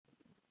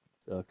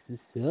Sucks to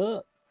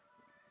suck.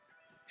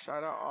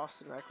 Shout out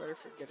Austin Eckler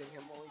for getting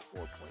him only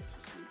 4 points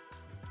this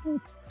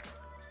week.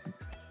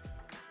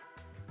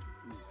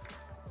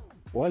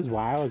 What's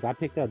wild is I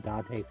picked up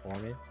Dante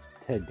Foreman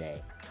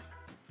today.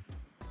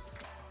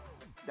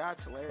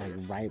 That's Like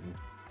hilarious.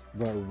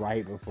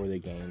 right before the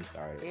game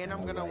started. And I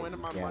I'm was gonna like, win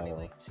in my yo. money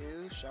league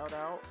too. Shout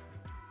out.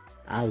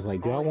 I was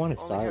like, do I want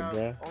to start,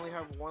 bro? Only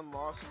have one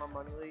loss in my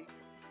money league.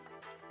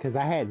 Because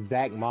I had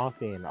Zach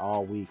Moss in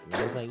all week, and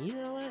I was like, you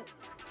know what?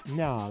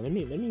 No, let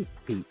me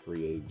peep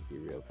free agency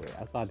real quick.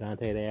 I saw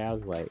Dante there. I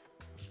was like,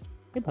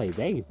 they play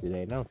Vegas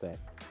today, don't they?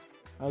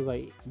 I was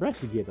like, bro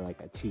should get like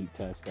a cheap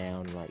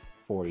touchdown, like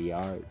 40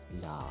 yards.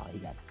 Nah, he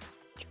got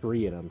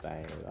 3 of them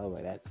things. I was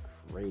like, that's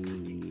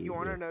crazy. You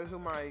want to know who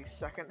my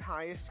second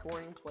highest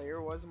scoring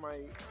player was in my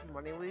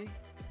money league?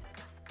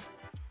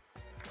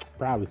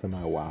 Probably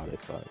somebody wild as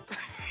fuck.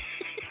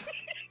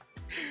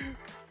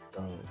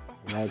 Oh,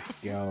 let's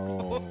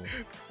go.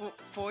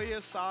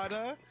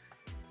 Foyesada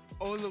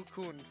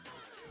Olukun.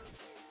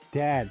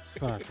 That's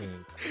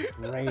fucking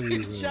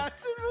crazy.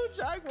 Jacksonville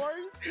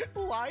Jaguars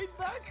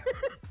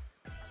linebacker.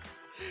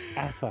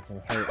 I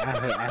fucking hate.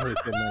 I hate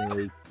the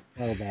money league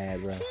so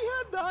bad, bro. He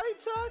had 9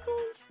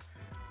 tackles,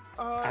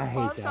 I hate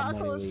 5 that tackle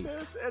money league.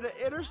 assists, and an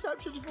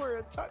interception for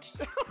a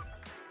touchdown.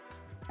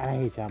 I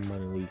hate y'all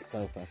money league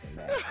so fucking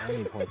bad. I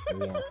need points for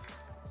you.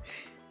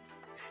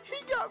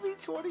 He got me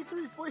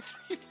 23.3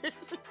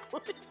 fantasy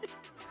points.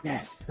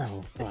 That's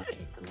so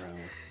fucking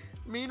gross.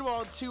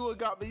 Meanwhile, Tua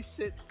got me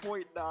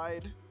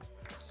 6.9.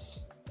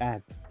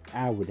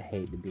 I would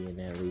hate to be in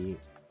that league.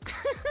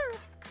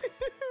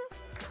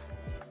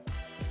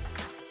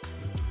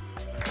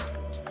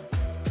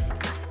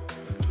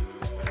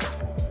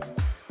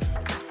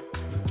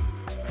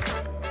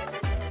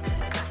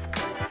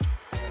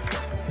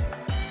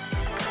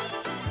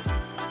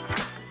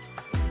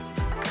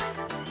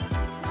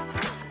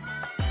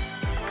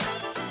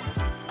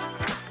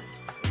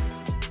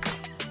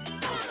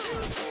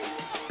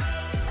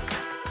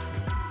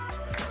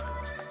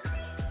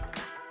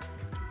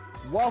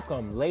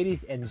 Welcome,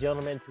 ladies and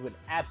gentlemen, to an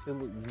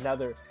absolute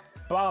another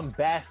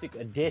bombastic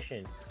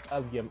edition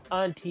of your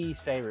auntie's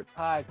favorite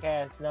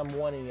podcast, number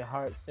one in your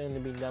heart, soon to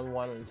be number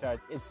one on the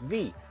charts. It's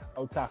the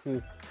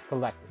Otaku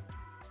Collective,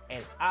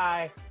 and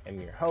I am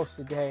your host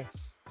today.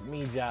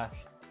 Me, Josh.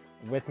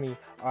 With me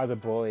are the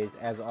boys,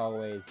 as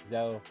always,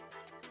 Zoe,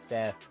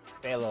 Seth.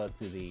 Say hello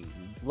to the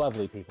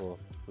lovely people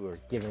who are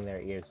giving their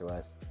ears to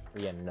us for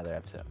yet another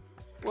episode.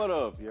 What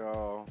up,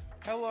 y'all?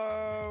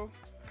 Hello.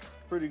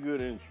 Pretty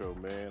good intro,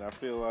 man. I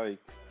feel like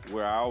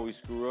where I always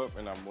screw up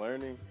and I'm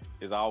learning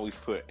is I always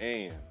put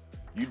 "and."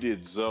 You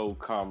did Zoe,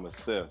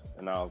 Seth,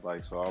 and I was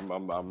like, so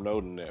I'm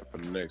noting that for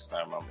the next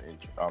time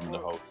I'm the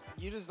host.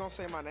 You just don't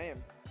say my name.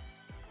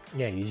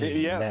 Yeah, you just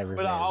never.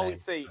 But I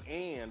always say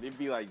 "and." It'd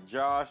be like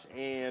Josh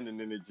and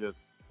then it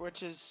just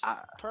which is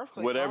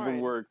perfectly whatever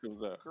fine. word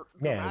comes up.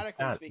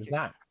 Grammatically speaking, it's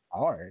not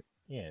hard.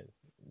 Yeah,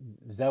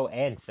 Zoe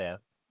and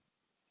Seth.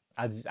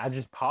 I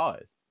just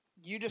paused.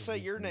 You just say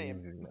your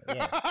name.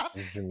 Yeah,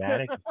 it's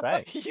dramatic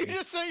effect. You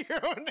just say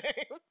your own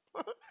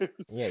name.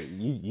 Yeah,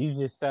 you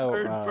just so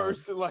third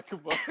person like a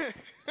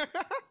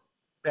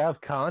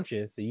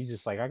self-conscious. So you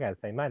just like, I gotta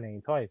say my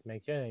name twice,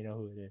 make sure they know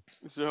who it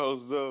is. So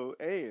Zoe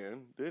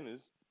and then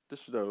it's the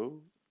show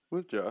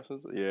with Josh.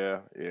 Yeah.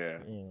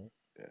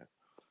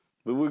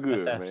 But we're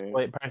good, That's man.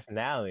 Split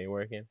personality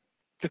working.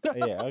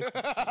 Yeah.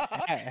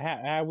 Okay.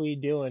 How we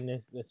doing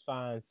this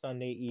fine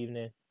Sunday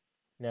evening?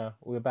 No,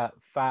 we're about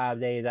 5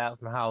 days out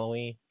from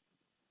Halloween.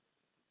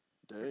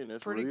 Dang,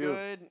 that's pretty real.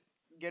 good.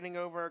 Getting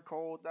over a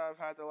cold that I've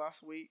had the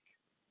last week.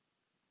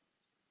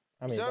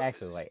 I mean, it's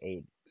actually like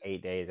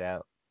eight days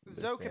out.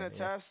 Zoe can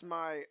attest.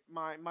 My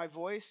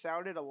voice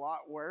sounded a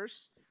lot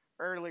worse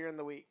earlier in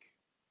the week.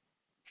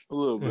 A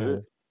little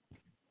bit.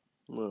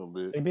 A little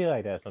bit. It'd be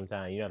like that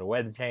sometimes. You know, the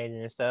weather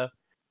changing and stuff.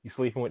 You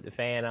sleeping with the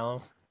fan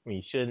on when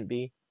you shouldn't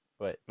be,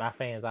 but my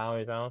fan's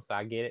always on, so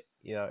I get it.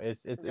 You know,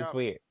 it's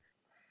weird,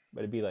 but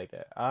it'd be like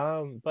that.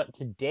 But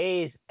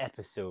today's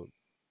episode,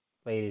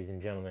 ladies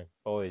and gentlemen,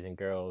 boys and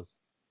girls,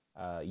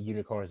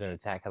 unicorns and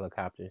attack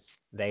helicopters,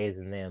 theys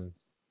and thems,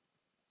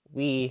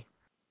 we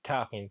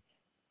talking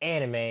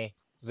anime,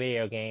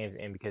 video games,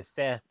 and because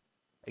Seth,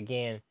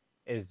 again,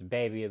 is the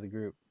baby of the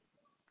group,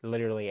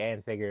 literally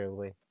and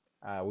figuratively.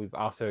 We've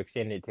also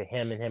extended to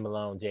him and him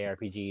alone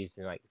JRPGs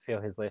and like fill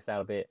his list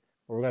out a bit.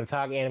 We're gonna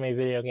talk anime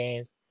video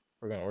games.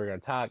 We're gonna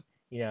talk,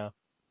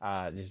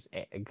 just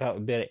a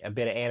bit of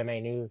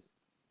anime news,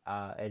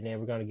 and then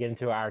we're gonna get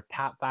into our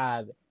top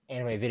 5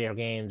 anime video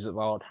games of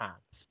all time,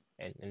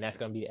 and that's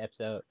gonna be the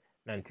episode.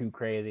 Nothing too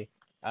crazy.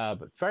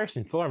 But first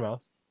and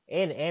foremost,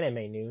 in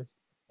anime news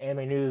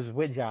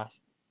with Josh,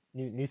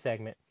 new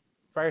segment.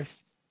 First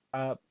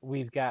up,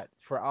 we've got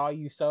for all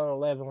you solo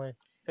leveling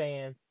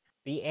fans.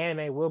 The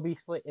anime will be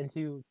split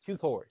into 2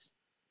 cores,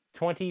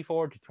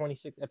 24 to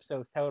 26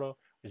 episodes total,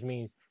 which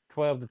means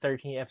 12 to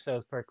 13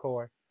 episodes per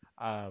core.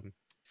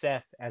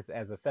 Seth, as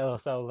a fellow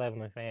solo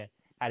leveling fan,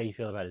 how do you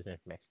feel about this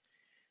information?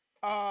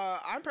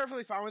 I'm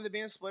perfectly fine with it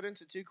being split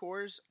into two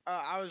cores.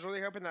 I was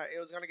really hoping that it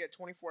was going to get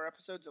 24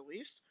 episodes at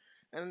least.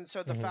 And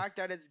so the fact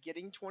that it's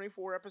getting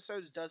 24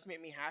 episodes does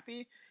make me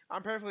happy.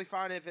 I'm perfectly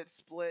fine if it's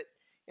split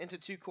into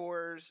two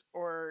cores,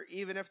 or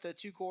even if the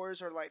two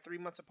cores are like 3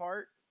 months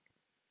apart.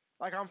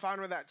 Like, I'm fine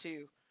with that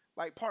too.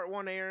 Like, part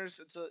 1 airs,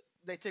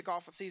 they take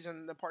off a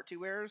season, the part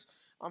 2 airs.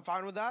 I'm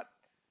fine with that.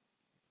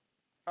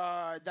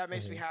 That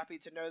makes me happy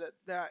to know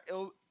that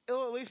it'll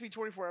at least be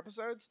 24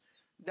 episodes.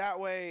 That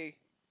way,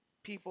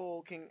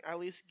 people can at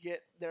least get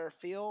their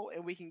feel,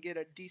 and we can get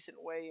a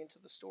decent way into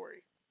the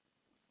story.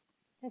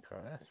 Okay,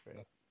 that's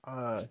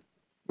fair.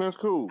 That's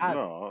cool.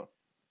 No,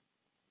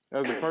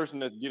 as a person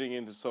that's getting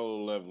into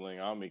solo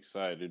leveling, I'm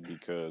excited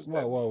because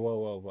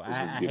whoa!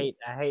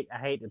 I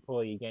hate to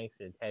pull your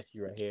gangster and test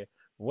you right here.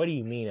 What do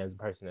you mean as a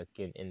person that's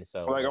getting into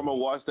solo? Like, I'm gonna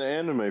watch the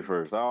anime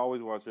first. I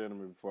always watch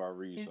anime before I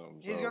read something.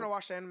 He's gonna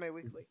watch the anime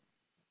weekly.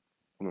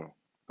 No,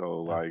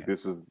 so like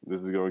this is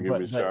gonna give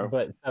me a shot.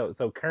 But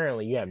so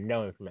currently you have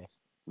no information.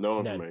 No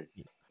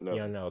information. You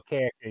don't know a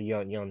character. You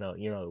don't know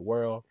the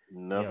world.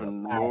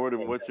 Nothing more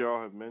than what y'all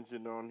have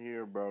mentioned on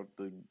here about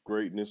the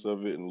greatness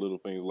of it and little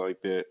things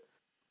like that.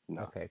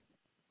 No. Okay.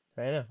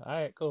 Fair enough. All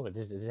right, cool.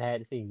 Just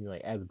had to see you,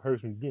 like, as a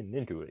person who's getting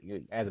into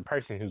it, as a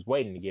person who's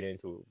waiting to get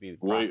into it. Be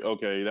wait,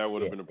 okay, that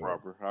would have been the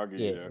proper. I'll give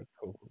you that.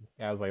 Cool.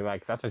 I was like, I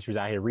thought you was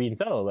out here reading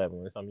solo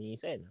leveling or something. You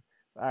said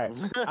no. All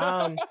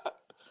right.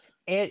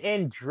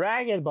 And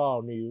Dragon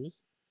Ball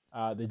news,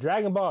 the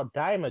Dragon Ball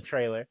Daima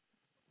trailer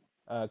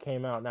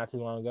came out not too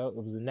long ago. It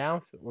was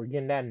announced we're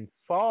getting that in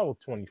fall of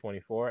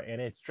 2024,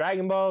 and it's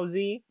Dragon Ball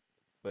Z,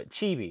 but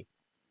Chibi,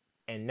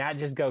 and not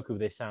just Goku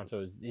this time. So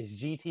it's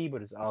GT,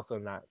 but it's also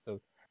not.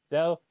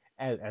 So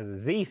as a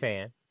Z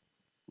fan,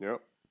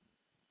 yep.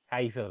 How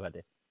you feel about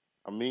this?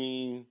 I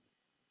mean,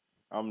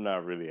 I'm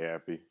not really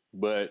happy,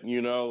 but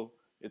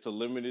it's a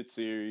limited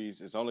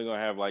series. It's only gonna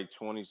have like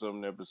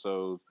 20-something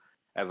episodes.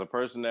 As a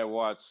person that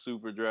watched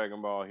Super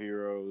Dragon Ball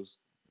Heroes,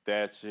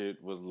 that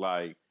shit was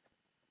like,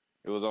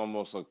 it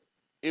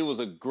was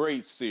a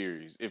great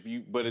series.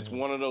 But it's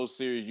one of those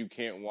series you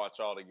can't watch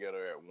all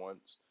together at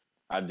once.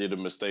 I did a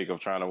mistake of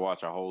trying to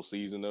watch a whole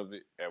season of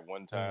it at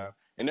one time.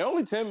 And they're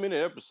only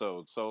 10-minute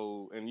episodes.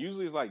 So, and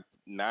usually it's like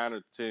 9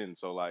 or 10.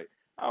 So like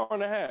hour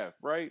and a half,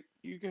 right?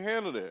 You can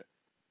handle that.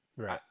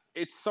 Right.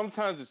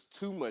 Sometimes it's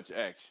too much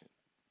action.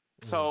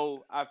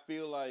 So I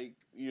feel like,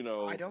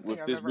 I don't think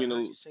I've ever heard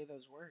you say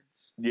those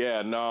words.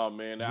 Yeah, no,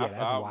 man. Yeah,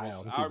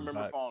 I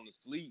remember falling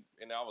asleep,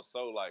 and I was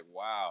so like,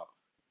 wow.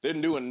 They're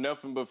doing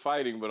nothing but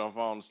fighting, but I'm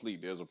falling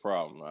asleep. There's a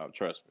problem.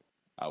 Trust me.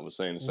 I was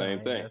saying the same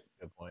thing. That's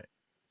a good point.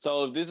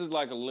 So if this is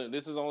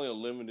this is only a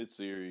limited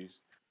series,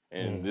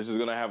 and this is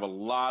gonna have a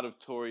lot of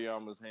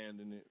Toriyama's hand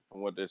in it,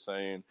 from what they're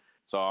saying.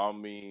 So I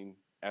mean,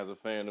 as a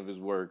fan of his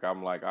work,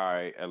 I'm like, all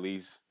right, at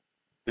least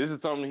this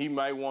is something he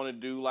might want to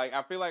do. Like,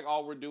 I feel like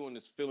all we're doing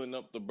is filling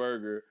up the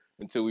burger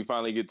until we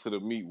finally get to the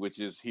meat, which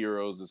is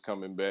Heroes is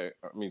coming back.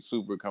 I mean,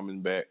 Super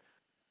coming back.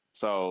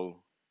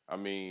 So I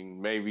mean,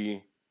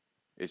 maybe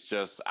it's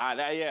just So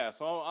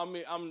I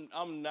mean,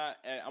 I'm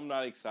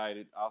not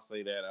excited. I'll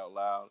say that out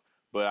loud.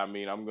 But I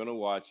mean, I'm gonna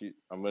watch it.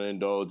 I'm gonna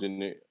indulge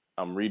in it.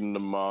 I'm reading the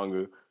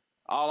manga.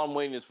 All I'm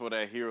waiting is for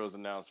that Heroes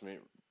announcement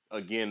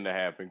again to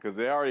happen, because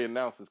they already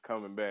announced it's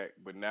coming back.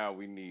 But now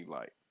we need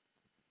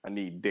I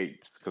need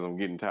dates, because I'm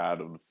getting tired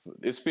of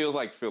this. Feels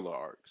like filler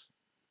arcs.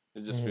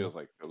 It just feels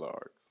like filler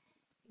arcs.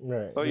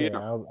 Right. So yeah,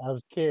 I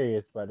was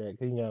curious about that,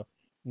 because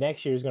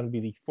next year is going to be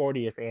the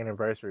 40th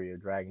anniversary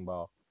of Dragon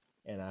Ball,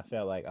 and I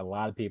felt like a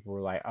lot of people were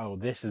like, "Oh,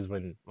 this is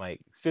when like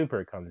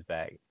Super comes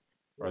back."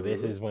 Or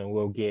this is when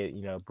we'll get,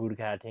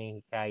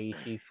 Budokai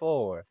Tenkaichi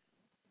 4,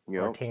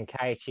 or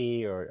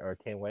Tenkaichi, or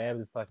Ten, whatever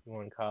the fuck you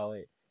want to call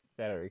it, et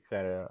cetera, et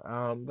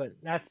cetera. But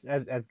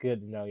that's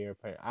good to know your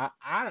opinion.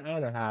 I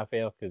don't know how I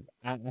feel, because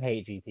I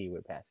hate GT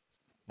with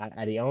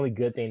passion. The only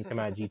good thing to come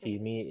out of GT to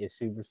me is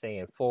Super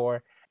Saiyan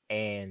 4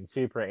 and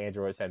Super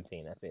Android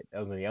 17. That's it.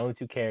 Those are the only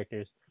two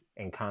characters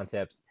and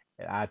concepts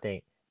that I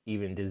think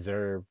even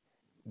deserve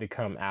to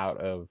come out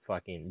of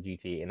fucking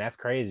GT, and that's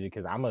crazy,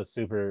 because I'm a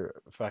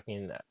super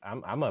fucking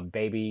I'm a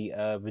baby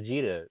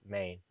Vegeta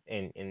main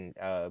in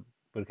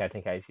Budokai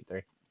Tenkaichi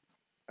 3.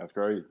 That's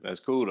great. That's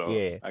cool though.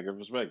 Yeah, I can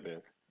respect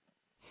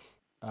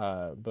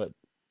that. But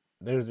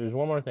there's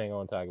one more thing I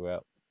want to talk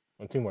about,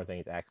 or two more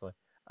things actually.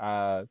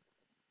 Jujutsu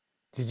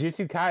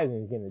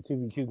Kaisen is getting a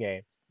 2v2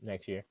 game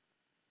next year.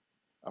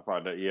 I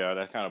thought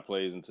that kind of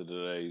plays into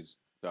today's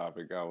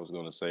topic. I was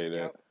going to say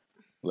that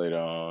later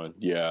on.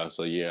 Yeah,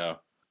 so yeah.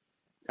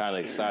 Kind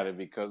of excited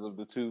because of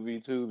the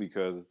 2v2,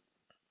 because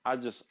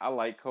I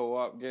like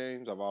co-op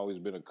games. I've always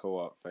been a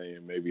co-op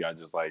fan. Maybe I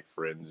just like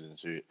friends and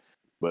shit.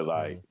 But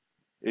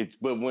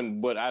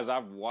but as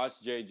I've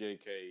watched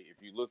JJK,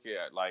 if you look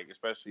at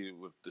especially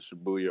with the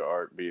Shibuya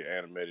arc being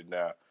animated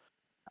now,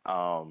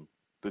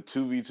 the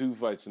 2v2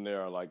 fights in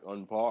there are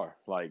on par.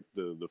 Like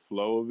the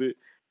flow of it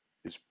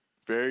is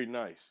very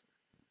nice.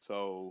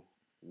 So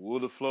will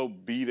the flow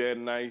be that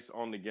nice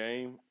on the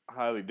game? I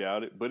highly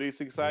doubt it, but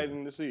it's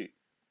exciting to see.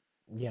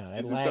 Yeah,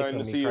 it's exciting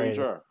to see them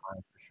try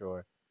for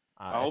sure.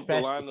 I hope the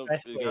lineup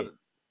is what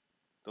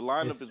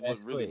really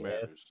especially if,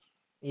 matters.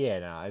 yeah,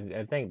 no,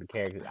 I think the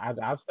characters.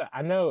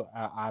 I know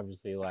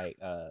obviously like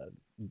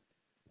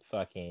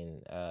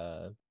fucking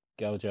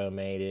Gojo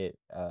made it.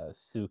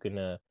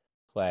 Sukuna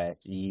slash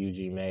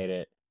Yuji made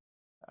it.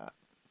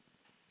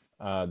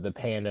 The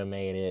Panda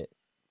made it.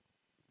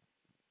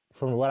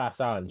 From what I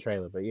saw in the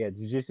trailer, but yeah,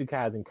 Jujutsu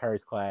Kaisen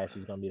Curse Clash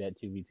is gonna be that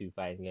 2v2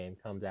 fighting game.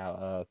 Comes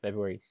out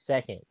February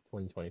 2nd,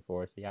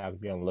 2024. So y'all can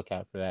be on the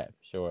lookout for that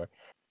for sure.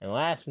 And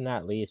last but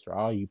not least, for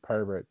all you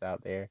perverts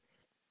out there,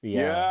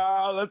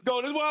 yeah, let's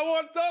go. This is what I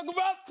want to talk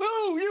about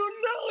too.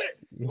 You know it.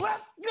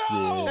 Let's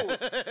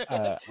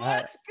go.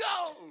 Let's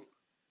go.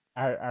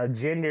 Our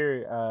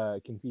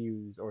gender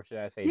confused, or should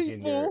I say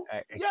gender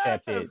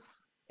accepted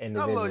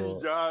individual. I love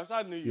you, Josh.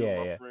 I knew you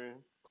were my friend.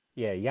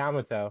 Yeah,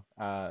 Yamato,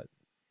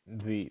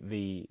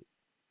 the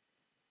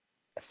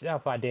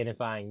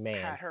self-identifying man,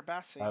 had her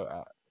bath scene.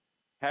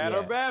 Had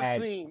her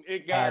bath scene.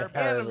 It got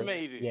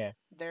animated. Yeah,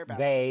 their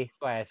bath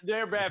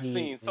their bath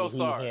scene. So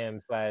sorry. Him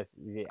slash.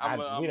 I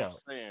don't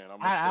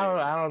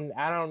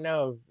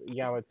know if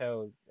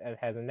Yamato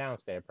has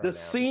announced that. The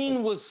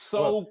scene was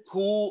so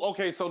cool.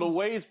 Okay, so the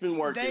way it's been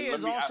working. They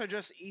is also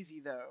just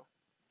easy though.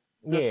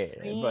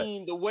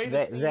 The way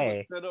the scene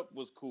was set up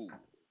was cool.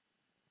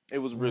 It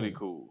was really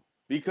cool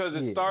because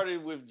it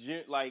started with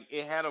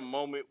it had a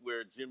moment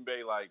where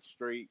Jinbei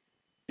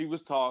he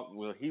was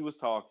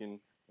talking.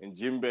 And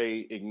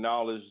Jinbei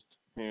acknowledged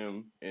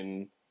him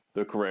in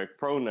the correct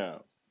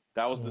pronouns.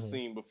 That was the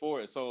scene before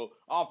it. So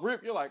off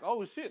rip, you're like,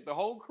 oh shit, the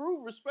whole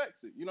crew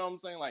respects it. You know what I'm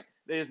saying? Like,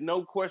 there's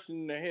no question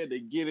in their head. They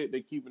get it. They're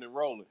keeping it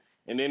rolling.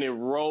 And then it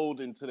rolled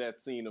into that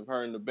scene of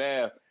her in the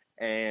bath.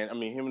 And I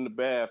mean, him in the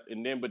bath.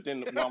 And then, but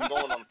then while I'm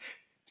going on,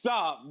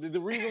 stop. The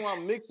reason why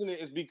I'm mixing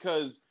it is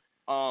because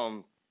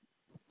Kiku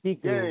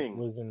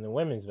was in the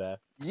women's bath.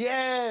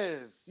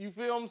 Yes. You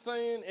feel what I'm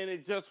saying? And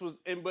it just was,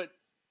 but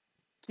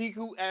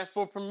Kiku asked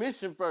for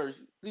permission first.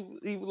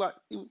 He was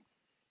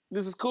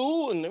this is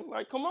cool, and they were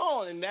like, come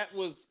on, and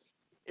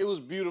it was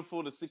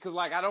beautiful to see. Cause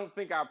like I don't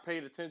think I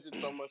paid attention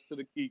so much to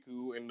the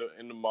Kiku in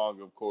the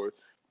manga, of course,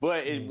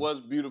 but it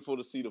was beautiful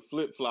to see the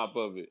flip flop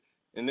of it.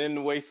 And then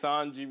the way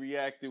Sanji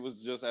reacted was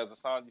just as a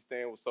Sanji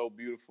stand was so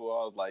beautiful.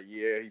 I was like,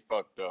 yeah, he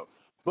fucked up,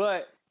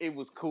 but it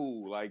was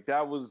cool. Like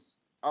that was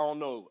I don't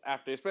know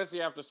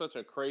especially after such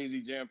a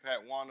crazy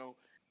jam-packed Wano.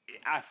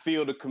 I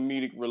feel the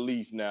comedic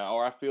relief now,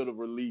 or I feel the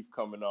relief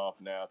coming off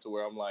now to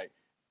where I'm like,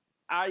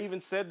 I even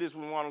said this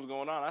when one was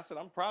going on. I said,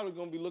 I'm probably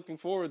going to be looking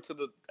forward to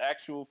the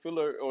actual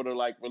filler or the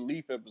like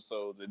relief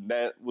episodes. And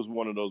that was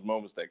one of those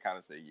moments that kind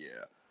of say,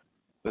 yeah,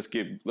 let's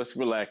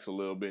relax a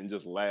little bit and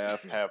just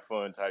laugh, have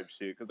fun type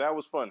shit. Cause that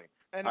was funny.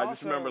 And I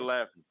just remember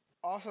laughing.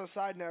 Also,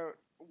 side note,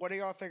 what do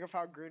y'all think of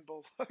how Green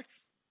Bull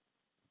looks?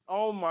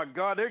 Oh my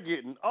God, they're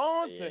getting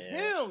on to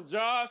him,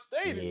 Josh.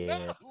 They did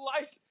not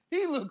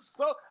he looks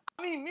so.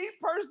 I mean, me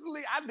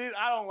personally, I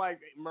don't like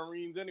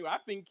Marines anyway. I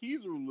think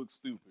Kizaru looks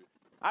stupid.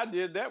 I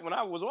did that when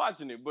I was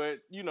watching it, but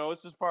you know,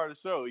 it's just part of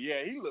the show.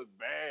 Yeah, he looked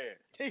bad.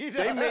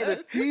 They made a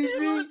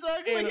Kiji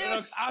they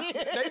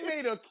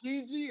made a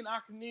Kiji and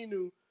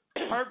Akaninu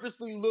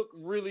purposely look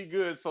really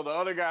good so the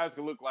other guys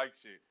could look like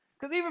shit.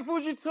 Because even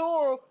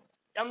Fujitoro,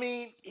 I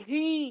mean,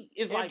 he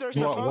is if they're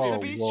supposed to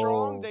be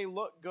strong, they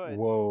look good.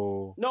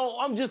 No,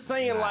 I'm just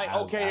saying,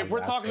 if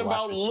we're talking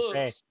about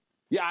looks.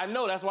 Yeah, I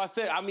know. That's why I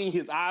said. I mean,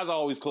 his eyes are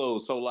always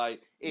closed, so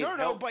like.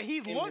 But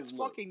he looks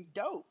fucking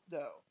dope,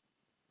 though.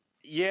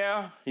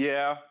 Yeah.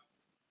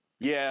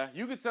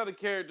 You can tell the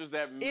characters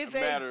that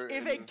matter.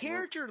 If a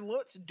character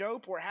looks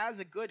dope or has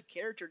a good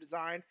character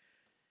design,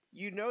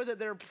 you know that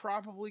they're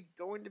probably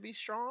going to be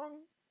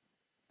strong.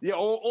 Yeah,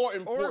 or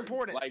important. Or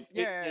important. Like,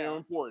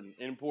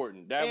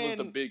 important. That was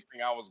the big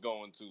thing I was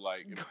going to.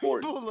 Like,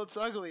 important. People looks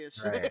ugly as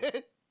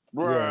shit.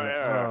 Right.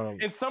 Bro,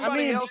 and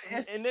somebody else,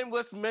 and then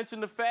let's mention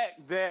the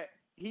fact that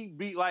he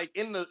beat like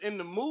in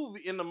the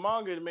movie, in the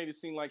manga, it made it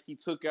seem like he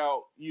took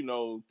out,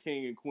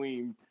 King and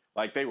Queen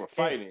like they were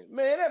fighting.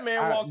 Man, that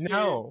man walked in.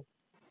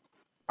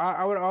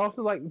 I would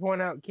also like to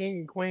point out King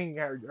and Queen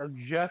are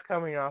just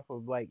coming off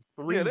of like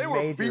 3 they were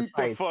major beat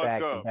fights the fuck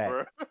back up, to back.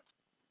 bro.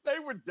 They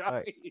were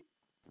dying.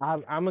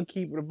 I'm gonna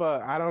keep it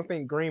above. I don't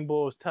think Green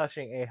Bull is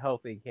touching a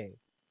healthy King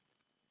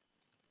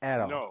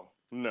at all.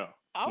 No.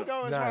 I'll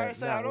go as far as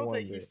say I don't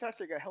think he's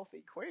touching a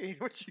healthy Queen.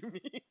 What you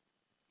mean?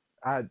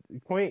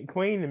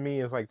 Queen to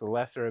me is like the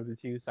lesser of the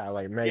two. So I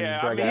like maybe. He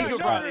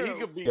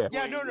could be. No.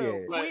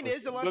 Queen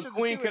is the lesser of the two.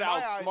 Queen could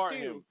outsmart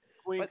him.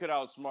 Queen could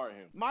outsmart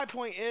him. My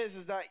point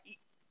is that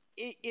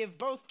if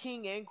both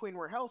King and Queen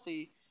were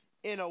healthy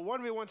in a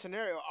 1v1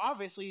 scenario,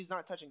 obviously he's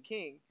not touching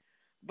King,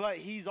 but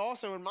he's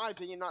also, in my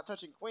opinion, not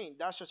touching Queen.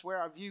 That's just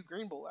where I view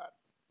Green Bull at.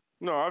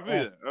 No, I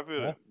feel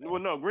that.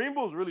 Well, no, Green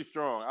Bull's really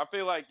strong. I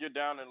feel like you're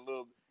down in a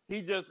little.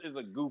 He just is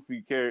a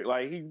goofy character.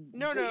 Like he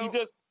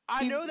just.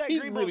 I know that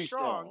Green Bull's really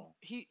strong.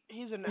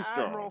 He's an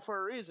admiral for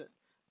a reason.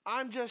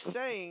 I'm just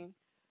saying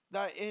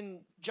that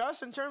in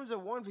terms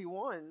of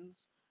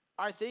 1v1s,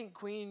 I think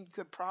Queen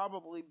could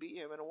probably beat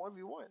him in a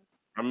 1v1.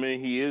 I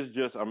mean, he is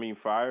just. I mean,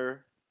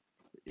 fire.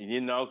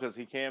 Because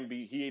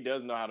he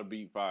does know how to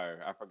beat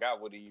fire. I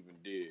forgot what he even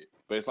did,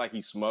 but it's like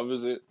he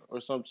smothers it or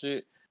some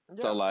shit.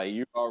 Yeah. So like,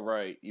 you're all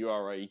right.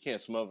 You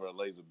can't smother a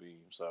laser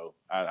beam. So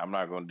I'm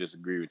not going to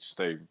disagree with your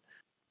statement.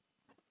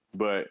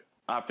 But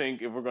I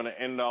think if we're going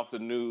to end off the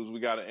news, we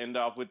got to end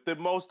off with the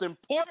most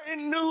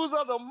important news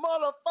of the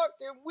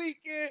motherfucking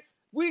weekend.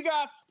 We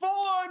got 4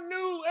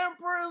 new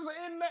emperors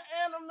in the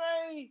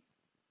anime.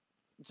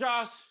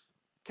 Josh,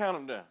 count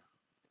them down.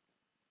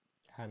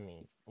 I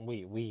mean,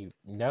 we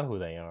know who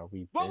they are.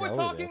 But we're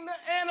talking the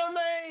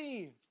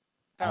anime.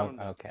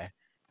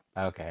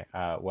 Okay.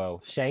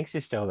 Well, Shanks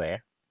is still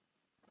there.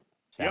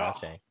 Shout out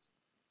Shanks.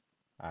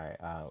 All right.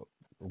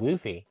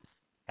 Luffy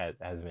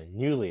has been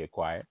newly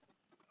acquired.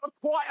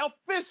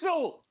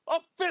 Official.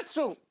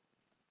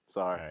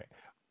 Sorry. All right.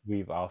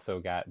 We've also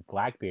got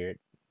Blackbeard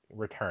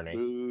returning.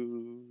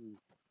 Ooh.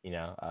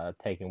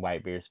 Taking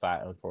Whitebeard's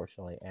spot,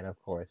 unfortunately, and of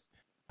course,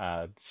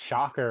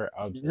 shocker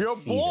of the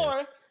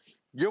season,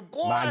 your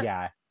boy, my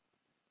guy,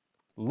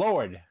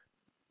 Lord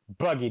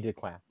Buggy the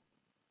Clown.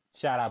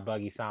 Shout out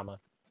Buggy Sama.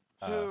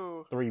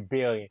 3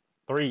 billion.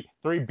 3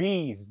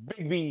 B's,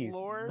 big B's.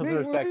 Lord,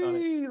 big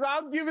B's.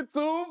 I'll give it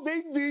to him,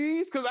 big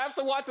B's. Because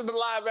after watching the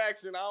live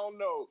action, I don't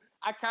know.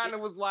 I kind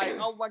of was like,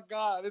 oh my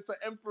God, it's an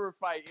Emperor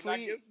fight.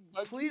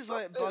 Please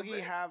let Buggy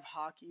have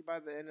hockey by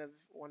the end of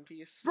One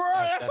Piece. Bro,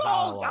 that's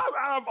all.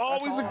 I've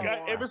always,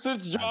 ever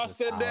since Josh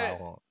said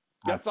that,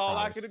 that's all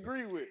I can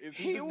agree with. Is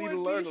he just need to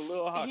learn a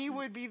little hockey. He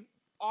would be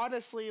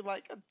honestly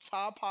like a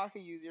top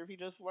hockey user if he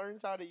just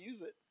learns how to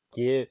use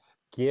it.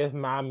 Give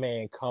my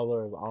man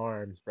color of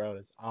arms, bro.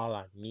 That's all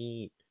I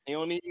need. He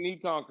don't even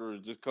need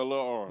conquerors, just color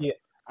of arms. Yeah,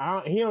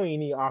 he don't even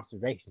need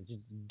observation.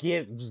 Just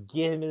get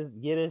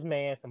his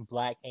man some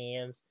black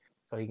hands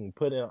so he can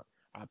put it on.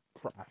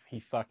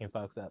 He fucking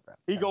fucks up, bro.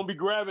 He gonna be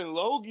grabbing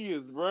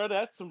Logias, bro.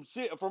 That's some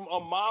shit from a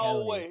mile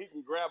away. He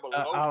can grab a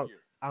Logia.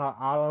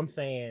 All I'm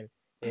saying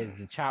is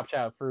the chop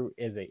fruit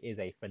is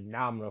a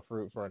phenomenal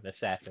fruit for an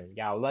assassin.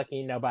 Y'all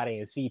lucky nobody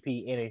in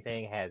CP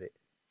anything has it.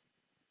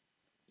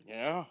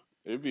 Yeah.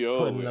 It'd be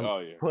over.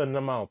 Putting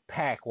them on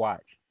pack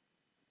watch.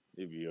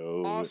 It'd be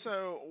over.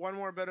 Also, one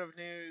more bit of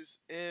news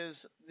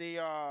is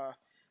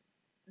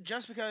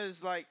just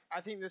because I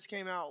think this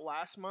came out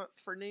last month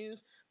for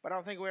news, but I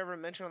don't think we ever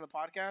mentioned on the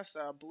podcast.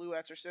 Blue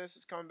Exorcist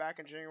is coming back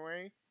in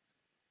January.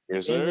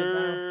 Yes,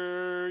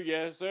 sir.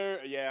 Yes, sir.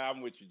 Yeah,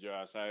 I'm with you,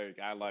 Josh.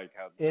 I like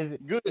how is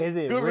it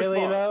really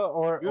though,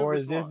 or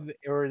is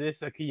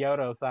this a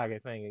Kyoto Saga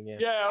thing again?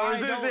 Yeah, or is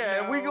this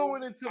it? Are we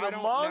going into the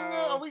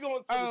manga? Are we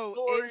going to the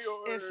story?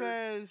 It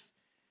says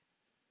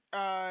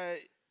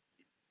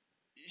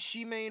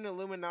Shimane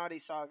Illuminati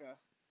Saga.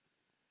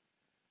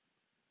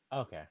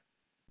 Okay.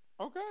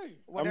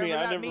 Whatever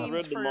I never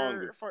read the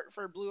manga.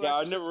 For Blue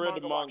Exorcist, I never read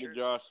the manga, watchers.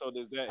 Josh. So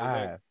does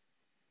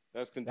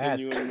that's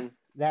continuing.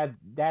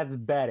 That's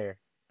better.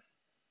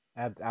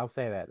 I'll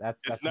say that. That's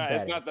better.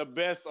 It's not the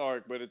best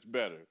arc, but it's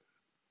better.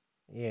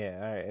 Yeah,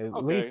 all right.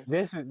 At least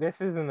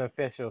this is an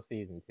official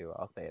season 2.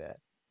 I'll say that.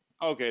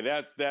 Okay,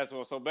 that's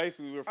all. So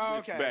basically, we're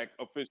back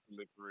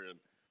officially for real.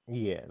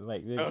 Yeah,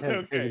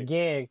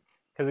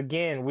 because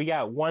again, we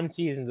got 1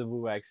 season of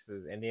Blue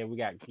Exorcist, and then we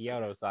got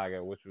Kyoto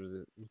Saga, which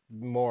was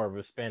more of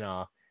a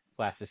spinoff /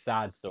 a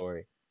side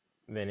story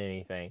than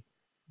anything.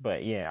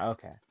 But yeah,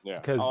 okay. Yeah.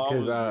 Because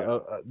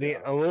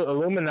the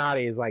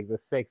Illuminati is like the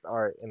 6th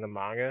arc in the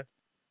manga.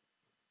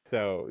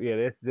 So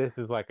yeah, this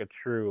is like a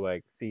true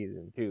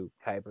season 2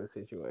 type of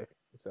situation.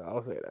 So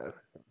I'll say that.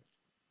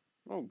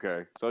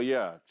 Okay. So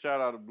yeah,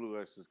 shout out to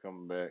Blue Exorcist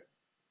coming back.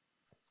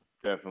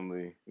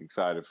 Definitely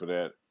excited for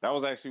that. That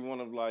was actually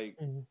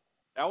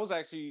that was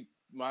actually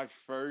my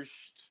first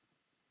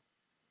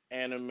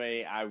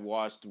anime I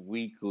watched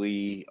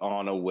weekly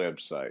on a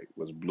website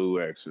was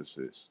Blue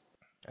Exorcist.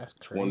 That's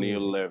crazy.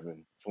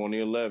 2011.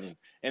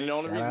 And the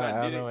only reason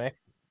I did it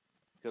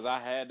because I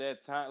had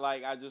that time,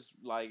 I just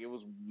it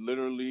was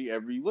literally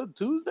every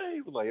Tuesday?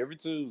 It was every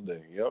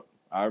Tuesday. Yep.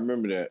 I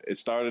remember that. It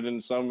started in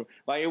the summer.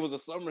 It was a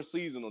summer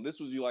seasonal. This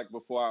was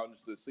before I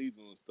understood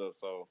seasonal and stuff.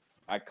 So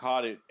I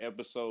caught it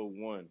episode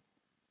 1.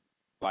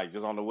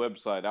 Just on the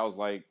website. I was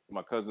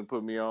my cousin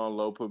put me on,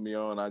 Lo put me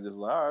on. I just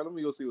all right, let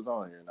me go see what's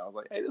on here. And I was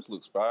hey, this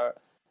looks fire.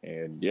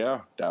 And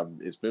yeah,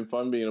 it's been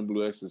fun being a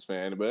Blue Exorcist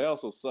fan. But it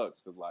also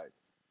sucks because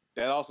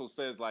that also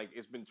says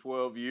it's been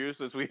 12 years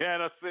since we had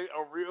a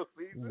real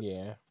season.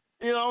 Yeah.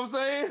 You know what I'm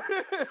saying?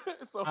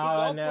 So all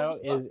I know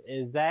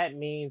is that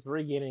means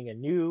we're getting a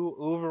new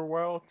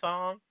Overworld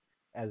song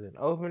as an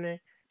opening,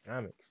 and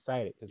I'm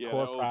excited because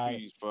Core Pride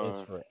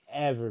has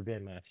forever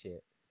been my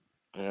shit.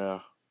 Yeah,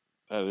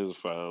 that is a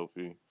fire OP.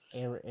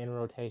 In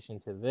rotation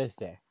to this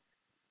day.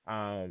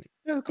 Yeah,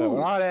 cool. So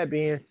with all that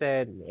being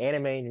said, the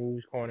Anime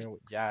News Corner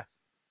with Josh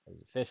is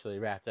officially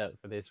wrapped up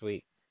for this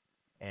week.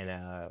 And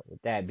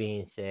with that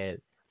being said,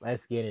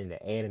 let's get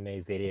into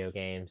anime video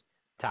games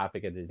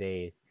topic of the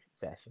day's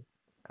session.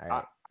 All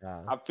right.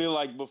 I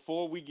feel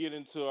before we get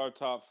into our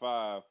top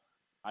 5,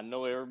 I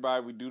know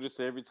everybody, we do this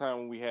every time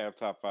when we have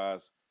top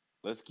 5s.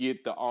 Let's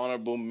get the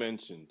honorable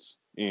mentions.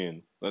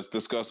 in. Let's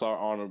discuss our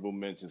honorable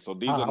mentions. So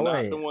these Oh, are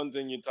not the ones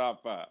in your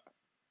top 5.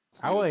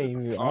 I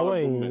wasn't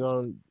even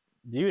gonna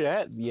do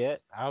that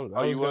yet. I was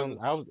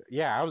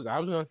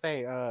gonna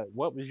say,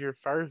 what was your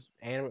first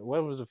anime?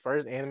 What was the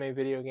first anime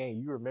video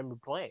game you remember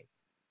playing?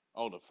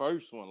 Oh, the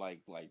first one,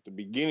 like the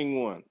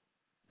beginning one.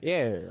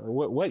 Yeah,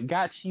 what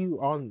got you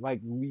on?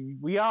 Like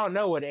we all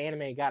know what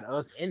anime got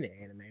us into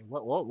anime.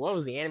 What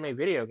was the anime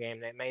video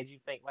game that made you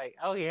think like,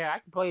 oh yeah, I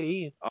can play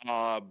these?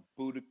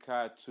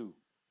 Budokai 2.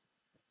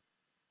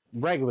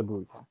 Regular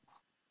Budokai.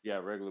 Yeah,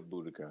 regular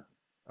Budokai.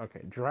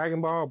 Okay, Dragon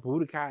Ball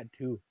Budokai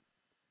 2.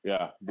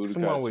 Yeah, Budokai 2. It's the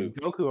one with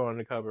Goku on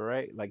the cover,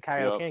 right? Like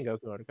Kaioken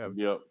Goku on the cover.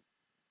 Yep.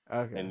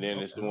 Okay. And then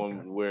it's the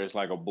one where it's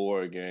like a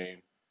board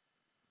game.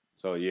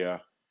 So yeah.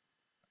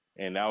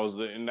 And that was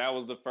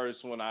the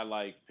first one I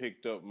like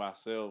picked up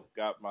myself,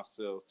 got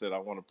myself, said I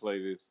want to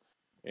play this,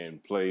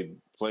 and played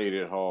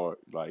it hard.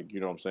 Like, you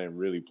know what I'm saying,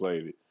 really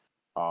played it.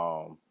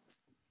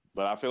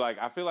 But I feel like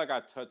I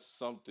touched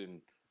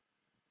something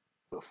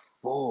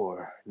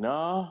before.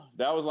 No,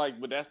 that was like,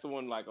 but that's the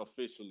one like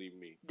officially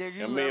me. Did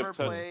you ever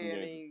play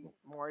any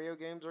Mario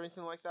games or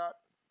anything like that?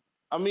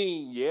 I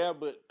mean, yeah,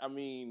 but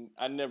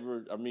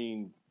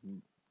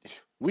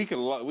we could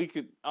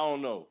I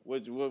don't know.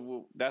 What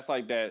that's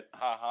like that.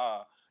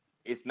 Haha,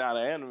 it's not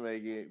an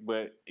anime game,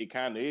 but it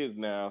kind of is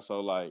now. So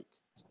like,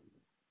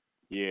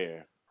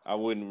 yeah, I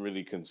wouldn't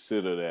really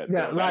consider that.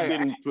 Yeah, like, that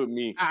didn't put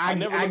me. I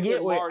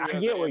get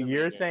what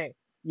you're saying.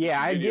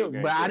 Yeah, I get,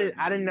 but I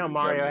didn't know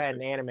Mario had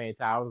an anime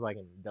until I was like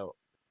an adult.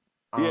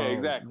 Yeah,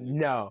 exactly.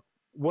 No,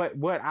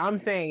 what I'm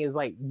saying is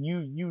like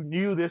you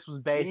knew this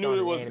was based on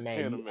an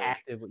anime.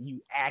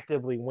 You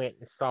actively went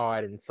and saw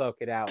it and suck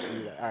it out. And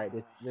you're like, all right,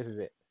 this is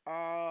it.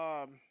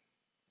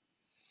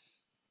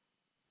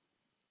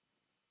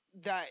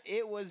 That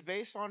it was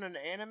based on an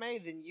anime,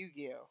 then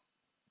Yu-Gi-Oh.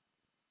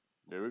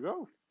 There we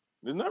go.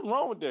 There's nothing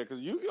wrong with that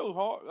because Yu-Gi-Oh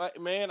hard. Like,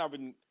 man,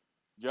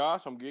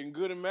 Josh, I'm getting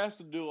good at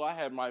Master Duel. I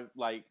had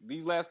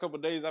these last couple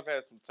of days, I've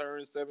had some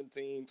turn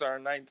 17,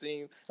 turn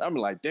 19. I'm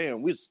like,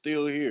 damn, we're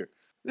still here.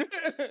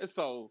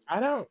 So I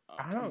don't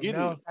know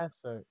if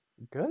that's a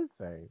good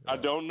thing. Though. I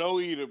don't know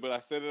either, but I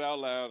said it out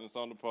loud and it's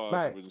on the pod.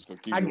 So we're just gonna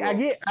keep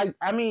it.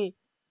 I mean,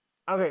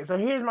 okay. So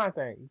here's my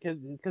thing,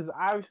 because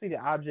obviously the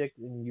object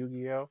in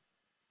Yu-Gi-Oh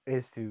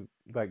is to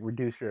like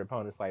reduce your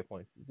opponent's life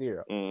points to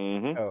 0.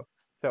 Mm-hmm.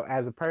 So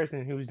as a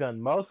person who's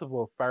done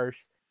multiple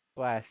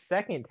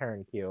first/second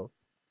turn kills,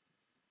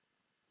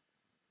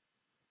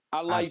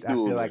 I like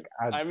dueling.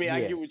 I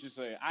get what you're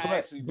saying.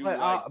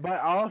 But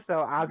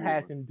also I've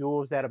had some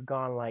duels that have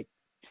gone like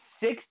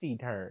 60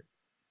 turns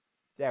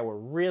that were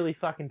really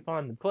fucking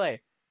fun to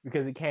play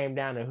because it came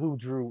down to who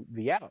drew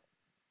the out,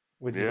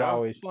 which is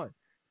always fun.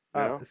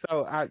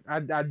 So I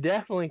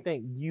definitely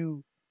think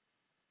you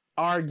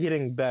are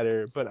getting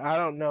better, but I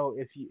don't know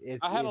if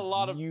I had a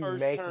lot of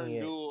first turn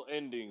duel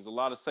endings, a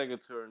lot of second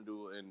turn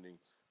duel endings.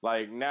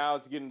 Like now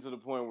it's getting to the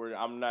point where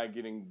I'm not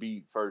getting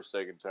beat first,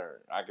 second turn.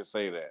 I can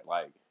say that.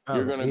 Like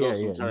you're gonna go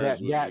some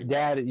turns with me.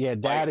 That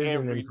is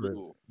every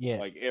duel. Yeah,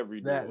 like every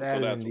duel.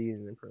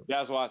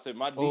 That's why I said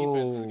my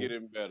defense is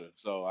getting better.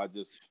 So I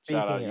just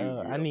shout out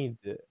you.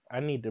 I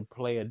need to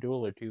play a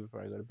duel or two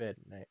before I go to bed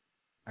tonight.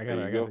 I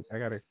gotta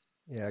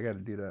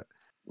do that.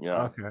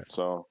 Yeah. Okay.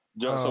 So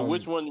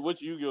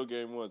which Yu-Gi-Oh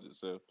game was it,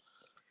 Seth?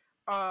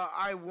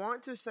 I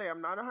want to say,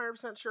 I'm not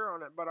 100% sure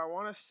on it, but I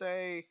want to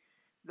say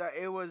that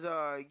it was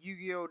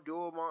Yu-Gi-Oh!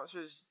 Duel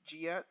Monsters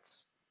GX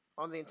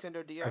on the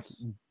Nintendo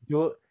DS.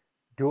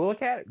 Duel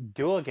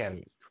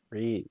Academy is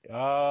free.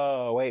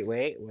 Oh,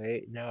 wait.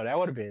 No, that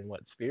would have been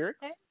what, Spirit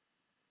Cat?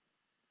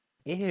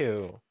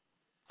 Ew.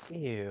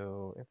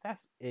 If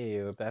that's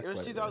it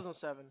was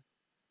 2007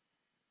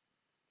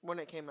 when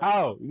it came out.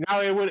 Oh,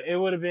 no, it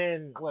would have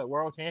been what,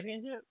 World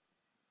Championship?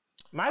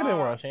 Might have been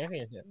World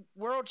Championship.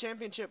 World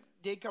Championship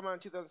did come out in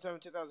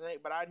 2007,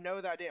 2008, but I know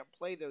that I didn't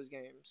play those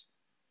games.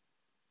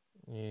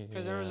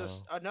 Because there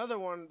was another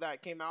one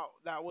that came out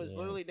that was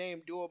literally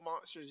named Duel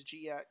Monsters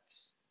GX.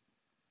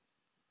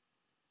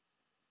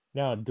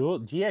 No,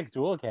 GX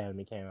Duel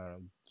Academy came out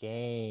on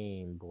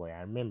Game Boy.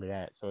 I remember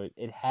that. So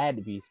it had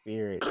to be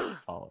Spirit.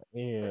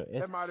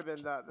 It might have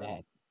been that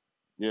then.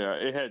 Yeah,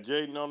 it had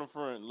Jaden on the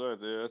front. Look,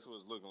 that's what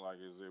it's looking like.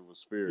 It was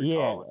Spirit.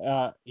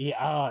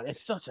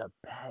 It's such a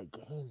bad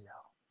game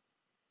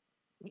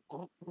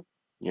though.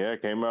 Yeah,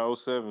 it came out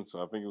 07,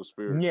 so I think it was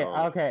Spirit. Yeah.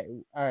 Caller. Okay.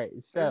 All right.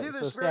 It's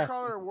either Spirit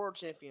Caller or World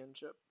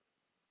Championship.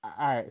 All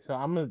right. So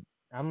I'm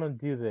gonna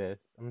do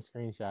this. I'm gonna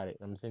screenshot it.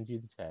 I'm gonna send you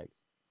the text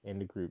in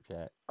the group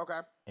chat. Okay.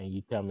 And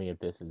you tell me if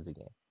this is the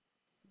game,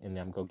 and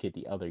then I'm gonna get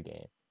the other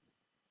game.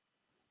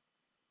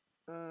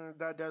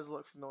 That does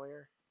look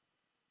familiar.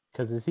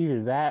 Because it's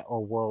either that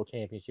or World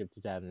Championship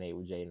 2008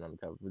 with Jaden on the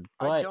cover.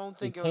 But I don't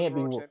think it was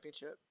World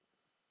Championship.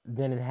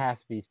 Then it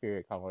has to be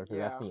Spirit Caller, because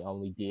that's the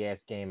only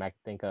DS game I can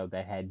think of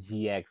that had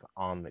GX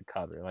on the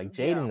cover. Like,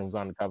 Jaden was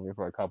on the cover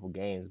for a couple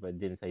games, but it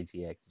didn't say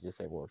GX, it just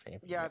said World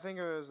Championship. Yeah, I think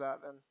it was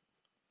that then.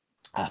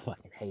 I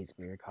fucking hate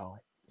Spirit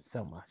Caller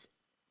so much.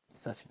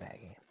 It's such a bad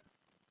game.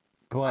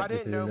 But I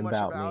didn't know much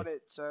about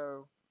it,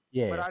 so...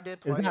 Yeah. But I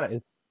did play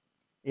it.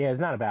 Yeah,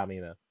 it's not about me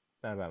though.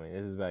 It's not about me.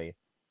 This is about you.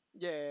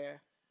 Yeah,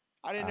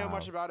 I didn't know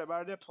much Um, about it, but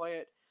I did play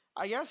it.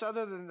 I guess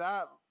other than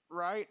that,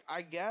 right?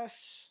 I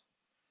guess,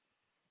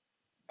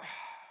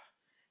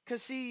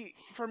 cause see,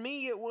 for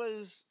me it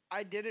was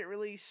I didn't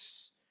really.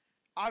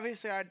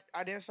 Obviously,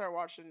 I didn't start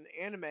watching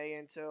anime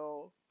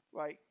until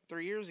like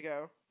 3 years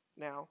ago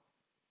now.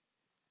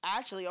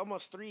 Actually,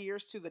 almost 3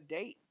 years to the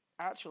date.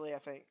 Actually, I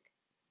think.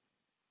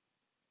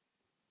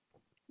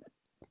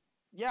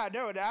 Yeah,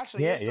 no, it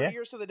actually yeah, is yeah. 3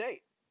 years to the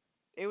date.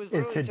 It was It's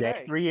literally today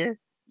today. 3 years.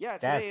 Yeah,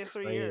 That's today is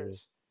three crazy.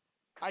 years.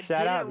 I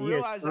Shout out didn't to your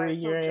realize that until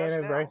 3 year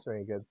just now.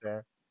 anniversary, good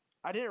sir.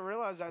 I didn't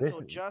realize that This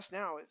until just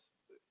now. Is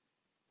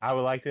I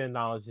would like to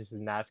acknowledge this is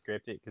not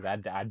scripted because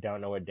I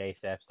don't know what day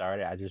Seth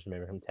started. I just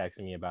remember him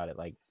texting me about it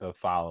like the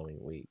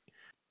following week.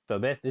 So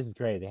this is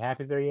crazy.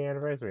 Happy 3 year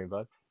anniversary,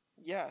 bud.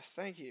 yes,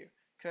 thank you.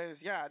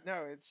 Cause yeah,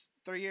 no, it's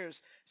 3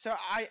 years. So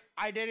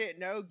I didn't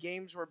know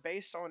games were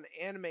based on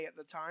anime at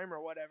the time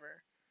or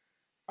whatever.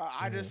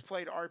 I Hmm. just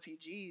played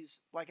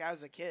RPGs like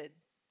as a kid.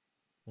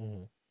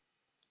 Hmm.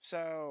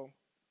 So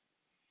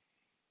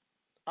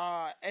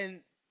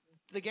and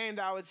the game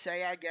that I would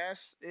say I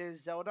guess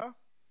is Zelda,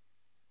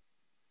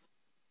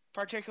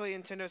 particularly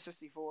Nintendo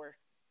 64,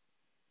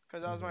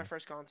 because that was my Hmm.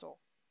 first console.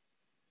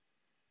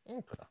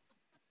 Okay.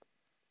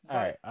 All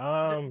But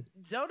right.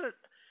 Zelda,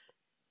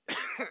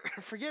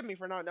 forgive me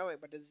for not knowing,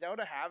 but does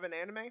Zelda have an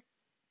anime?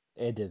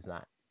 It does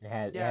not.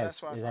 Yeah,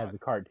 that's what I It has thought. a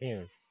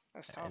cartoon.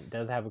 That's It tough.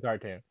 does have a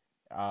cartoon.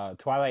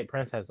 Twilight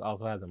Princess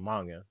also has a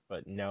manga,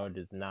 but no, it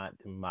does not,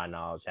 to my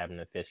knowledge, have an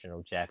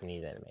official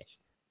Japanese animation.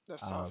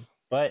 That's Um, tough.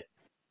 but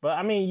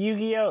I mean,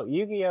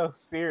 Yu-Gi-Oh!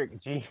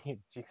 Spirit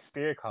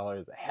Spirit Caller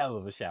is a hell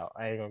of a shout.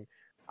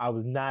 I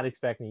was not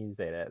expecting you to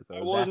say that. I So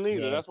that's wasn't the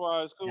either. game. That's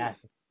why it's cool.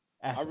 That's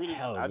that's a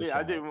hell of a I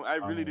shout.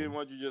 really didn't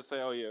want you to just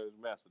say, "Oh yeah, it was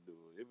Master Duel."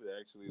 It was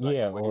actually like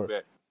Yeah, way or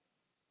back.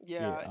 yeah.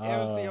 Yeah, it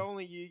was the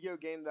only Yu-Gi-Oh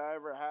game that I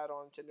ever had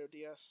on Nintendo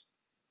DS.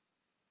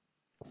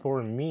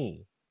 For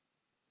me,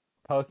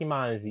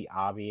 Pokemon is the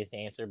obvious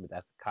answer, but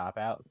that's a cop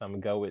out. So I'm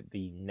gonna go with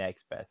the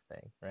next best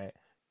thing, right?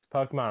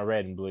 Pokemon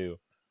Red and Blue.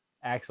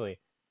 Actually,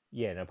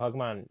 yeah, no,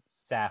 Pokemon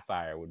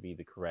Sapphire would be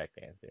the correct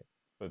answer,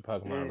 but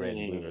Pokemon Red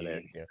and Blue are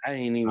there Dang, too. I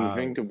ain't even Um,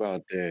 think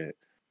about that.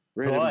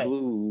 Red and but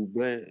blue,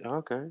 but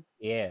okay.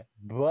 yeah,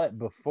 but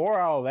before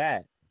all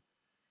that,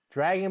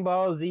 Dragon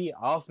Ball Z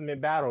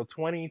Ultimate Battle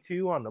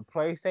 22 on the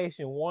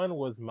PlayStation 1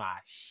 was my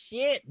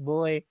shit,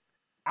 boy.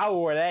 I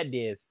wore that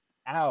disc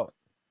out.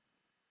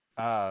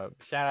 Shout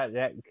out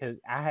that because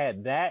I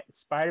had that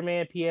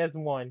Spider-Man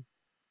PS1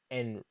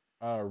 and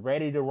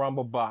Ready to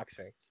Rumble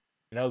Boxing.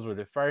 And those were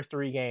the first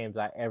three games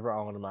I ever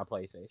owned on my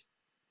PlayStation.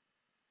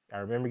 I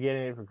remember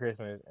getting it for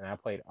Christmas, and I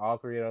played all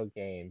three of those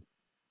games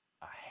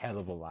a hell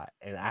of a lot.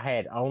 And I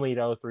had only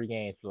those three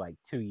games for like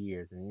 2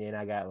 years, and then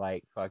I got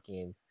like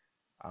fucking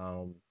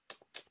um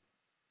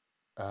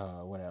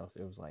what else?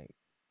 It was like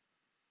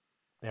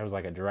there was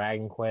like a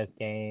Dragon Quest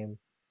game.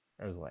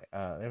 There was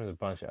a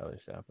bunch of other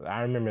stuff, but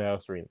I remember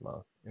those three the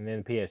most. And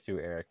then the PS2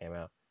 era came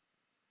out.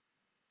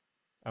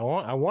 I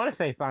want to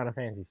say Final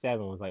Fantasy VII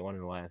was like one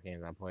of the last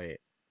games I played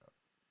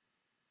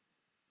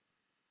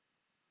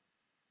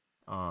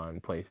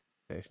on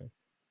PlayStation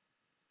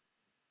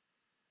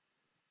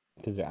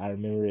because I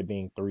remember it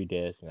being 3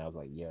 discs, and I was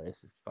like, "Yo,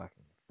 this is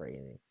fucking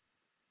crazy."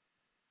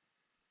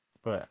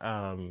 But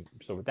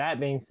so with that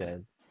being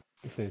said,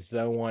 since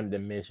Zoe wanted to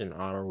mention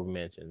honorable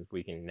mentions,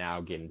 we can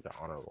now get into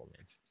honorable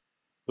mentions.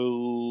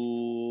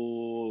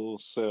 Who,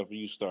 Seth,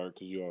 you start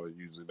because you always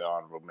usually the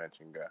honorable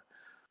mention guy.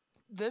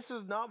 This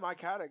is not my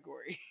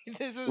category.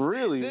 This is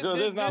Really? So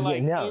there's not Yeah,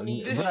 like no,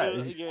 any bro.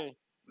 other game.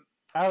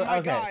 my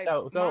Okay, guy.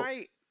 so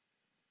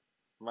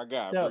My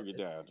guy, so break it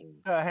down to me.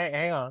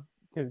 hang on,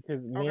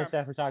 because me Okay. and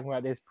Seth were talking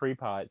about this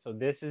pre-pod. So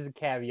this is a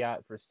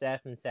caveat for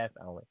Seth and Seth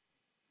only.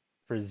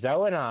 For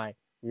Zoe and I,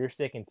 we're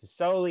sticking to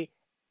solely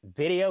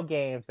video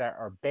games that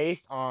are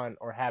based on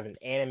or have an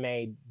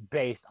anime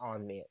based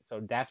on it.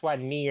 So that's why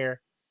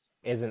Nier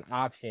is an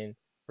option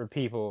for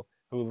people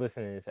who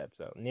listen to this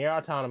episode. Nier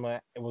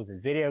Automata, it was a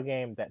video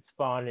game that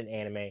spawned an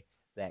anime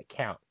that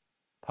counts.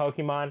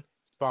 Pokemon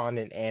spawned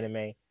an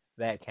anime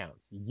that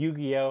counts.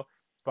 Yu-Gi-Oh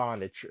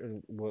spawned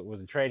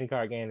was a trading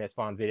card game that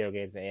spawned video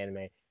games and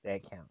anime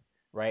that counts.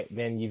 Right?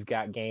 Then you've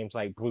got games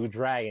like Blue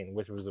Dragon,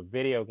 which was a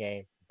video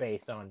game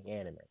based on the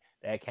anime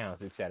that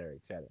counts, etc.,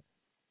 etc.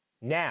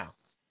 Now,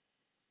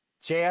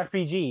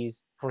 JRPGs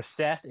for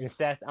Seth and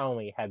Seth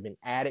only have been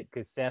added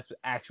because Seth's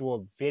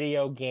actual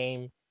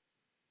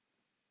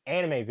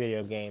anime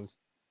video games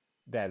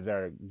that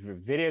are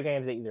video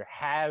games that either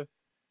have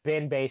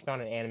been based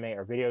on an anime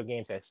or video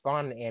games that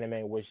spawned an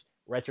anime, which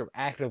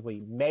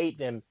retroactively made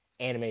them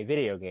anime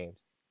video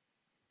games.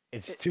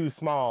 It's It, too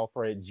small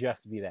for it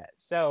just to be that.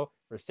 So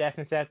for Seth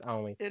and Seth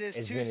only, it is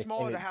it's too been small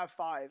to extended. have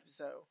five.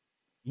 So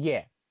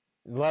Yeah,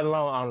 let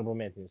alone honorable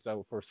mentions.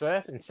 So for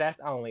Seth and Seth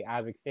only,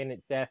 I've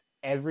extended Seth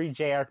every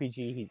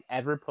JRPG he's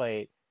ever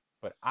played,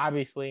 but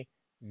obviously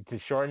to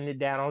shorten it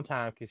down on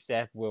time, because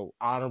Seth will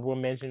honorable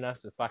mention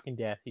us to fucking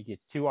death. He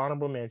gets two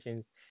honorable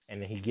mentions,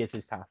 and then he gets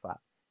his top five.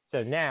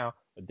 So now,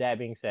 with that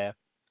being said,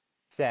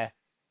 Seth,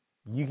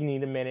 you can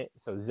need a minute.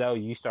 So Zoe,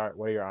 you start.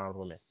 What are your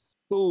honorable mentions?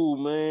 Cool,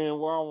 man.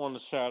 Well, I want to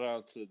shout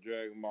out to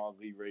Dragon Ball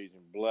Z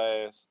Raging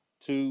Blast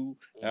 2.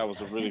 That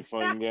was a really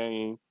fun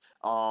game.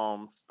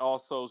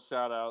 Also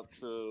shout out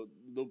to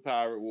the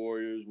Pirate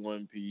Warriors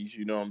One Piece.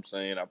 You know what I'm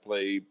saying? I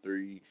played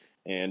 3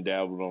 and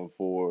dabbled on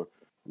 4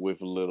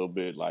 with a little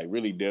bit, like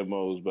really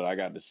demos, but I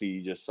got to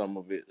see just some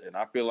of it. And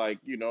I feel like,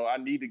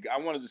 I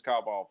want to just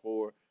cop all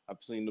 4.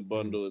 I've seen the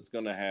bundle. It's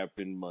going to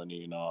happen,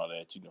 money and all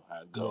that. You know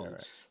how it goes. Yeah,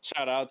 right.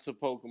 Shout out to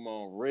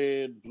Pokemon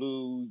Red,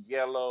 Blue,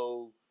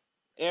 Yellow,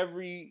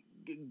 every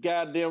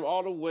goddamn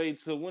all the way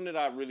to when did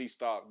I really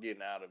stop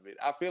getting out of it?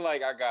 I feel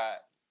like I got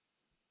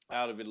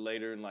out of it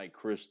later in like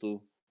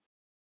Crystal.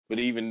 But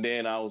even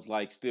then I was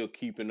like still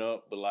keeping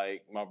up, but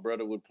like my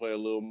brother would play a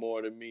little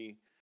more than me.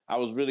 I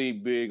was really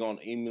big on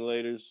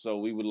emulators, so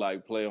we would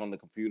like play on the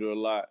computer a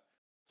lot.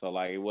 So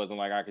like it wasn't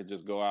like I could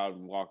just go out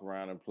and walk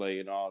around and play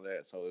and all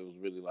that. So it was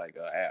really like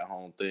a at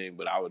home thing,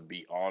 but I would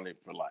be on it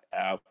for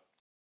like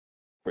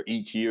for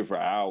each year for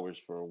hours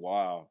for a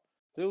while.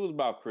 It was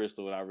about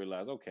Crystal, and I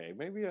realized, okay,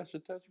 maybe I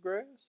should touch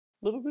grass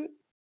a little bit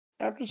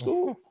after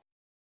school,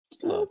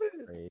 just a little bit,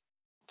 Great.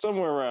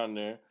 somewhere around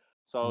there.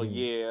 So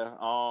yeah,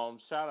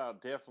 shout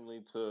out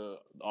definitely to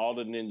all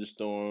the Ninja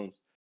Storms.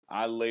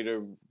 I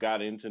later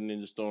got into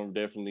Ninja Storm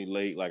definitely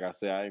late. Like I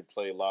said, I didn't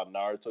play a lot of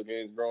Naruto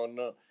games growing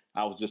up.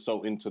 I was just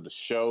so into the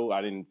show.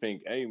 I didn't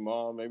think, hey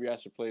mom, maybe I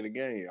should play the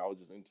game. I was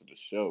just into the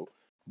show.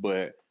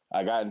 But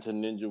I got into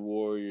Ninja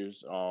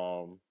Warriors.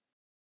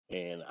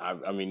 And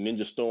I mean,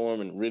 Ninja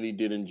Storm, and really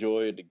did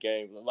enjoy it. The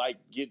game, like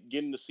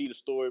getting to see the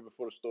story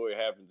before the story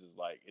happens, is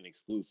like an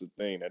exclusive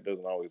thing that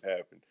doesn't always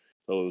happen.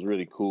 So it was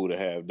really cool to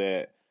have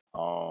that.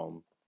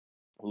 Low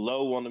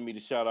wanted me to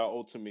shout out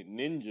Ultimate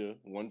Ninja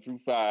 1 through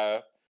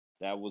 5.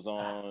 That was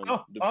on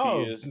the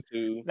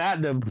PS2.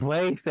 Not the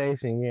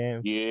PlayStation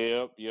game.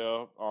 Yep.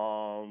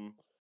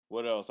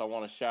 What else? I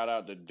want to shout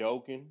out to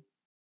Dokkan.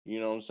 You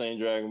know what I'm saying?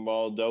 Dragon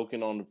Ball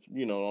Dokkan on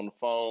the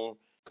phone,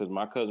 because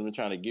my cousin been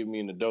trying to get me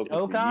into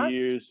Dokkan for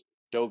years.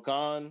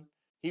 Dokkan.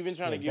 He been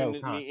trying to get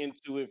me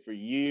into it for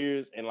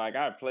years, and like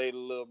I played a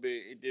little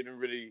bit. It didn't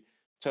really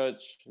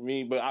touch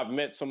me, but I've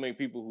met so many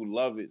people who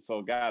love it,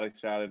 so gotta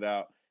shout it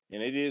out.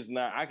 And it is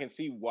not. I can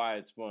see why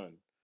it's fun,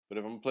 but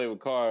if I'm playing with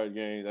card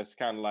games, that's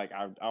kind of like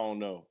I don't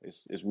know.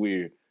 It's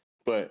weird,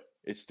 but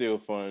it's still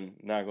fun.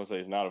 Not gonna say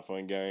it's not a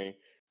fun game.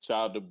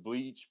 Shout out to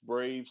Bleach,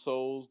 Brave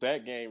Souls.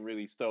 That game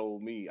really stole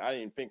me. I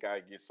didn't think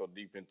I'd get so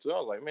deep into it. I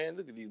was like, man,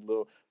 look at these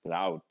little. But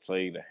I would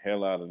play the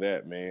hell out of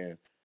that, man.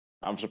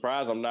 I'm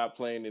surprised I'm not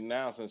playing it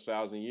now since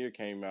Thousand Year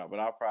came out, but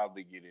I'll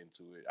probably get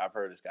into it. I've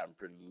heard it's gotten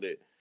pretty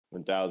lit.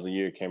 When Thousand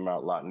Year came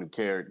out, a lot of new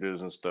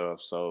characters and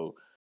stuff. So,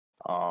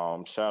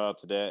 shout out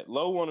to that.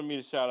 Low wanted me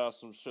to shout out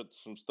some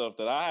stuff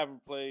that I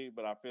haven't played,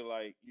 but I feel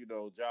like,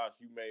 Josh,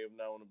 you may have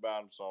known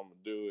about them, so I'm gonna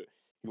do it.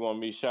 He wanted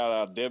me to shout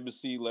out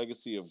Debussy,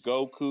 Legacy of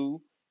Goku.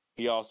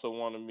 He also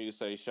wanted me to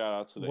say shout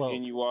out to the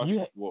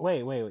Inuyasha.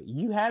 Wait.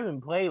 You haven't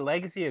played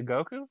Legacy of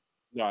Goku?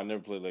 No, I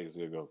never played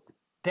Legacy of Goku.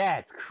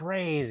 That's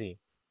crazy.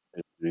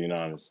 Being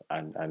honest,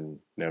 I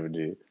never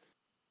did.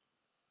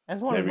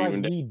 That's one of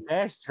like the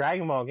best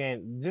Dragon Ball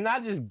games.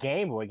 Not just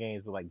Game Boy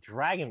games, but like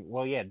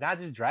not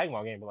just Dragon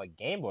Ball games, but like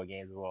Game Boy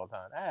games of all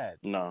time.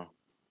 No,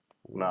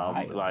 yeah.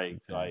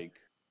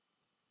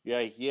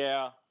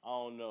 I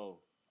don't know.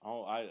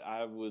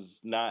 I was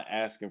not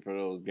asking for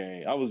those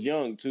games. I was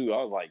young too. I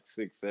was like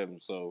 6,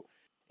 7, so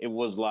it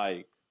was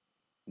like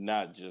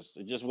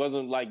it just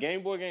wasn't like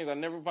Game Boy games. I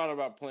never thought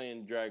about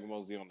playing Dragon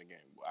Ball Z on the Game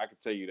Boy. I could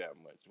tell you that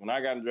much. When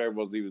I got in Dragon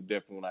Ball Z was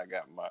definitely when I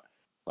got my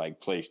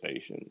like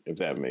PlayStation, if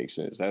that makes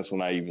sense. That's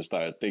when I even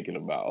started thinking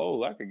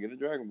about, I could get a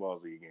Dragon Ball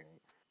Z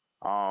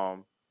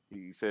game.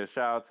 He said,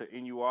 shout out to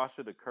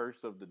Inuyasha, The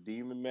Curse of the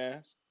Demon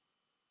Mask.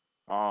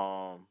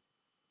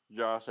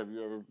 Josh, have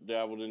you ever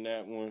dabbled in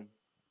that one?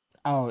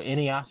 Oh,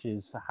 Inuyasha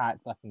is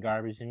hot fucking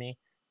garbage to me.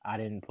 I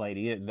didn't play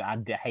it. I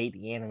hate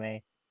the anime.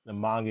 The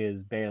manga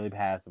is barely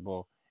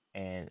passable,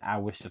 and I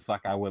wish the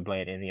fuck I would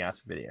play an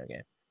Inuyasha video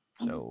game.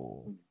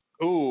 So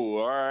cool.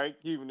 All right,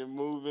 keeping it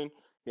moving.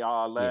 He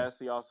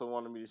also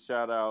wanted me to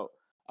shout out.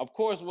 Of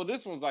course, well,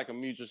 this one's like a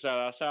mutual shout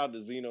out. Shout out to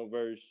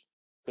Xenoverse,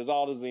 because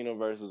all the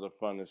Xenoverses are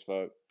fun as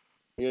fuck.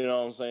 You know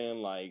what I'm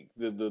saying? Like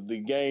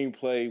the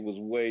gameplay was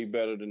way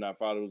better than I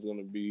thought it was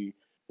gonna be.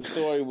 The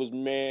story was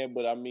mad,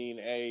 but I mean,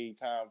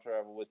 time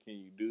travel, what can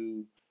you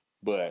do?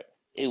 But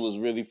it was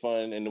really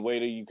fun, and the way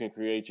that you can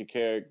create your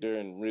character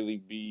and really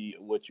be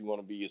what you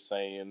want to be, a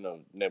Saiyan,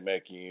 or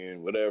Namekian,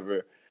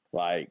 whatever.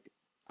 Like,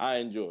 I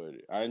enjoyed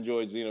it. I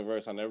enjoyed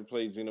Xenoverse. I never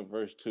played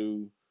Xenoverse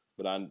 2,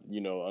 but I,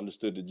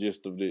 understood the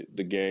gist of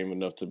the game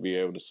enough to be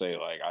able to say,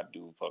 like, I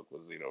do fuck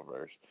with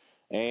Xenoverse.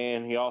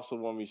 And he also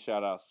wanted me to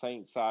shout out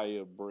Saint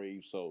Seiya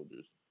Brave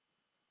Soldiers.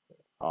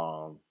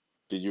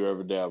 Did you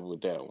ever dabble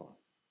with that one?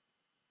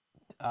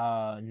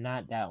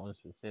 Not that one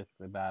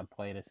specifically, but I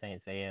played a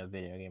Saint Seiya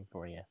video game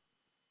before, yes.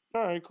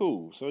 All right,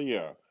 cool. So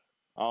yeah.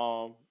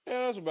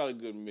 That's about a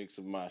good mix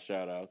of my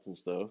shout outs and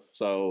stuff.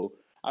 So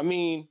I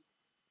mean,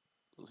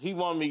 he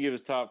wanted me to give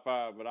his top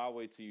 5, but I'll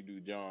wait till you do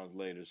John's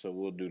later, so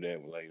we'll do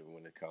that later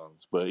when it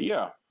comes. But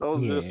yeah,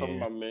 those are just some of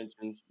my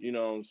mentions. You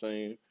know what I'm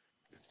saying?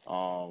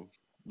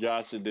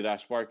 Josh, did I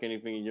spark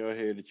anything in your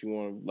head that you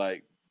want to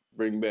like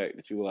bring back?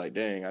 That you were like,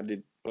 dang, I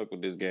did fuck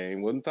with this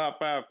game. Wasn't top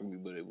 5 for me,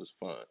 but it was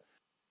fun.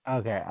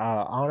 Okay.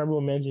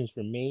 Honorable mentions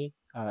for me.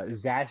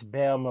 Zash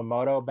Bell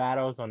Mamoto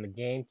battles on the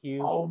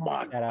GameCube. Oh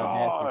my Shout out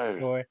that for god!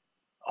 sure.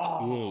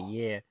 Oh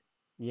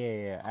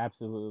Yeah.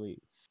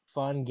 Absolutely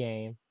fun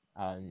game.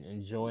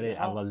 Enjoyed it.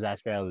 I yeah. love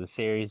Zash Bell as a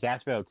series.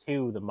 Zash Bell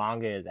 2, the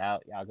manga is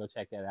out. Y'all go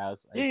check that out.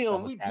 It's Damn,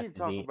 almost we half did the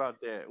talk beat.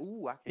 about that.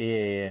 Ooh, I can't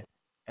wait.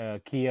 Yeah.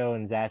 Kyo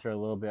and Zash are a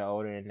little bit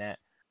older than that.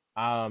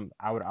 I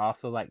would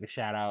also like to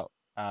shout out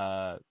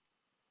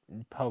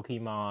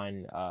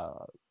Pokemon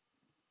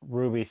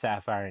Ruby,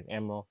 Sapphire, and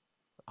Emerald.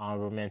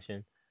 Honorable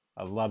mention.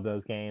 I love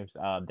those games.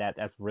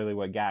 That's really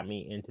what got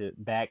me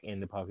back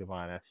into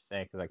Pokemon. I should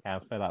say, because I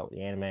kind of fell out with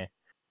the anime,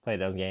 played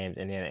those games,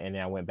 and then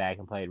I went back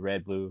and played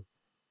Red, Blue,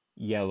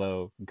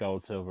 Yellow,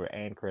 Gold, Silver,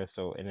 and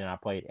Crystal, and then I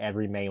played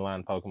every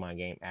mainline Pokemon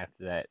game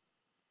after that,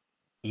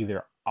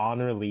 either on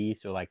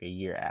release or like a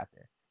year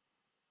after.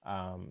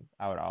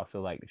 I would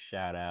also like to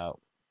shout out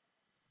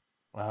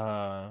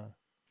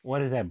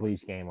what is that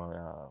Bleach game on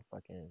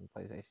fucking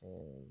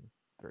PlayStation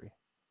 3?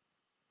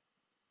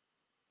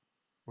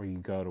 Where you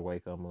go to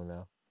Waco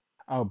Muno.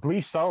 Oh,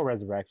 Bleach Soul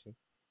Resurrection.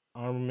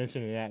 I'm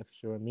mentioning that for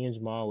sure. Me and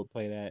Jamal would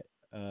play that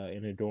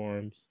in the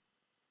dorms.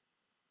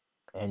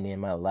 And then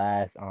my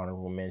last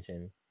honorable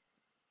mention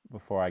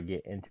before I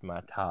get into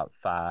my top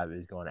 5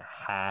 is going to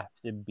have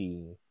to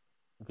be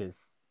because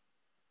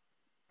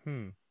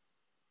do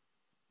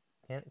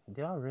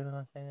I really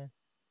want to say that?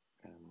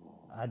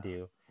 I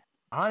do.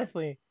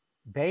 Honestly,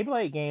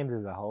 Beyblade games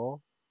as a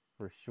whole,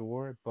 for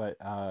sure, but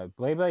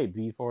Beyblade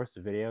V Force,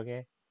 the video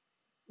game,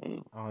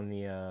 on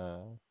the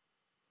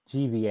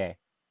GBA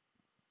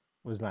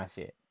was my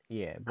shit.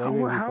 Yeah,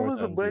 Beyblade V How Force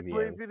was a on GBA.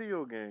 Beyblade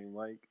video game?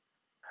 Like,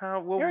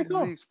 what Very was the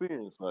cool.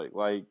 experience like?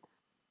 Like,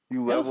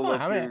 you It was level fun.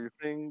 up I mean, your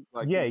thing?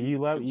 Like, yeah, can you you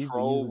love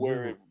control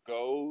where you it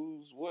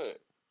goes? What?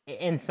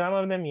 in some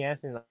of them,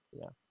 yes, and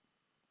yeah.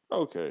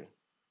 Okay.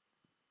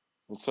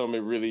 And some it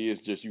really is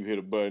just you hit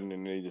a button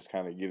and they just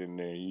kind of get in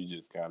there and you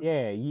just kind of.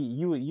 Yeah,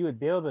 you would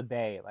build a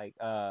bay like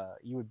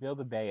you would build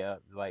a bay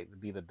up like to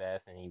be the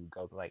best, and you would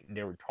go to like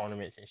there were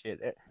tournaments and shit.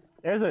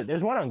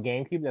 There's one on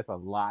GameCube that's a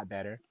lot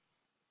better.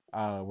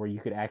 Where you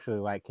could actually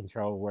like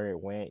control where it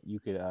went. You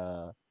could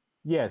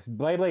yes,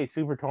 Blade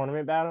Super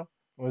Tournament Battle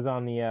was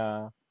on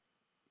the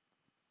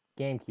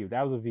GameCube.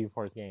 That was a V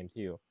Force game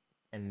too,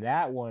 and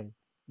that one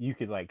you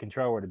could like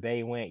control where the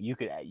bay went. You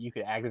could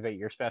activate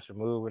your special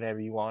move whenever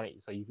you want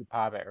it. So you could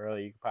pop it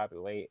early, you could pop it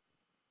late,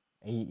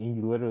 and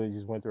you literally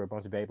just went through a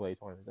bunch of Beyblade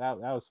tournaments. That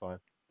was fun.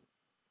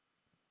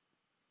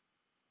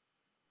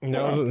 And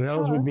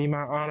those would be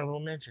my honorable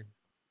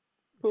mentions.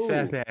 Cool.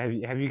 Have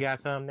you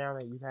got some now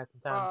that you've had some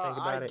time to think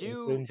about it,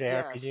 including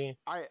JRPG?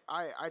 Yes,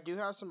 I do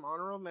have some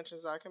honorable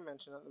mentions I can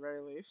mention at the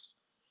very least.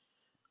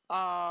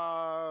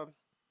 I'll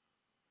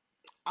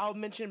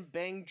mention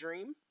Bang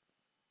Dream.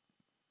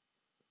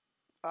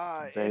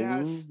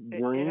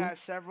 It has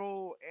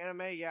several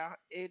anime. Yeah,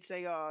 it's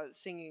a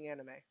singing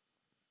anime.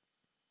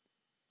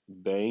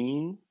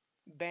 Bang.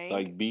 Bang.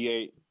 Like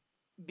B-A.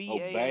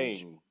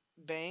 Bang.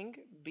 Bang.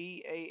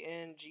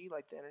 BANG,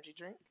 like the energy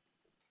drink.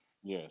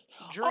 Yes.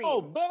 Dream.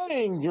 Oh,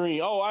 Bang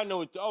Dream. Oh, I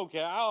know it.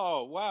 Okay.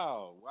 Oh,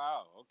 wow.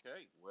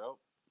 Okay. Well.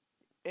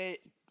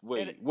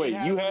 Wait.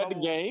 You had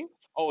the game?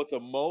 Oh, it's a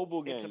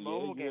mobile game. It's a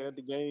mobile game. You had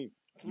the game.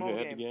 It's a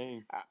mobile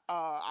game.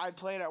 I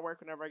play it at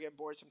work whenever I get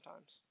bored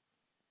sometimes.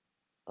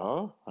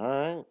 Oh, all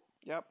right.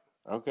 Yep.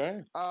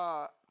 Okay.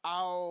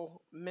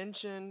 I'll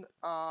mention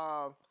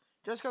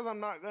just because I'm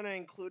not gonna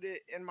include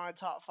it in my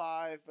top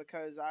 5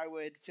 because I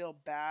would feel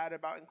bad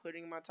about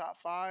including my top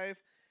 5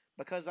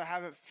 because I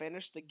haven't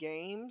finished the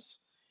games.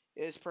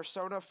 Is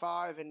Persona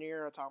 5 and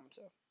Nier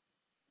Automata.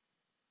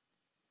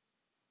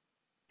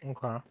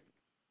 Okay.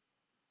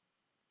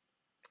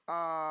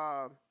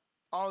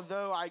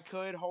 Although I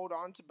could hold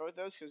on to both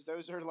those because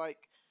those are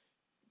like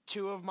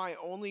 2 of my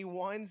only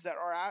ones that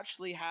are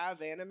actually have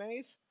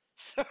animes.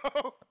 So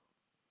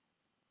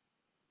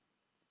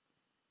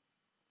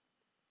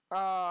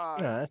yeah,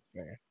 that's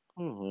fair.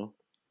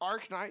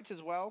 Arknights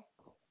as well.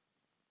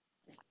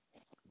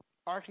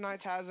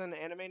 Arknights has an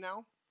anime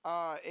now.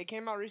 It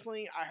came out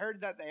recently. I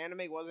heard that the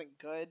anime wasn't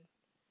good.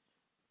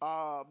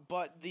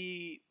 But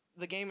the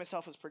game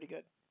itself is pretty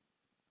good.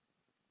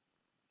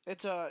 It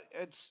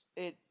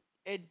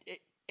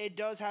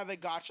does have a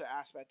gacha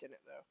aspect in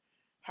it though.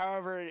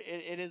 However,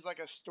 it is like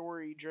a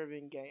story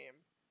driven game.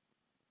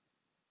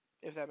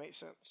 If that makes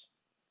sense.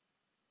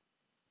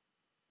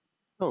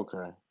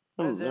 Okay.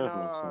 And then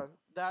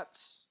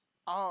that's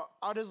I'll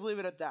just leave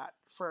it at that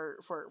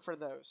for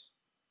those.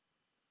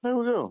 There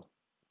we go.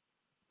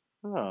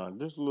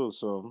 Just a little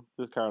something.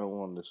 Just kind of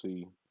wanted to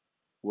see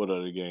what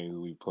other games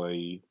we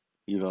played.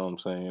 You know what I'm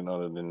saying?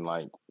 Other than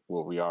like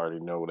what we already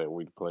know that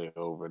we play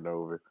over and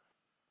over.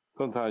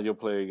 Sometimes you'll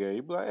play a game,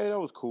 you be like, hey, that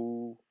was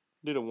cool.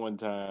 Did it one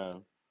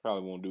time.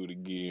 Probably won't do it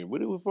again,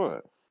 but it was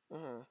fun.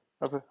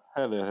 I've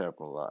had that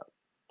happen a lot.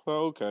 So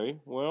okay,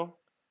 well,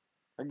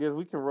 I guess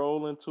we can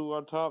roll into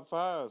our top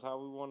fives. How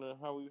we wanna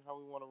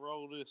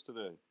roll this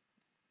today?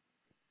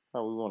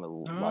 How we wanna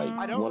like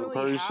I don't one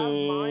really have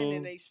mine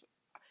in person?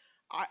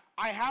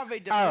 I have a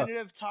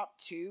definitive top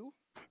two,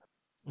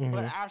 but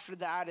Mhm. after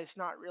that, it's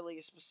not really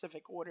a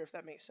specific order, if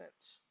that makes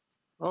sense.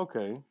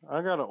 Okay,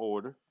 I got an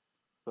order.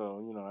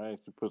 So I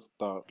actually put some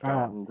thought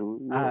Uh, into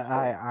it. I Yeah,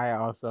 I so I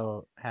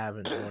also have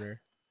an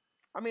order.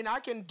 I mean, I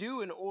can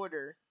do an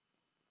order.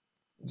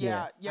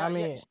 Yeah, Yeah, I yeah,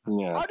 yeah. mean,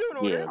 yeah, I'll do an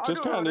order. yeah. I'll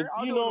Just do an kind order. of,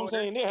 I'll you do know an what I'm order.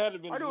 saying. There had to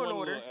been I'll do an one little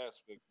order.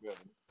 aspect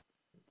better.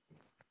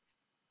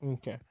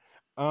 okay.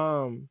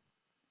 Um,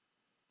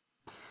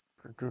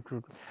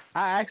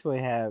 I actually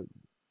have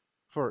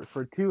for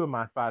two of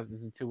my spots.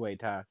 This is a two-way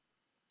tie,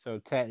 so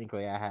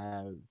technically I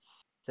have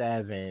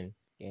 7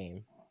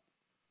 games.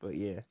 But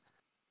yeah.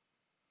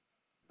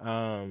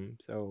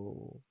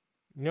 So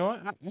you know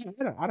what?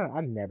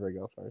 I never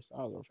go first.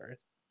 I'll go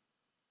first.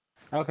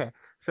 Okay.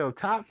 So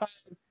top 5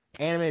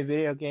 anime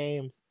video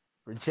games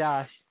for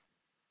Josh.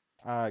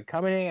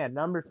 Coming in at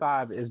number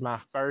 5 is my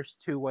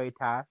first two-way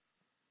tie,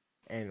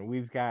 and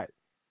we've got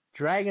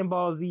Dragon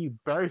Ball Z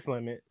Burst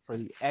Limit for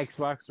the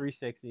Xbox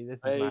 360. This is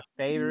Hey, my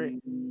favorite.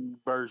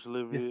 Burst This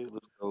Livid.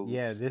 Let's go.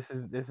 yeah, this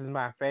is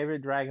my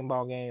favorite Dragon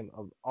Ball game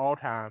of all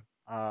time.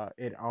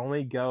 It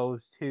only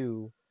goes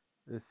to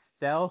the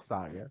Cell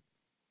Saga,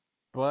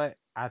 but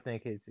I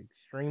think it's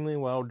extremely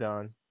well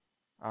done.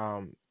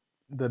 Um,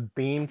 the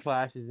beam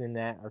flashes in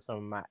that are some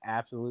of my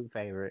absolute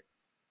favorite.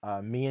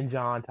 Me and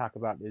John talk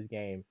about this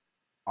game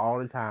all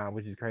the time,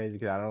 which is crazy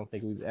because I don't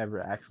think we've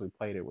ever actually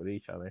played it with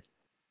each other.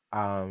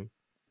 Um,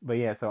 but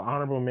yeah, so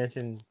honorable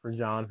mention for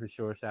John for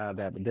sure. Shout out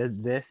that. But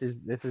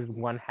this is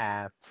one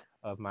half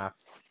of my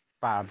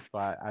 5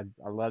 spot.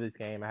 I love this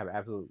game. I have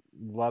absolute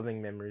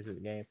loving memories of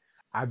the game.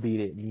 I beat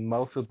it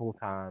multiple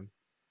times.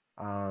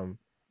 Um,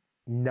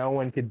 no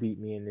one could beat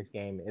me in this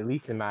game, at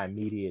least in my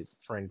immediate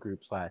friend group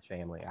slash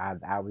family.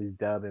 I was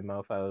dubbing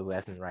mofos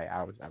left and right.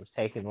 I was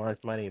taking lunch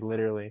money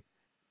literally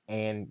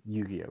and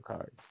Yu-Gi-Oh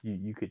cards.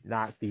 You could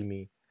not see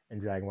me in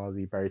Dragon Ball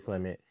Z Burst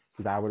Limit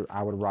because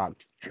I would rock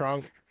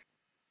Trunk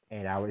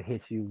and I would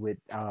hit you with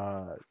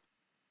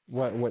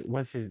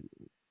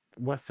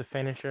what's the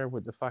finisher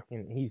with the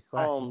fucking he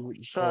slashes you with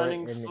the sword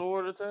Shining and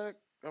Sword attack.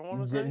 I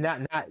want to say.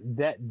 not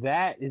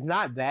that is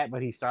not that,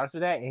 but he starts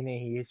with that and then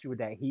he hits you with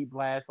that heat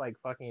blast like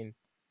fucking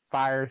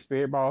fire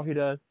spirit ball he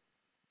does.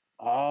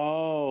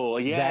 Oh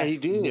yeah, That's he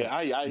did. yeah,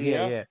 I yeah,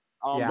 yeah. yeah,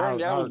 yeah. Burn.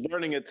 That was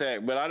Burning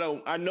Attack, but I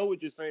don't. I know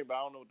what you're saying, but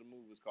I don't know what the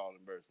move is called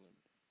in Burst Limit.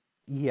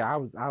 Yeah,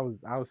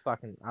 I was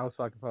fucking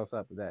close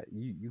up with that.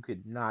 You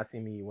could not see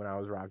me when I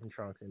was rocking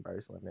Trunks in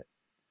Burst Limit.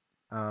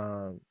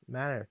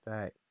 Matter of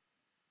fact,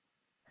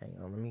 hang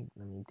on,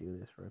 let me do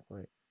this real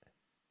quick.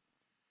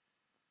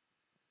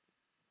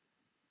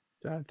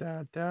 Da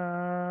da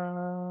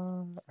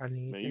da. I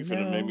need Man, to you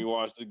finna make me know,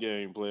 watch the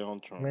gameplay on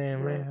Trunks,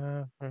 man,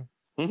 bro. man.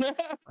 He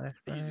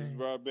just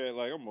brought back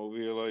like I'm over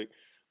here like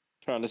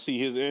trying to see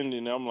his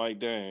ending. I'm like,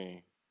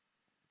 dang.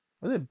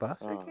 Was it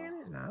Buster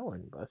Cannon? No, it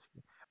wasn't Buster.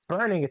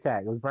 Burning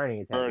Attack. It was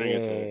Burning Attack. Burning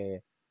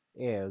Attack.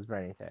 Yeah, it was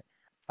Burning Attack.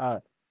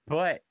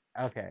 But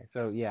okay,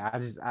 so yeah,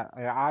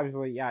 I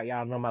obviously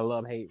y'all know my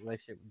love hate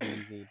relationship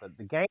with DBZ, but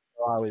the game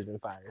has always been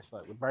fire as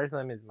fuck. The Burst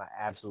Limit is my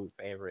absolute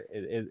favorite.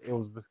 It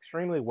was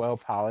extremely well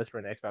polished for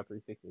an Xbox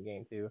 360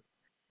 game too,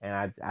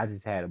 and I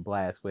just had a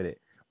blast with it.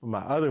 But my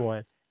other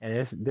one, and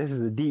this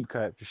is a deep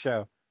cut for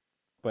sure,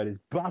 but it's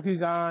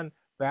Bakugan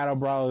Battle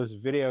Brawlers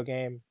video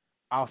game,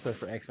 also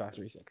for Xbox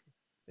 360.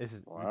 This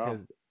is Wow.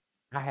 because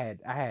I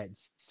had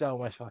so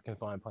much fucking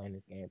fun playing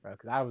this game, bro.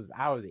 Because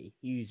I was a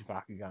huge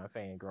Bakugan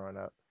fan growing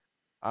up.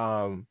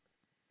 Um,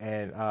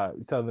 and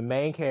so the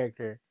main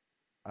character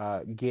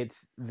gets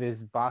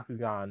this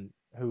Bakugan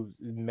who's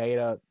made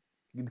up.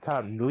 You call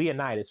him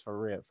Leonidas for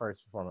real,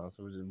 first and foremost.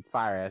 It was a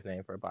fire ass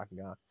name for a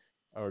Bakugan,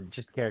 or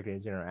just character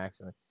in general,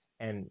 actually.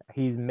 And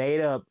he's made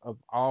up of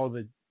all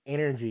the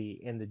energy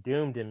in the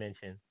Doom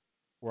dimension,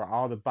 where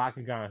all the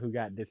Bakugan who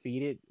got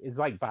defeated is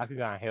like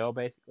Bakugan Hell,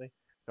 basically.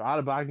 So all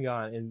the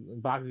Bakugan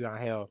in Bakugan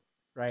Hell,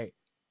 right?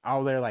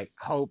 All their like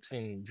hopes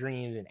and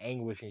dreams and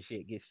anguish and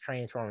shit gets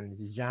transformed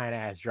into this giant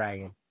ass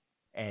dragon,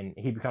 and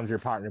he becomes your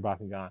partner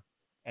Bakugan.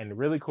 And the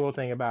really cool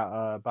thing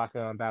about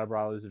Bakugan Battle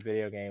Brawl as a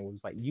video game was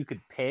like you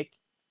could pick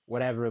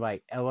whatever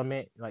like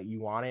element like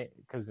you wanted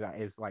because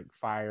it's like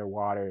fire,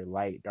 water,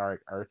 light,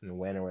 dark, earth, and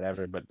wind or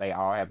whatever. But they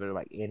all have their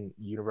like in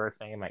universe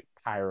name like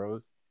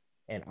Kairos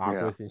and Yeah.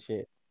 Aquas and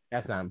shit.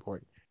 That's not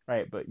important,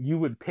 right? But you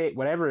would pick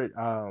whatever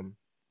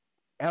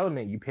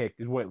element you picked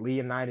is what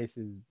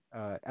Leonidas's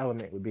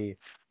element would be.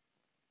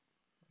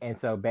 And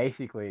so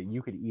basically,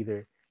 you could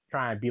either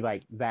try and be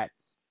like that.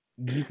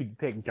 You could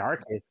pick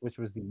darkness, which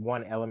was the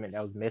one element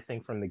that was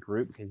missing from the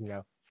group because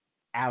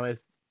Alice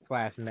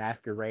slash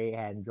Masquerade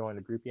hadn't joined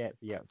the group yet.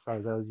 But yeah, for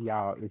those of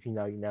y'all, if you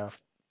know,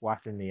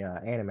 watching the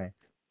anime.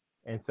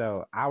 And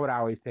so I would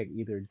always pick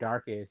either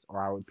darkest or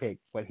I would pick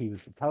what he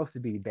was supposed to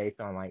be based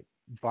on like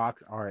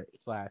box art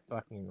slash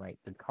fucking like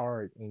the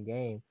cards in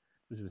game,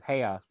 which was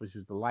chaos, which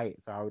was the light.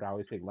 So I would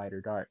always pick light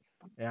or dark.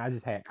 And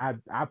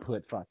I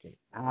put fucking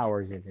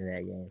hours into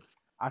that game.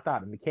 I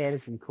thought the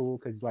mechanics were cool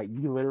because like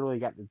you literally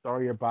got to throw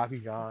your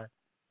Bakugan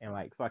and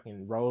like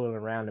fucking rolling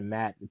around the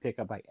map to pick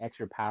up like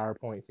extra power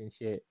points and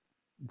shit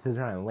to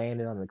try and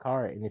land it on the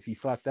card. And if you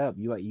fucked up,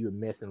 you would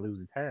miss and lose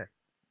a turn.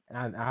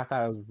 And I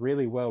thought it was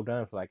really well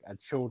done for like a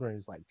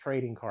children's like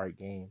trading card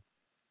game,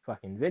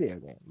 fucking video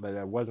game. But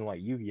it wasn't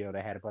like Yu-Gi-Oh!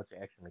 That had a bunch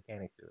of extra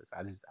mechanics to it. So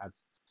I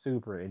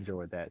super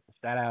enjoyed that.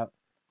 Shout out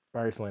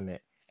Burst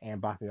Limit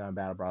and Bakugan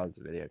Battle Brawlers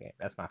video game.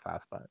 That's my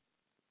 5 spot.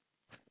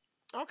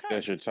 Okay.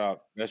 That's your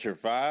top. That's your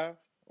 5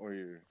 or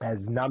your.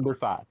 That's number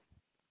 5.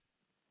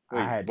 Wait,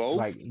 I had both?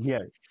 like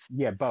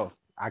both.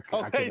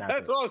 Okay,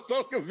 that's what I'm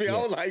so confused. Yeah.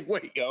 I was like,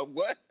 wait,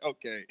 what?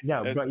 Okay.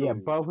 No, but cool. yeah,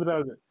 both of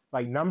those,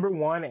 like number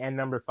 1 and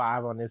number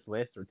 5 on this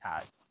list are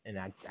tied, and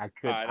I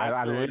could,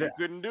 I you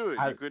couldn't do it.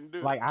 You couldn't do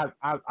it. Like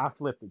I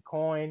flipped a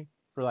coin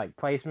for like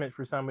placement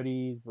for some of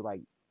these, but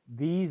like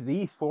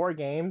these 4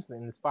 games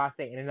and the spots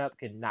they ended up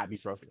could not be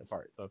broken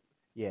apart. So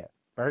yeah,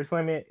 Burst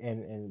Limit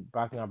and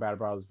Bakugan Battle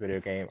Brawlers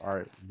video game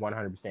are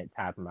 100%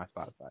 tied for my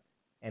Spotify.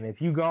 And if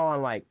you go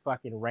on like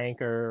fucking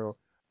Ranker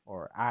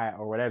or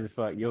whatever the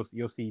fuck,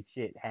 you'll see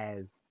shit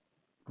has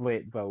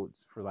split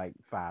votes for like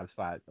 5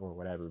 spots or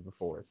whatever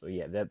before. So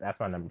yeah, that's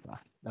my number 5.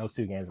 Those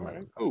 2 games are my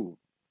number 5. Cool.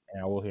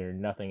 And I will hear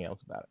nothing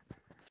else about it.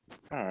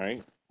 All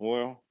right.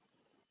 Well,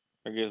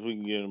 I guess we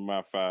can get to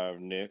my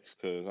 5 next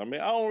because I mean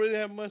I don't really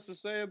have much to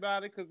say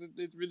about it because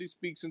it really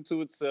speaks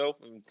into itself.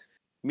 And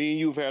me and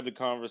you've had the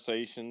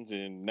conversations,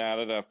 and now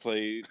that I've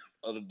played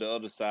the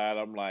other side,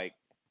 I'm like,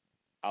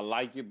 I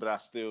like it, but I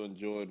still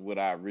enjoyed what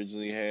I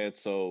originally had.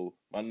 So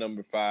my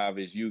number 5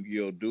 is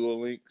Yu-Gi-Oh! Duel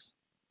Links.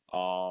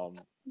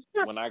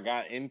 When I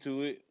got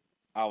into it,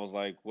 I was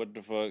like, what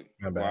the fuck?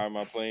 Why am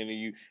I playing to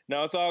you?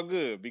 No, it's all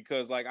good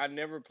because like I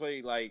never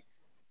played like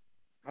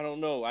I don't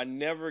know. I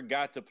never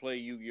got to play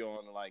Yu-Gi-Oh!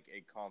 On like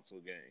a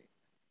console game.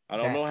 I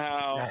don't know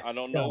how. I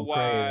don't know why.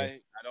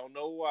 Crazy. I don't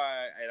know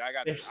why. And I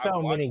got there's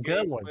so many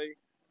good ones.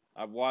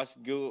 I've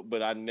watched good,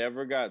 but I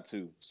never got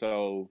to.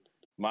 So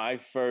my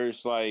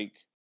first like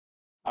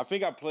I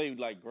think I played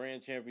like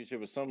Grand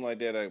Championship or something like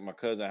that at my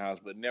cousin's house,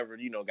 but never,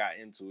 got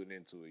into it.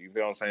 You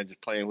feel what I'm saying?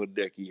 Just playing with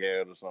deck he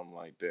had or something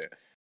like that.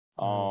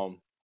 Mm-hmm.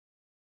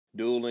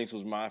 Duel Links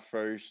was my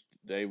first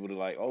able to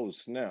like, oh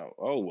snap,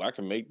 oh I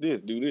can make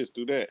this, do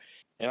that,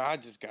 and I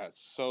just got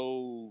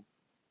so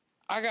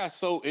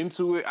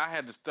into it. I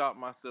had to stop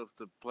myself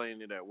to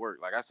playing it at work.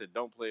 Like I said,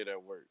 don't play it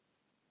at work.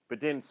 But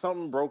then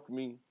something broke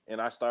me,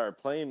 and I started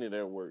playing it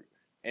at work.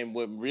 And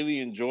what really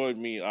enjoyed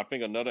me, I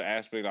think another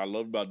aspect I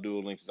loved about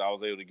Duel Links is I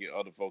was able to get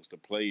other folks to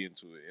play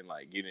into it and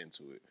like get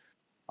into it.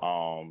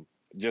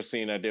 Just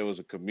seeing that there was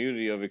a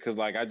community of it, because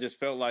like I just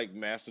felt like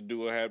Master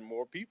Duel had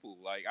more people.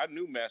 Like I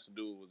knew Master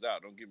Duel was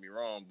out, don't get me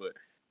wrong, but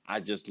I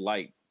just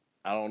I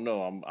don't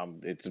know,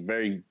 it's a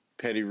very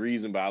petty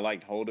reason, but I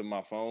liked holding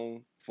my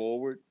phone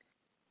forward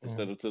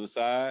instead of to the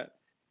side.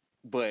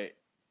 But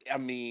I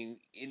mean,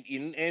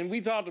 and we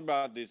talked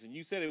about this, and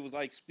you said it was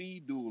like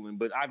speed dueling,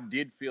 but I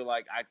did feel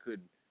like I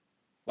could,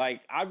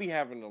 like, I be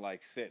having to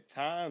like set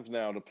times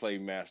now to play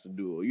Master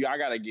Duel. I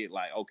gotta get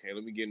like, okay,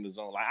 let me get in the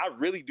zone. Like, I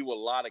really do a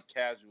lot of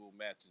casual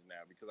matches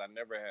now because I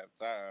never have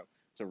time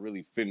to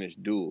really finish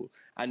duel.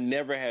 I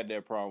never had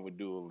that problem with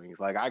Duel Links.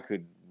 Like, I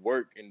could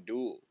work and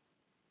duel,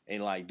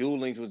 and like Duel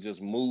Links would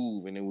just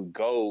move and it would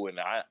go, and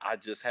I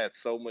just had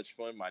so much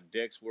fun. My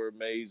decks were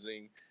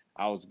amazing.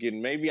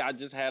 Maybe I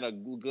just had a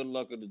good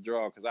luck of the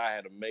draw because I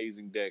had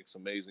amazing decks,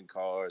 amazing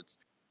cards.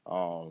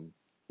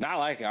 Not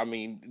like it. I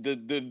mean,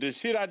 the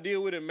shit I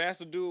deal with in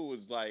Master Duel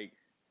was like,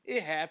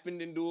 it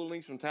happened in Duel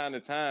Links from time to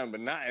time, but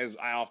not as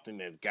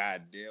often as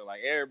goddamn.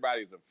 Like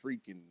everybody's a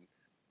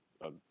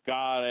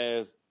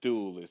god-ass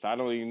duelist. I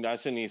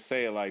shouldn't even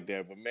say it like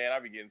that, but man, I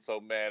be getting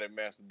so mad at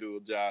Master Duel,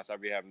 Josh. I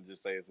be having to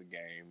just say it's a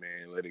game,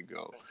 man. Let it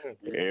go.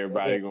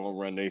 Everybody gonna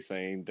run their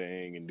same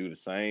thing and do the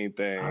same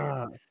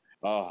thing.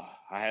 Oh,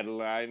 I had to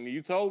lie. And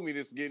you told me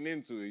this getting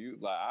into it. You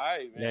was like, all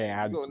right, man,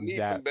 you're going to need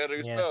some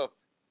better stuff.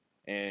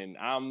 And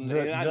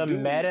the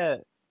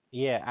meta,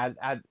 yeah,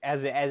 I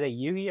as a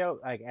Yu-Gi-Oh,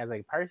 like as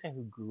a person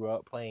who grew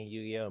up playing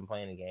Yu-Gi-Oh and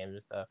playing the games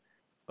and stuff,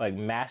 like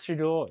Master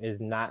Duel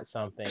is not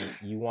something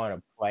you want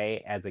to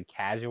play as a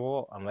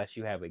casual unless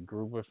you have a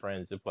group of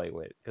friends to play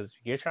with. Because if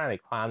you're trying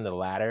to climb the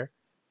ladder,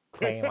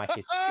 playing like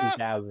it's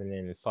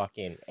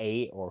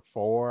 2008 or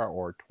 4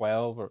 or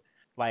 12 or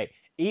like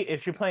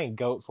if you're playing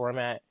GOAT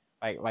format.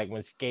 Like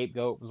when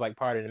Scapegoat was like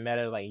part of the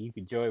meta, like you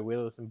could Joey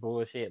Willis and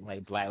bullshit, and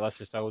like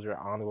Blackluster Soldier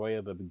Envoy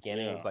at the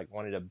beginning was like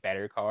one of the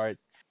better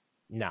cards.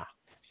 Nah,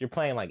 if you're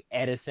playing like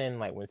Edison,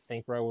 like when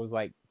Synchro was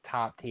like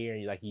top tier,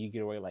 and you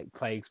get away like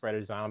Plague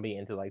Spreader Zombie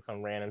into like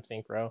some random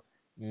Synchro,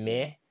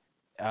 meh.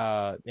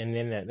 And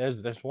then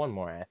there's one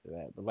more after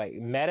that, but like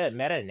meta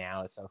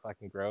now is so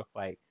fucking gross.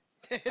 Like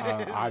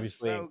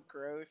obviously, so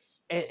gross.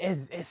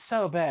 It's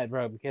so bad,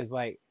 bro, because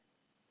like.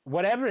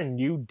 Whatever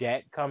new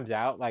deck comes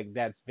out, like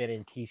that's been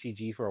in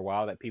TCG for a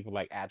while that people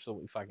like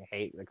absolutely fucking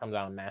hate that comes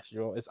out in Master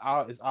Duel, it's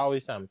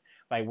always something.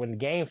 Like when the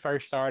game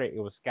first started,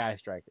 it was Sky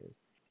Strikers,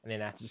 And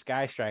then after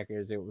Sky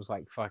Strikers, it was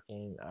like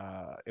fucking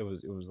it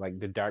was like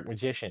the Dark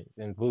Magicians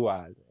and Blue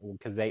Eyes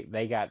because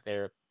they got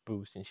their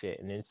boost and shit.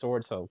 And then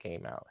Sword Soul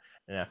came out,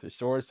 and after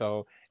Sword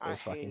Soul, it I was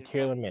fucking hated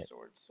Tear fucking Lament.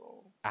 Sword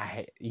Soul.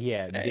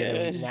 Yeah, get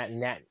Eh, them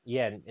not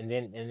yeah, and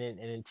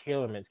then Tear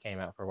Laments came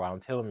out for a while,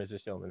 and Tear Laments are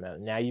still in the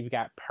meta. Now you've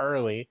got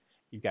Pearly,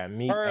 you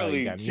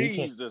Pearly, got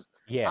Meekin, Jesus.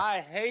 yeah, I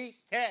hate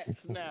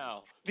cats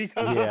now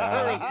because of yeah,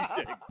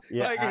 Pearly decks.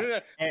 yeah,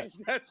 Like, and,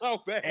 that's how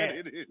bad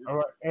and it is.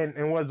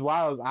 and what's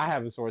wild is I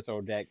have a Sword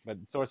Soul deck, but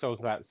Sword Soul's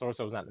not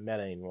the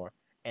meta anymore.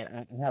 And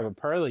I have a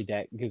Pearly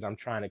deck because I'm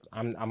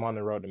on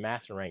the road to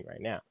Master Rank right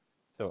now,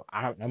 so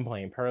I'm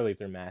playing Pearly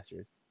through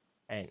Masters,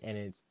 and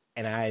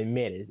I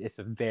admit it's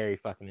a very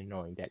fucking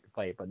annoying deck to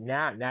play. But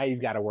now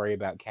you've got to worry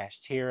about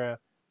Kashtira,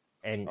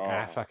 and Oh,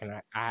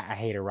 I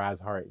hate a Rise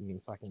Heart and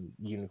fucking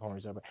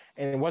unicorns over.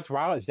 And what's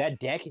wild is that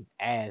deck is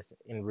ass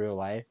in real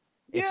life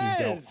if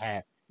you don't yes.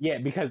 have yeah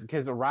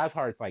because a Rise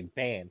Heart's like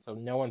banned, so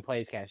no one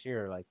plays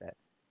Kashtira like that.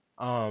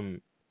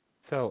 Um,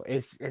 so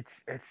it's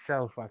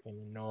so fucking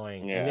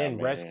annoying. And Yeah, then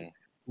man.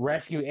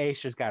 Rescue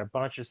Ace just got a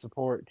bunch of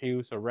support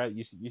too. So I you'll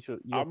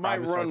might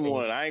probably start run seeing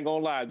one. I ain't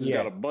gonna lie. I just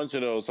got yeah a bunch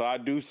of those, so I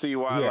do see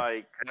why. yeah.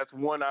 Like that's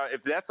one.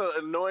 If that's an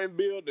annoying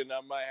build, then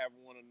I might have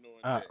one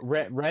annoying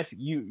deck.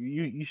 Rescue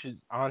you should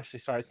honestly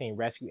start seeing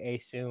Rescue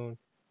Ace soon.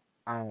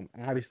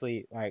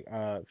 Obviously, like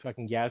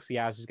fucking Galaxy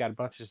Eyes just got a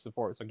bunch of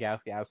support, so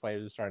Galaxy Eyes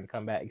players are starting to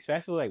come back,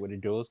 especially like with the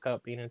Duelist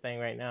Cup being a thing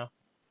right now.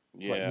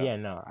 But Yeah, yeah,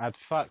 no, I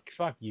fuck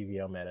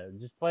Yu-Gi-Oh meta.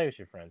 Just play with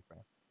your friends, bro.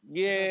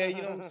 yeah.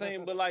 You know what I'm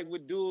saying. But like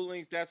with Duel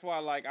Links, that's why.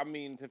 Like, I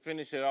mean, to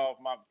finish it off,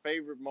 my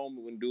favorite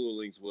moment when Duel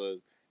Links was.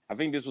 I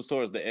think this was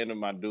towards the end of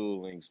my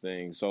Duel Links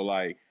thing. So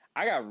like,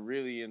 I got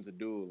really into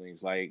Duel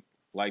Links, like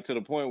to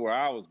the point where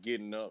I was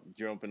getting up,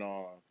 jumping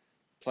on,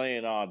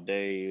 playing all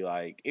day.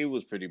 Like it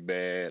was pretty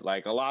bad.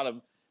 Like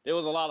there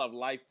was a lot of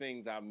life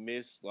things I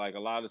missed. Like a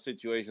lot of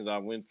situations I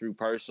went through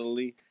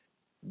personally.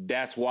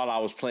 That's while I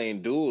was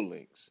playing Duel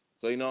Links.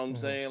 So you know what I'm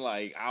Hmm. saying?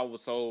 Like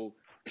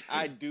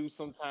I do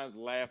sometimes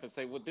laugh and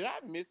say, "Well, did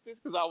I miss this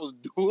because I was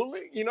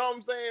dueling?" You know what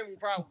I'm saying?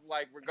 Probably,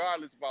 like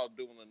regardless if I was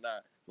doing or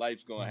not,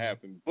 life's gonna Hmm.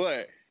 happen.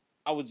 But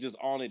I was just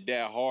on it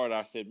that hard.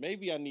 I said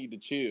maybe I need to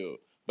chill.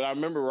 But I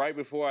remember right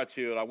before I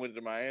chilled, I went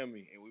to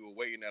Miami and we were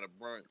waiting at a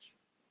brunch.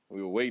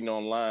 We were waiting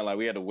online, like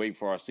we had to wait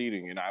for our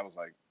seating, and I was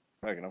like,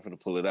 "Fuck it, I'm gonna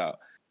pull it out."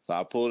 So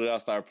I pulled it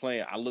out, started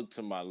playing. I looked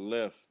to my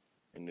left,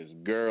 and this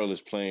girl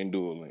is playing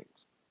Duel Links.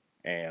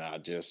 And I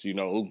just,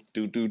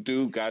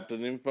 got the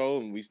info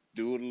and we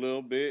do it a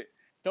little bit.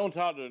 Don't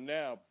talk to her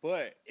now,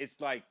 but it's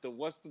like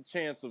what's the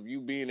chance of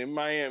you being in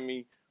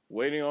Miami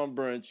waiting on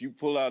brunch? You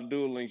pull out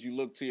Duel Links, you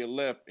look to your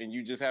left, and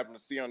you just happen to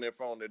see on their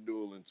phone they're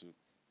dueling too.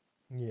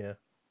 Yeah.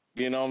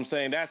 You know what I'm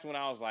saying? That's when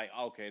I was like,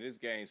 okay, this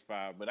game's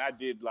fire. But I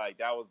did like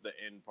that was the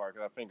end part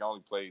because I think I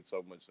only played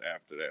so much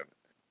after that.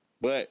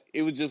 But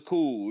it was just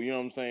cool. You know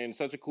what I'm saying?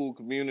 Such a cool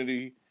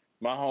community.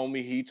 My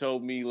homie, he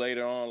told me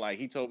later on, like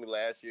he told me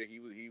last year he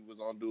was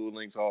on Duel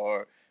Links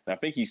hard. And I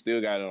think he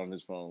still got it on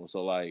his phone.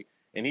 So like,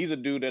 and he's a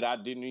dude that I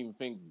didn't even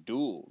think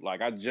duel.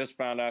 Like I just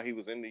found out he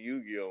was into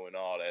Yu-Gi-Oh! And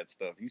all that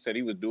stuff. He said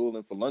he was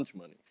dueling for lunch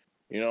money.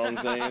 You know what I'm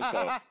saying?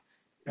 So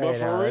but Hey,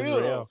 for now that's real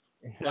though. real.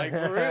 Like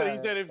for real, he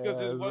said it's because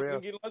his That's wasn't real.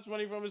 getting lunch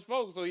money from his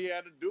folks, so he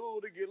had to duel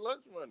to get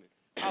lunch money.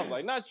 I was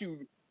like, not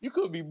you. You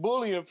could be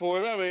bullying for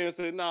it. That man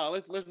said, "Nah,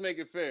 let's make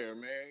it fair,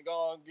 man. Go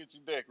on, and get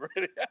your deck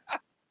ready."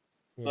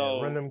 Yeah,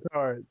 run So them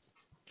cards.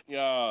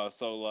 yeah,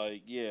 so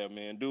like yeah,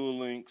 man. Duel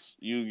Links,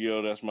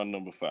 Yu-Gi-Oh. That's my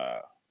number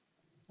 5.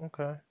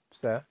 Okay,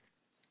 Steph.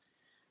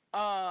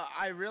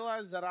 I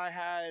realized that I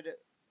had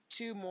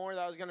two more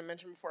that I was gonna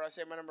mention before I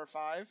say my number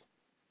five.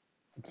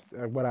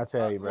 What I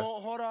tell you, bro.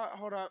 Well, hold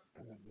up.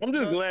 I'm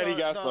just The glad he the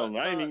got the something.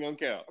 I ain't the even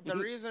gonna count. the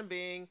reason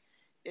being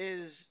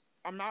is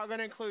I'm not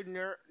gonna include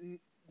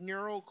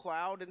Neural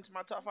Cloud into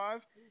my top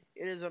five.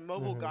 It is a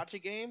mobile Mhm. gotcha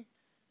game,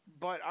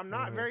 but I'm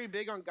not Mhm. very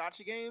big on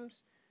gotcha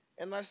games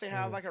unless they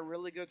have Mhm. like a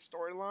really good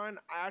storyline.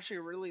 I actually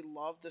really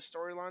love the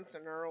storylines to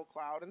Neural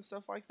Cloud and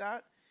stuff like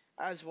that,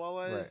 as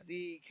well as Right.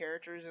 the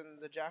characters and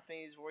the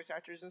Japanese voice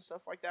actors and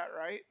stuff like that.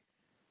 Right?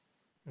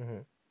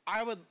 Mhm.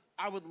 I would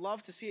I would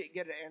love to see it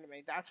get an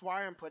anime. That's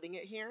why I'm putting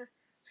it here.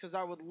 It's because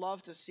I would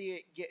love to see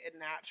it get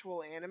an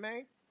actual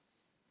anime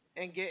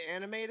and get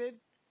animated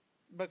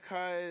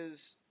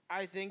because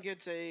I think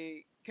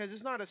because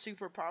it's not a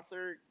super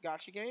popular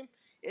gotcha game.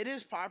 It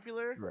is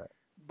popular, Right.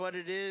 but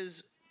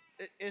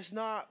it's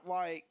not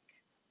like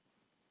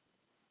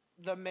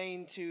the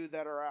main two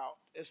that are out.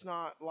 It's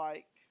not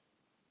like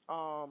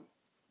um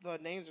the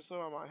names are still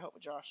on my help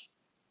with Josh.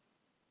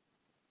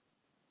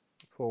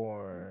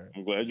 For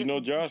I'm glad you G- know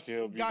Josh can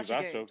help you because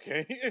gotcha I sure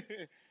games. can't.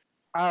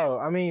 oh,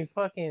 I mean,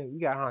 fucking, you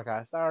got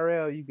Honkai Star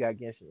Rail, you got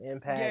Genshin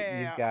Impact,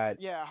 you've Yeah,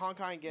 got yeah,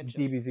 Honkai and Genshin.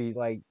 DBZ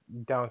like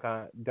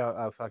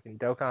fucking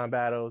Dokkan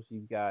battles,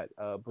 you've got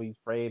Bleach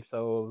Brave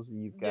Souls,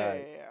 you've Yeah, got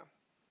yeah, yeah.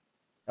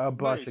 a But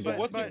bunch Wait, of so but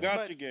what's gotcha a but games.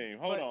 but gotcha game?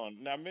 Hold but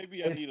on. Now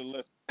maybe I It's need a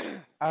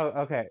lesson. oh,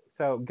 okay.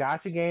 So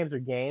gotcha games are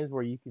games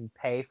where you can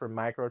pay for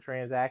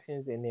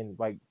microtransactions and then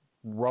like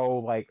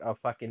roll like a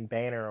fucking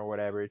banner or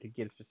whatever to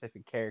get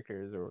specific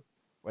characters or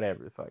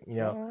whatever the fuck,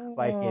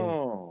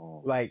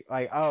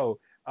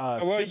 Oh.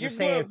 Super Your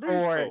Saiyan blood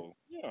 4, Briscoe.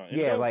 Yeah,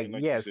 and Dokkan, like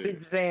you said.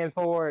 Super Saiyan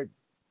 4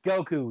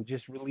 Goku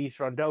just released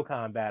from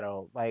Dokkan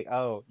Battle. Like,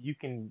 oh, you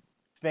can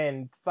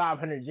spend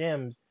 500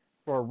 gems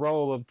for a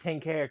roll of 10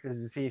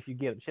 characters to see if you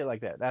get shit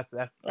like that. That's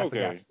a gotcha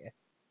Okay. game.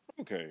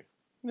 Okay.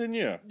 Then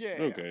yeah. Yeah.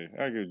 Okay.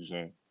 I get what you're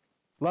saying.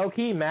 Low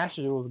key,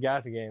 Master Duel's a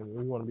gotcha game.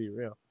 We want to be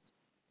real.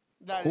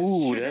 That is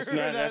true. That's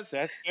not that's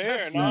fair.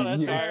 That's No, so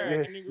that's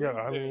fair. I can agree with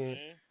I that, mean,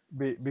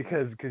 man.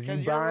 because you You're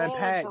buying rolling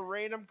packs. for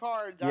random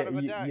cards out of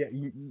a deck.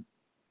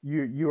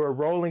 You are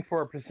rolling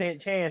for a percent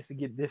chance to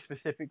get this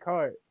specific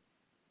card.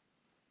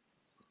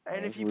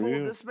 And if you pull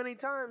this many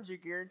times, you're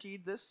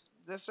guaranteed this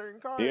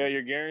certain card. Yeah,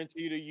 you're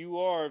guaranteed a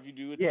UR if you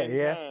do it 10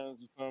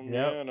 times or something.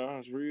 Yep. Yeah, no,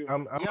 it's real.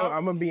 I'm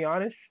gonna be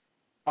honest.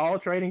 All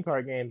trading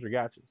card games are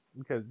gotchas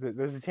because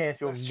there's a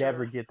chance you'll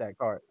never get that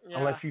card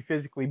unless you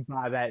physically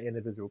buy that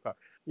individual card.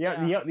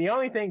 The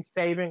only thing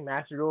saving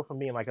Master Duel from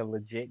being like a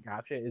legit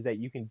gotcha is that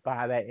you can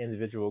buy that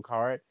individual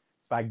card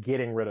by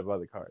getting rid of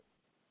other cards.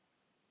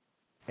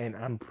 And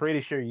I'm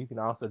pretty sure you can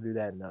also do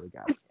that in other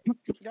gotcha.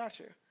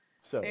 Gotcha.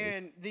 So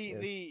and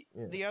the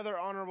other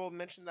honorable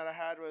mention that I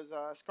had was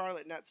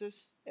Scarlet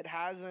Nexus. It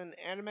has an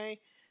anime.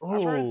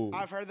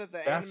 I've heard that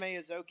the anime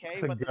is okay,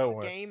 but the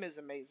game is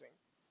amazing.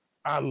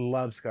 I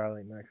love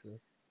Scarlet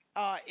Nexus.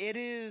 It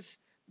is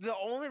the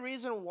only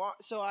reason why.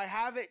 So I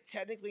have it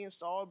technically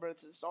installed, but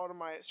it's installed on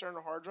my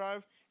external hard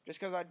drive just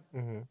because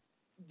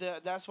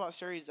that's why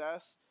Series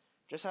S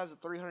just has a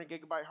 300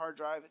 gigabyte hard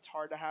drive. It's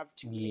hard to have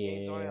too many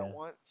games on it at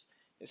once.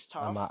 It's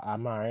tough.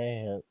 I'm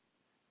alright.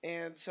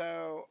 And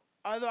so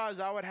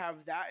otherwise, I would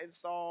have that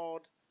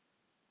installed,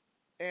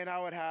 and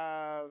I would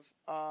have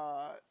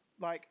I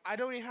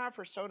don't even have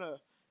Persona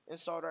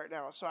installed right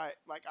now, so I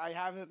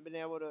haven't been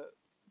able to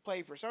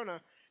play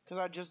Persona because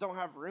I just don't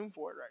have room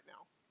for it right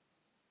now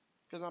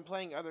because I'm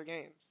playing other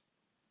games,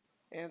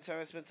 and so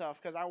it's been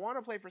tough because I want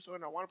to play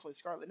Persona, I want to play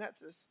Scarlet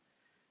Nexus,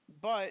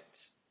 but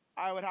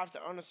I would have to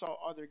uninstall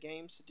other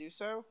games to do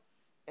so,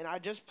 and I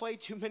just play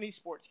too many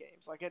sports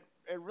games. Like it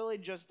really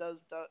just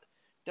does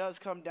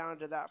come down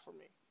to that for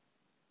me.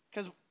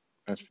 Because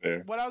that's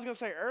fair. What I was gonna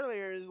say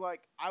earlier is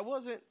I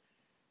wasn't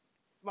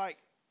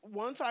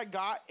once I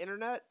got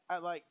internet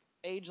at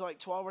age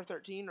 12 or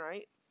 13,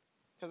 right?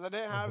 Because I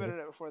didn't have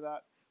internet before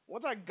that.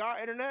 Once I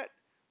got internet,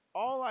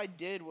 all I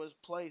did was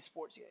play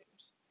sports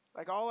games.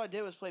 All I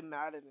did was play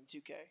Madden and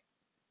 2K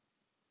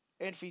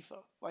and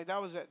FIFA. That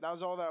was it. That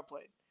was all that I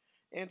played.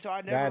 And so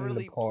I never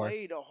really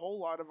played a whole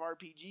lot of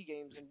RPG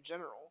games in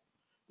general,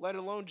 let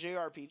alone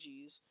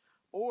JRPGs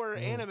or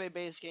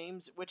anime-based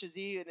games, which is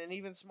an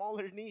even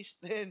smaller niche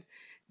than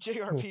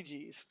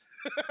JRPGs.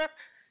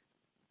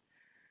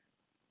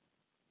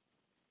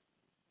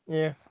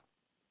 Yeah.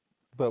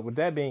 But with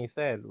that being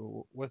said,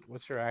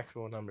 what's your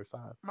actual number 5?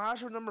 My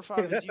actual number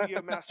 5 is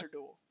Yu-Gi-Oh! Master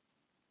Duel.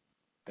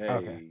 Hey.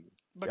 Okay.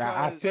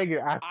 I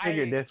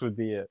figured this would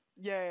be it.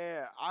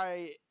 Yeah.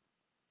 I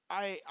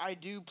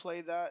do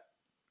play that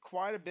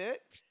quite a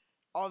bit,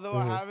 although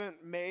I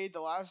haven't made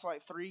the last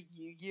 3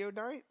 Yu-Gi-Oh!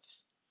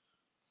 Nights.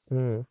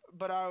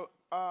 But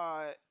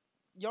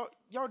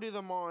y'all do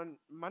them on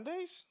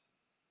Mondays?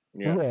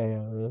 Yeah.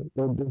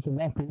 There's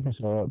enough people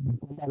show up.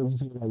 Somebody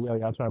just like, yo,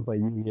 y'all trying to play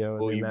Yu-Gi-Oh!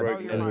 Oh,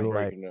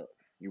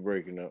 you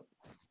breaking up.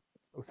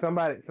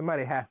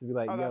 Somebody has to be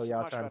like, yo,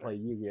 y'all trying to play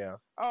Yu-Gi-Oh!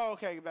 Oh,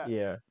 okay, bet.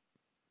 Yeah.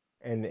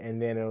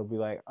 And then it'll be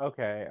like,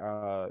 okay,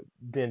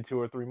 then 2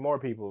 or 3 more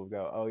people will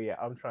go, oh yeah,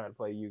 I'm trying to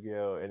play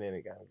Yu-Gi-Oh! And then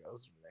it kind of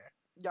goes from there.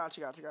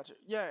 Gotcha.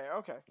 Yeah,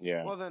 okay.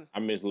 Yeah. Well then, I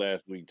missed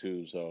last week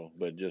too,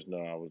 but just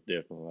know I was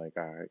definitely like,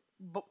 all right,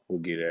 we'll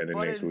get at it next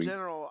week. But in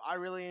general, I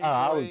really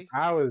enjoy.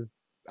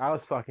 I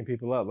was fucking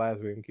people up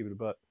last week and keep it a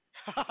buck.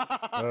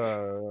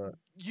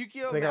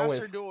 Yu-Gi-Oh!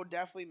 Master Duel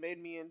definitely made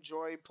me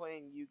enjoy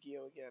playing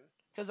Yu-Gi-Oh! Again.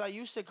 Because I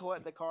used to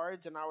collect the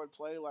cards and I would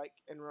play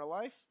in real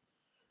life.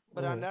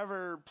 But I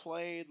never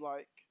played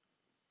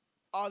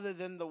other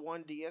than the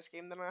one DS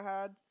game that I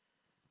had.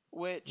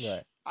 Which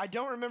I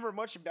don't remember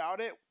much about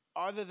it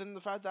other than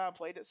the fact that I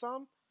played it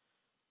some.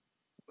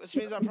 Which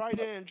means I probably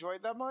didn't enjoy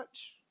it that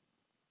much.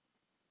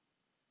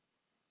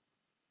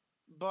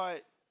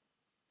 But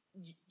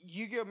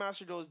Yu-Gi-Oh!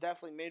 Master Duel has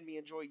definitely made me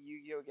enjoy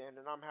Yu-Gi-Oh! Again,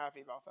 and I'm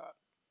happy about that.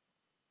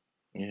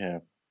 Yeah,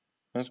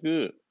 that's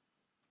good.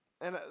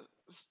 And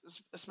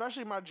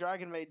especially my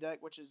Dragon Maid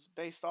deck, which is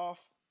based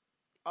off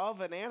of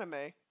an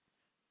anime,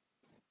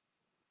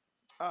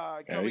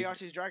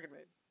 Kobayashi's Dragon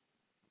Maid.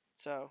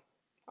 So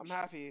I'm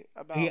happy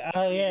about.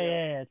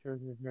 Yeah.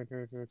 True.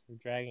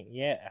 Dragon.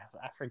 Yeah,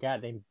 I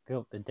forgot they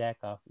built the deck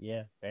off.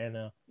 Yeah, fair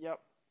enough. Yep.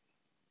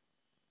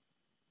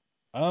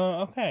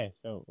 Okay.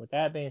 So with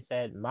that being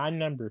said, my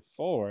number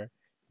 4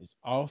 is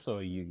also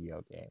a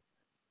Yu-Gi-Oh! Game,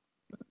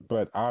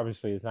 but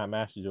obviously it's not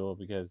Master Duel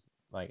because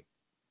I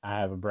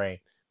have a brain.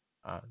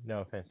 No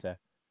offense, Seth,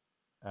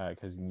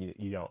 because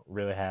you don't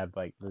really have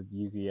the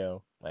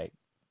Yu-Gi-Oh!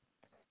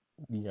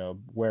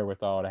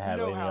 Wherewithal to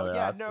have any other.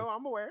 Yeah, no,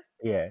 I'm aware.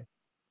 Yeah.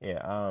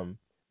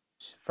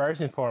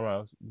 First and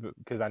foremost,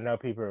 because I know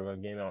people are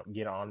gonna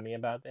get on me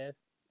about this.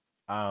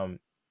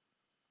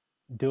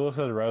 Duels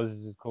of the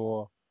Roses is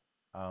cool,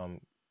 um,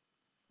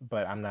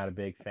 but I'm not a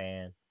big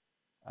fan.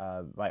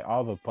 Like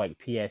all the like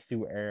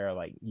PS2 era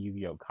like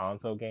Yu-Gi-Oh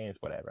console games,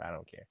 whatever. I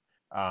don't care.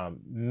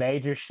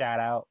 Major shout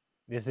out.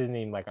 This isn't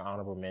even like an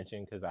honorable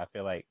mention because I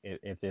feel like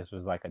if this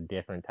was like a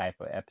different type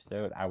of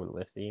episode, I would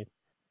list these.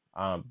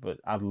 But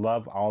I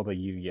love all the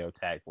Yu-Gi-Oh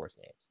Tag Force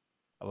games.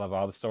 I love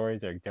all the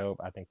stories. They're dope.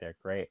 I think they're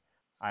great.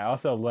 I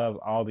also love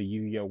all the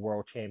Yu-Gi-Oh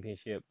World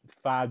Championship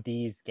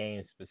 5Ds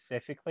games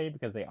specifically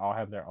because they all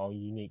have their own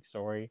unique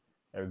story.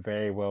 They're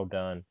very well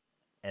done,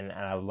 and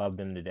I love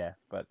them to death.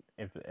 But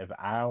if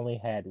I only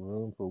had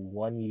room for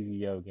one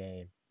Yu-Gi-Oh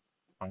game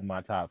on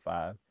my top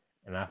five,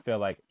 and I feel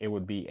like it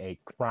would be a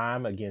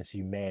crime against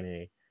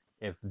humanity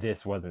if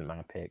this wasn't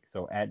my pick.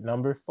 So at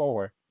number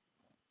 4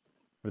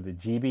 for the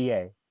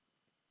GBA,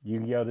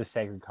 Yu-Gi-Oh! The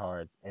Sacred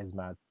Cards is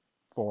my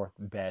fourth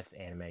best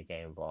anime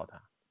game of all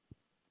time.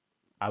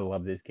 I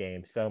love this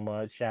game so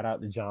much. Shout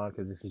out to John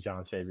because this is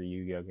John's favorite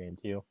Yu-Gi-Oh game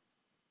too.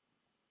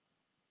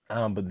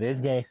 But this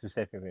game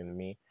specifically to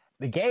me,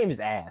 the game is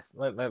ass.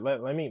 Let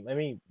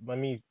me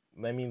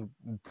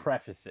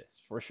preface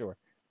this for sure.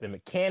 The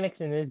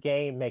mechanics in this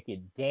game make it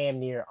damn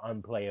near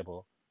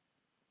unplayable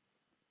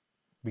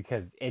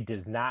because it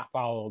does not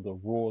follow the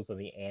rules of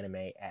the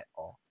anime at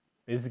all.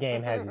 This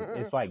game has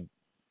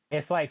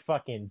it's like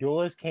fucking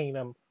Duelist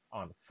Kingdom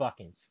on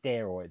fucking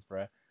steroids,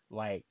 bro.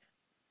 Like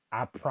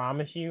I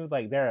promise you,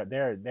 like there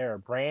are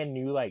brand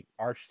new like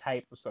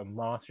archetypes of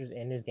monsters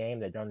in this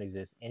game that don't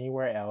exist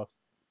anywhere else,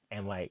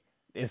 and like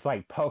it's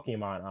like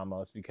Pokemon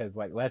almost because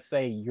like let's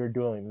say you're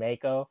doing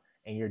Mako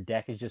and your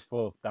deck is just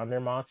full of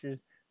Thunder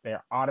monsters, they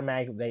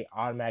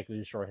automatically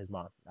destroy his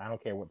monsters. I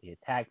don't care what the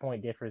attack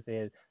point difference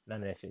is,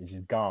 none of that shit is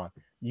just gone.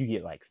 You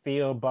get like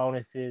field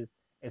bonuses.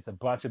 It's a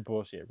bunch of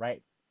bullshit,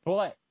 right?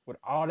 But with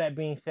all that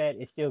being said,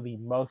 it's still the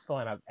most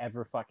fun I've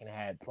ever fucking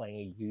had playing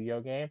a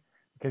Yu-Gi-Oh game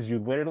because you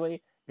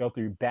literally go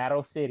through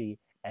Battle City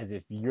as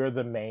if you're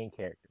the main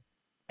character.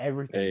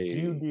 Everything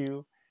you Hey,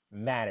 do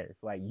matters.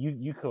 Like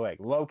you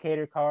collect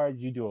locator cards,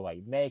 you do a like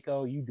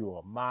Mako, you do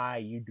a Mai,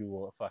 you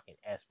do a fucking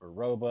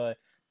Esperoba,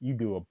 you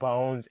do a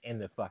Bones in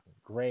the fucking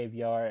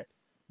graveyard,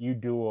 you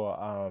do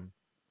a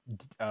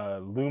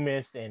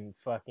Loomis and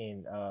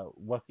fucking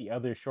what's the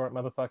other short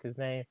motherfucker's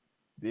name?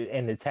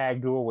 And the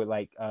tag duel with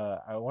like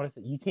I want to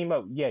say you team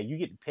up. Yeah, you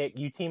get to pick.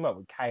 You team up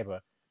with Kaiba,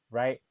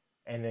 right?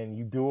 And then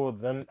you duel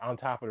them on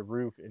top of the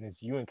roof, and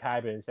it's you and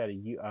Kaiba instead of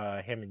you,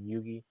 him and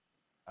Yugi.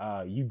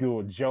 You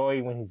duel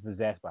Joey when he's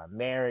possessed by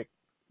Merrick.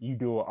 You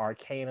duel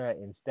Arcana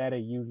instead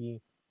of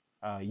Yugi.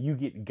 You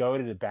get to go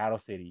to the Battle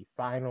City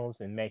finals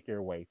and make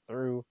your way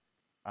through.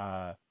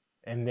 Uh,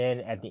 and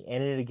then at the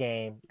end of the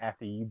game,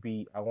 after you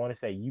beat, I want to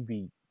say you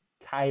beat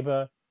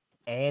Kaiba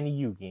and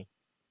Yugi.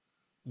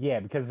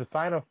 Yeah, because the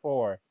final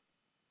four,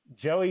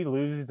 Joey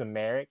loses to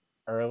Merrick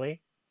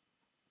early,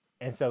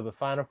 and so the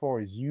final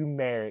four is you,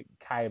 Merrick,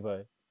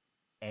 Kaiba,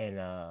 and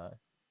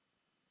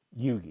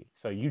Yugi.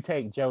 So you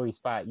take Joey's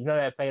spot. You know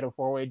that fatal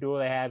four way duel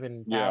they have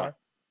in yeah, Tower?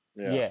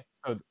 yeah. Yeah.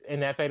 So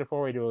in that fatal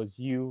four way duel is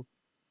you,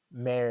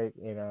 Merrick,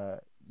 and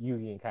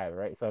Yugi and Kaiba,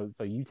 right? So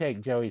you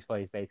take Joey's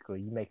place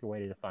basically. You make your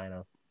way to the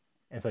finals,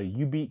 and so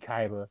you beat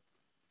Kaiba,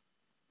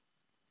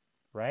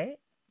 right?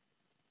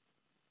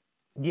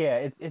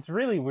 Yeah, it's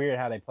really weird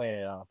how they played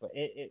it off, but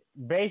it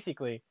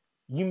basically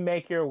you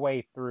make your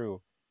way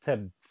through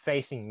to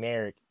facing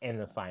Merrick in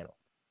the finals,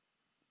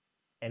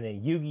 and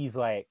then Yugi's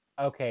like,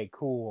 okay,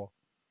 cool,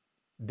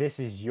 this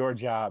is your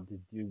job to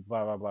do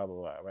blah blah blah blah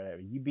blah whatever.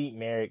 You beat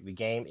Merrick, the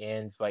game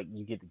ends, like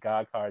you get the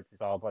god cards,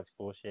 it's all a bunch of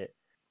bullshit.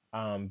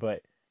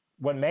 But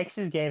what makes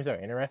these games so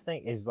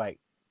interesting is like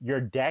your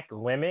deck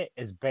limit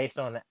is based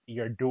on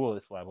your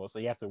duelist level, so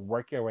you have to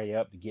work your way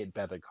up to get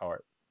better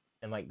cards.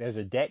 And like there's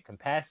a deck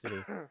capacity,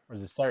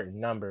 there's a certain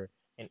number,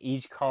 and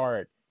each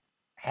card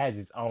has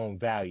its own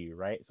value,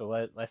 right? So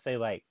let's say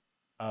like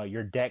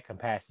your deck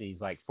capacity is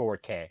like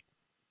 4K,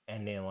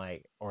 and then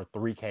like or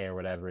 3K or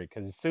whatever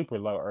because it's super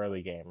low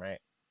early game, right?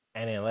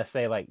 And then let's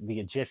say like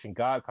the Egyptian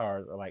God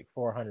cards are like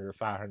 400 or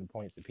 500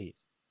 points apiece,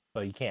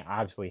 so you can't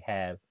obviously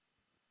have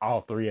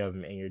all three of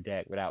them in your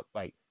deck without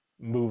like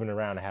moving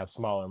around to have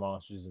smaller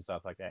monsters and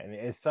stuff like that. And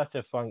it's such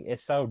a fun,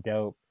 it's so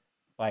dope.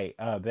 Like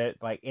that,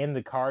 like in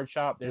the card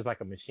shop, there's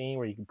like a machine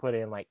where you can put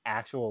in like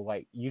actual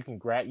like you can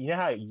grab. You know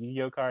how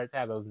Yu-Gi-Oh cards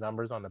have those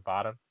numbers on the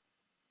bottom?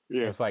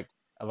 Yeah. It's like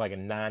a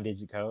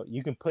 9-digit code.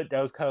 You can put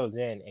those codes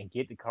in and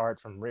get the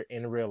cards from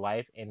in real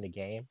life in the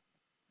game,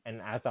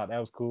 and I thought that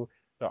was cool.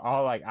 So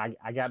all like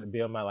I got to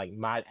build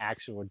my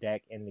actual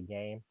deck in the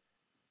game.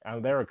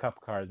 There were a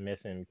couple cards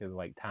missing because of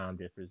like time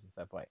difference and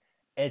stuff. Like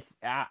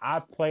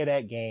I play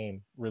that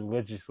game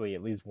religiously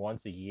at least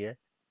once a year.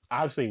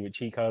 Obviously with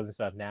cheat codes and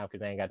stuff now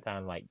because I ain't got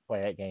time to like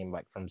play that game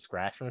like from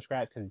scratch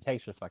because it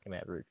takes your fucking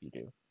ever if you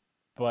do.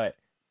 But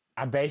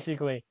I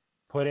basically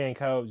put in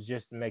codes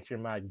just to make sure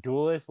my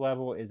duelist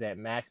level is at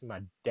max and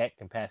my deck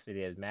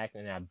capacity is max,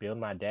 and I build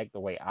my deck the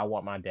way I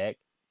want my deck,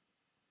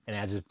 and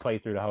I just play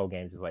through the whole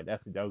game just like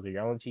those are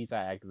your only cheats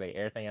I activate.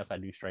 Everything else I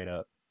do straight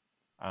up.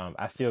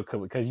 I still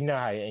could because you know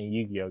how in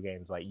Yu-Gi-Oh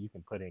games like you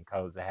can put in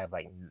codes that have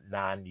like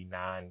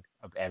 99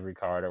 of every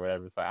card or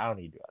whatever. So I don't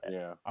need to do all that.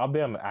 Yeah. I'll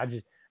be on. I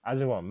just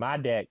want my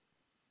deck,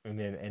 and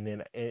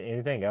then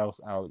anything else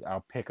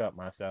I'll pick up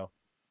myself.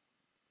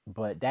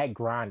 But that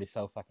grind is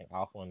so fucking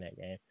awful in that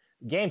game.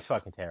 The game's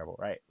fucking terrible,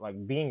 right? Like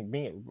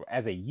being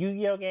as a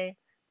Yu-Gi-Oh game,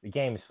 the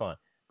game is fun.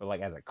 But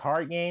like as a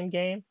card game,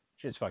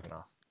 shit's fucking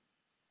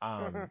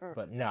awful.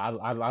 But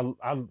no,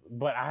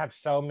 but I have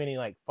so many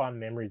like fun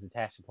memories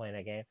attached to playing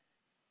that game.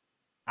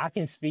 I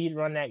can speed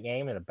run that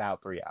game in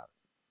about 3 hours,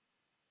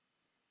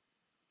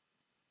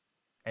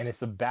 and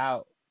it's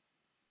about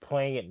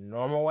playing it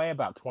normal way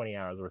about 20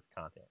 hours worth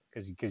of content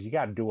because you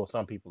got to duel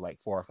some people like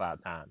 4 or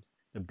 5 times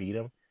to beat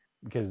them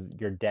because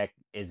your deck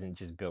isn't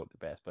just built the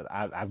best. But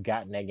I've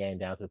gotten that game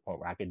down to the point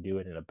where I could do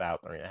it in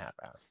about 3.5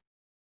 hours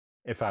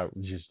if I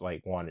just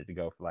like wanted to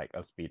go for like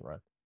a speed run.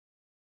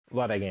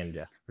 Love that game,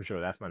 Jeff, for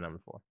sure. That's my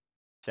number 4.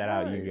 Shout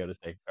out Yu-Gi-Oh! To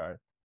Sacred Card.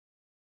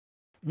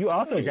 You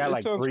also got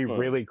like 3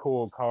 really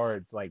cool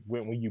cards. Like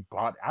when you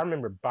bought, I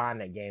remember buying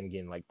that game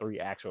getting like 3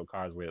 actual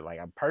cards with it. Like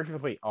a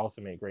perfectly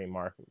ultimate Great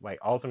Mark, like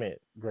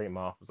ultimate Great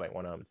Moth was like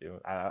one of them too.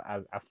 I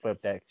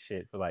flipped that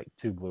shit for like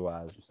 2 blue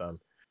eyes or something.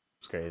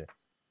 It's crazy.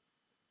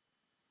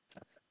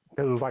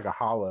 Because it was like a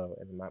hollow,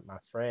 and my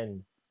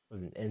friend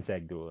was an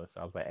insect duelist.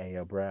 So I was like, hey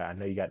yo, bro, I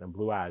know you got them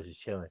blue eyes, just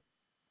chilling.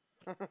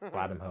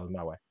 Fly them hoes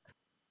my way.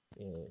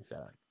 Yeah,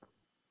 shout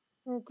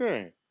out.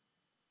 Okay.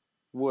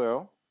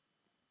 Well,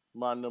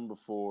 my number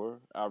 4,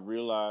 I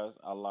realized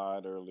I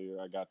lied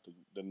earlier. I got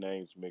the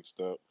names mixed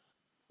up.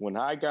 When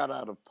I got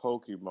out of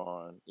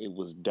Pokemon, it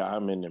was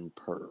Diamond and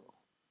Pearl.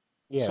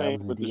 Yeah,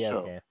 same with the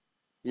show. Game.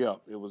 Yeah,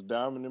 it was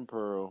Diamond and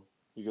Pearl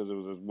because it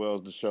was as well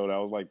as the show. That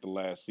was like the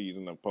last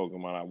season of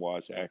Pokemon I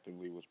watched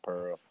actively was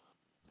Pearl.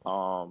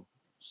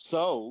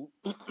 So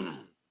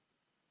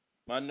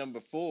my number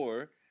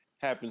 4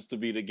 happens to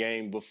be the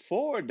game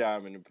before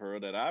Diamond and Pearl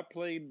that I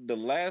played. The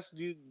last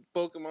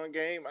Pokemon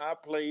game I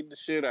played the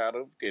shit out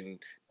of and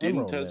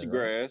didn't touch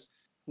grass.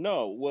 Right?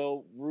 No,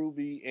 well,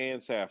 Ruby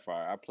and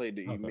Sapphire. I played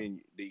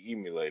the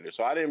emulator,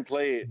 so I didn't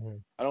play it. Mm-hmm.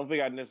 I don't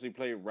think I necessarily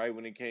played it right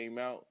when it came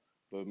out.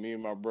 But me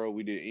and my bro,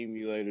 we did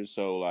emulators.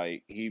 So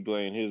like he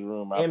played in his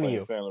room, I played in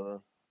the family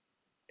room.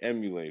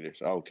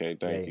 Emulators. Okay,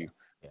 thank you.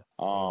 Yeah.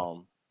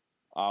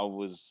 I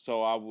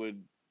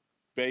would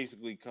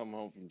basically come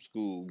home from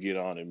school, get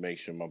on and make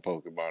sure my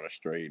Pokemon are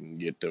straight and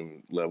get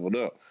them leveled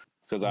up.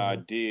 Because I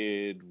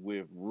did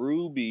with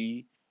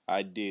Ruby,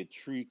 I did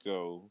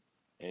Trico,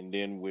 and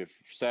then with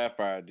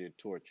Sapphire, I did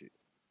Torchic.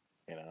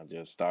 And I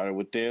just started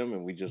with them,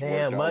 and we just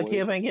worked our way.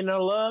 Mudkip ain't getting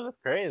no love? That's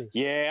crazy.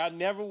 Yeah, I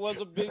never was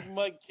a big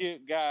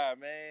Mudkip guy,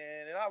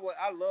 man. And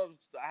I love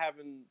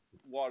having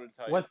water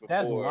types before.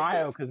 That's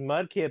wild, because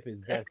Mudkip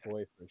is best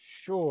boy for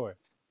sure.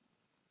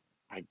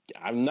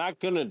 I'm not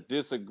going to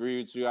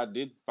disagree with you. I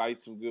did fight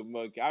some good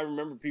Mudkip. I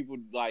remember people,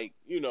 like,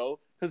 you know,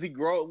 because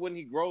when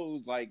he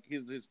grows, like,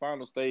 his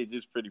final stage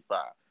is pretty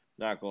fire.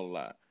 Not going to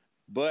lie.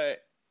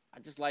 But I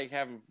just like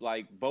having,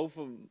 like, both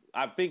of them.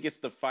 I think it's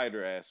the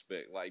fighter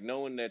aspect. Like,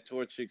 knowing that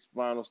Torchic's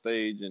final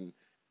stage and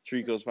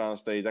Trico's final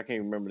stage, I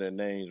can't remember their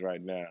names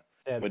right now.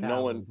 But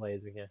knowing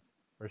Blaziken,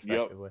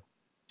 respectively. Yep,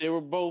 they were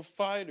both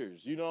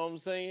fighters. You know what I'm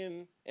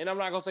saying? And I'm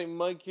not going to say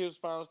Mudkip's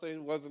final stage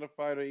wasn't a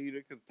fighter either,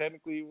 because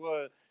technically he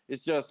was.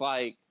 It's just,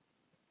 like,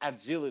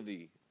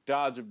 agility,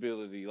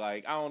 dodgeability.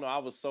 Like, I don't know. I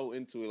was so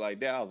into it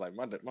like that. I was like,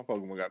 my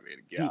Pokemon got me in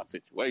a get out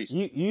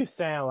situation. You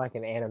sound like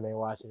an anime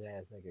watching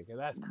ass nigga, because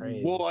that's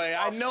crazy. Boy,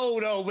 I know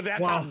though, but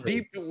that's how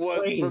deep it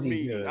was for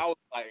me. Good. I was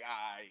like,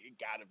 I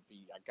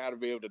gotta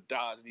be able to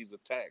dodge these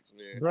attacks,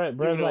 man.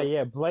 Bro's like,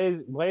 yeah,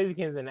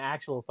 Blaziken's an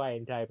actual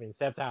fighting type, and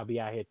Sceptile be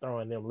out here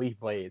throwing them leaf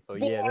blades. So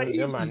yeah,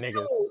 they're my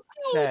niggas.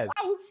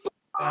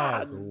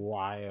 That's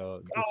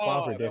wild. The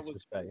sponsor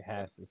disrespect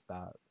has to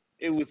stop.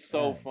 It was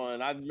so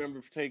fun. I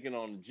remember taking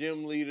on the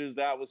gym leaders.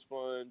 That was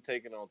fun.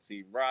 Taking on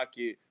Team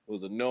Rocket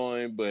was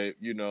annoying, but,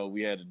 you know,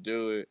 we had to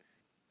do it.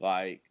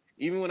 Like,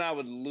 even when I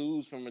would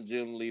lose from a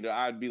gym leader,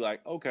 I'd be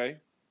like, okay,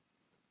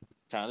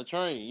 time to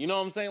train. You know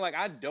what I'm saying? Like,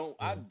 I don't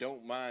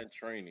mind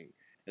training.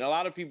 And a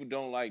lot of people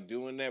don't like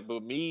doing that.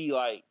 But me,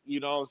 like,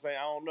 you know what I'm saying?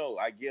 I don't know.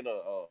 I get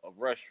a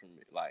rush from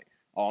it. Like,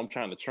 oh, I'm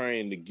trying to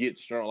train to get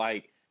strong.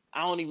 Like,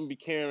 I don't even be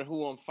caring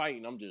who I'm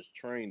fighting. I'm just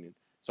training.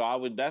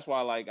 So that's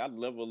why, like, I'd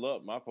level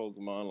up my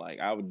Pokemon. Like,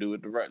 I would do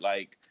it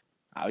like,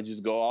 I would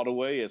just go all the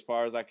way as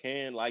far as I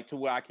can, like, to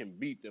where I can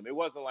beat them. It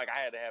wasn't like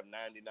I had to have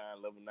 99,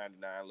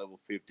 level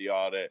 50,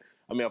 all that.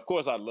 I mean, of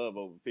course, I love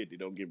over 50,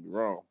 don't get me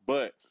wrong.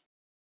 But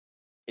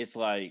it's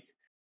like,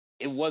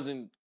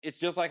 it's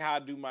just like how I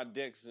do my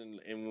decks.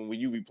 And when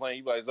you be playing,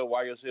 you be like, so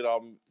why your shit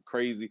all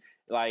crazy?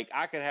 Like,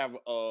 I could have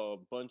a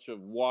bunch of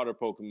water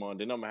Pokemon,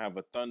 then I'm going to have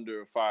a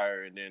thunder,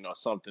 fire, and then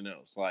something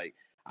else. Like,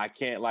 I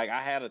can't, like,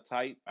 I had a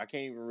type. I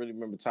can't even really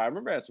remember type. I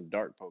remember I had some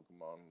dark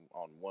Pokemon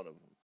on one of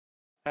them.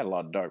 I had a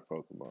lot of dark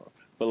Pokemon.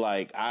 But,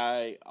 like,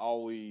 I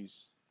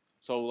always,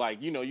 so,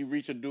 like, you know, you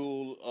reach a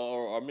duel,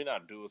 or I mean,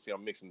 not duel, see,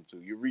 I'm mixing the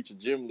two. You reach a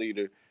gym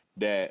leader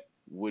that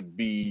would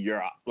be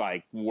your,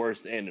 like,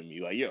 worst enemy.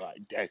 Like, you're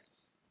like,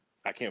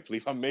 I can't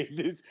believe I made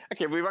this. I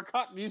can't believe I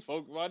caught these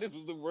Pokemon. This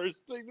was the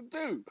worst thing to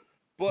do.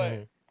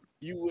 But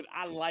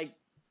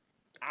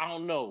I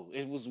don't know.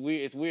 It was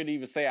weird. It's weird to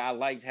even say I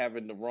liked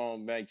having the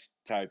wrong match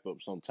type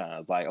up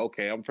sometimes. Like,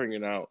 okay, I'm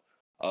bringing out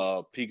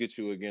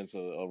Pikachu against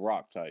a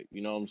rock type.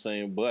 You know what I'm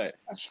saying? But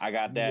I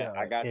got that.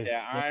 I got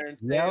that Iron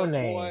Tail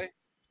boy.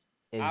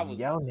 I was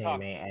your name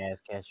toxic. ain't Ass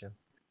Ketchum.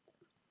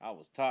 I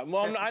was top.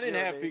 Well, I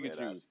didn't have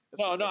Pikachu.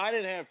 No, I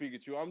didn't have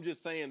Pikachu. I'm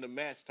just saying the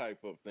match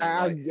type up thing.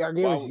 I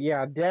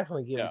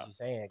definitely get what you're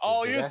saying.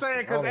 Oh, you're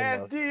saying because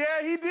Ash D,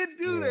 yeah, he did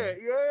do that.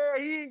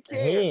 Yeah, he didn't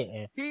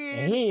care. He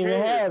didn't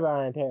even have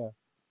Iron Tail.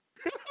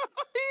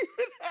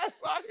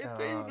 I didn't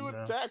tell you to do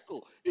a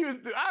tackle.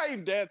 I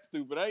ain't that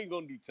stupid. I ain't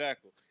gonna do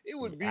tackle. It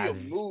would be a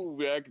move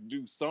where I could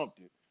do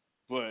something.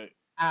 But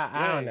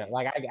I don't know.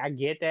 Like I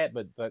get that,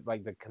 but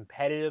like the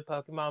competitive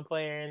Pokemon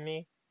player in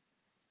me,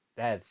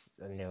 that's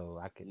no.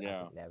 I could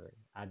never.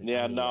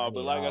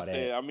 But like I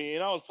said, I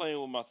mean, I was playing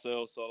with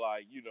myself, so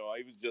like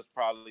it was just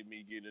probably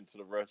me getting into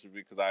the rush of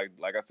it because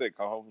like I said,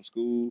 come home from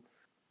school.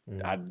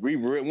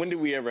 When did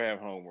we ever have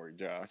homework,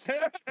 Josh?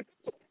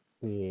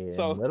 Yeah,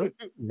 so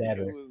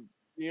never.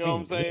 You know what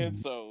I'm saying?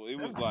 So it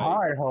was like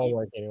hard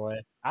homework anyway.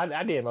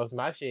 I did most of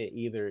my shit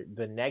either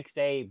the next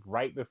day,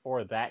 right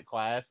before that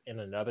class, in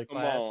another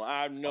class. Come on,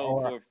 I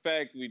know for a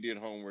fact we did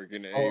homework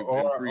in the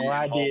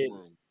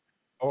homeroom.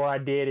 Or I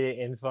did it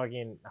in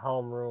fucking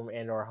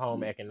homeroom or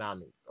home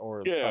economics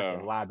or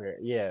fucking library.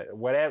 Yeah,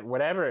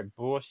 whatever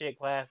bullshit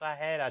class I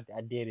had, I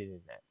did it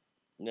in that.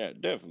 Yeah,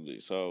 definitely.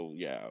 So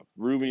yeah,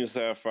 Ruby and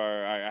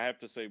Sapphire. I have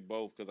to say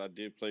both because I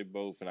did play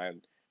both, and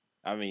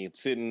I mean,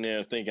 sitting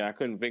there thinking I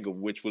couldn't think of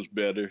which was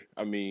better.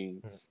 I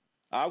mean,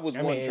 I was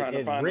trying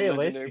to find a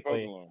legendary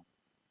Pokemon.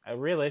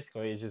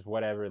 Realistically, it's just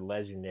whatever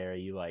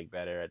legendary you like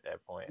better at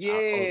that point.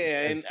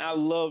 Yeah, and I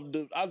loved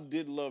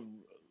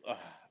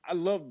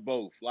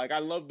both. Like I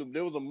loved them.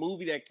 There was a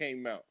movie that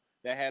came out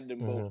that had them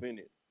both in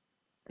it.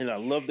 And I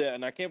love that.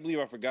 And I can't believe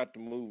I forgot the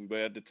movie.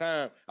 But at the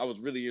time, I was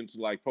really into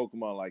like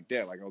Pokemon like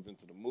that. Like I was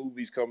into the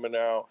movies coming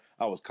out.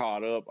 I was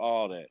caught up,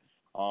 all that.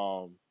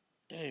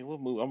 Dang, what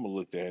movie? I'm gonna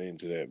look that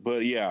into that.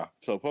 But yeah,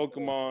 so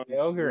Pokemon.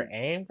 Kyogre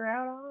and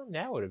Groudon?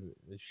 That would have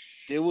been.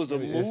 It was a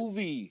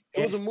movie.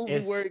 It was a movie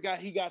where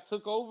he got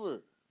took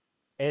over.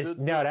 That was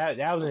the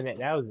anime.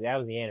 That was 100%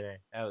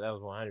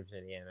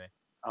 the anime.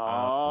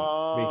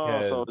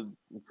 So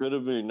it could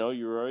have been. No,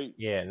 you're right.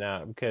 Yeah,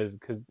 no, because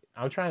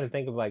I'm trying to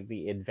think of like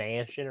the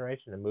advanced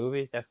generation of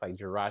movies. That's like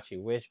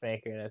Jirachi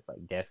Wishmaker. That's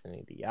like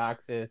Destiny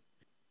Deoxys.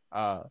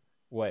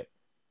 What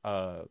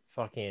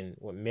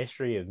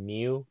Mystery of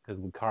Mew?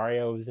 Because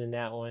Lucario was in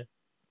that one.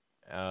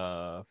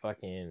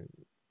 Fucking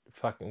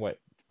what?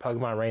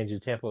 Pokemon Ranger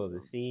Temple of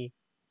the Sea.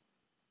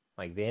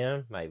 Like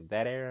them, like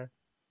that era.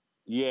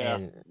 Yeah,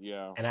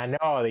 and I know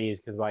all these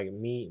because like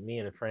me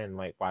and a friend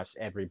like watched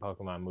every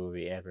Pokemon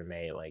movie ever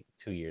made like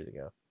 2 years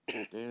ago.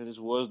 Damn, this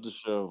was the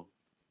show.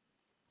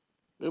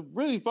 I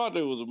really thought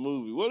there was a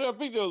movie. Well, I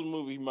think there was a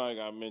movie. He might have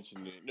got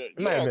mentioned it. It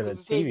might have been a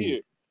TV.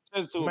 It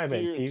says to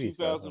appear in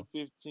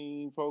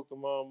 2015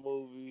 Pokemon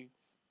movie.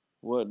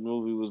 What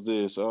movie was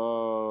this?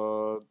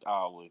 I'll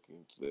look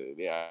into it.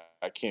 Yeah,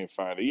 I can't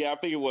find it. Yeah, I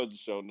think it was the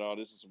show. No,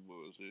 this is some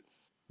bullshit.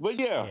 But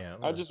yeah,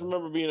 I just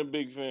remember being a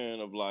big fan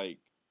of like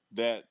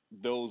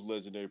those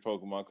legendary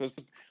Pokemon because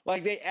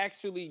like they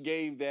actually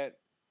gave that,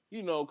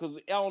 because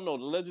I don't know,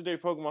 the legendary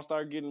Pokemon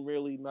started getting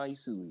really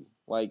nicely,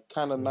 like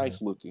kind of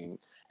nice looking,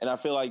 and I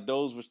feel like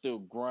those were still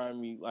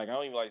grimy. Like I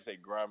don't even like to say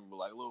grimy, but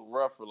like a little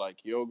rougher. Like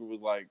Kyogre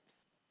was like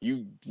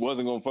you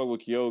wasn't gonna fuck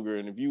with Kyogre,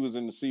 and if you was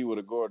in the sea with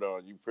a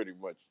Gordon, you pretty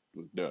much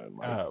was done.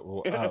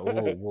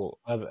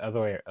 Other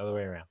way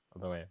around.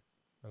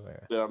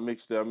 Did I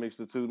mix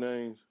the two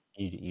names?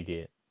 You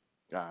did.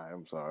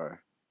 I'm sorry.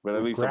 But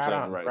at least I'm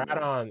saying right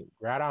now.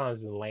 Groudon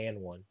is the land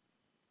one.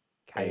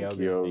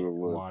 Kyogre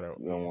was water.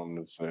 The one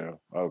that's there.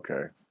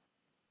 Okay.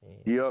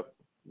 Yeah.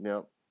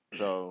 Yep.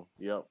 So,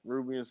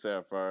 Ruby and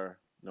Sapphire,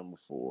 number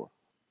 4.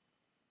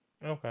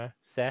 Okay.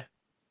 Seth?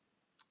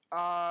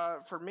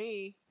 For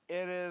me,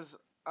 it is,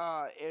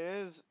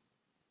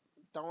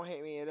 don't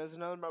hate me, it is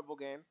another mobile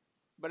game,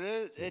 but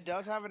it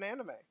does have an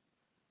anime.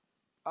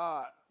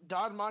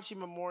 Danmachi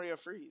Memoria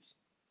Freeze.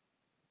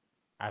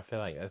 I feel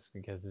like that's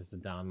because it's a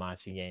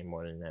Danmachi game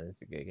more than that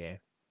it's a good game.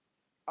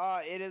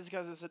 It is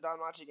because it's a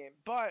Danmachi game.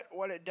 But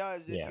what it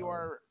does, if you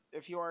are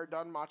a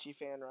Danmachi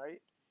fan,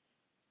 right?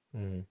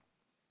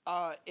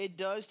 Mm-hmm. It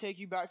does take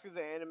you back through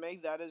the anime.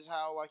 That is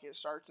how like it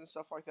starts and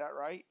stuff like that,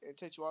 right? It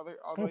takes you all the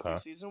way through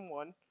season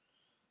 1.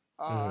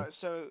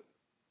 So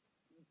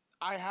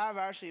I have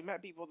actually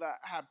met people that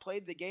have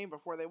played the game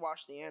before they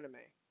watched the anime.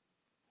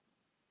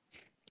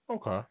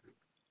 Okay.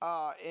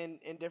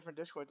 In different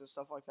Discords and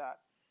stuff like that.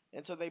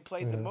 And so they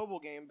played the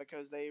mobile game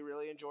because they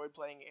really enjoyed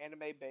playing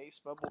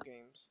anime-based mobile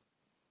games.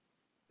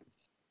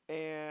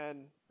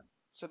 And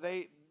so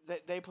they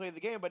played the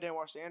game but didn't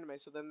watch the anime.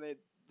 So then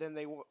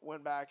they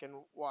went back and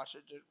watched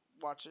it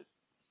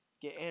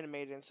get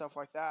animated and stuff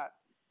like that.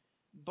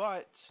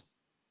 But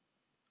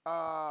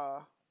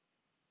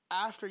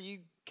after you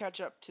catch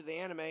up to the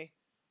anime,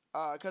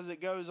 because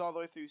it goes all the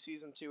way through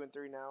season 2 and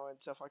 3 now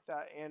and stuff like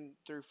that, and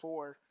through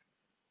 4.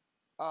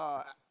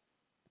 Uh,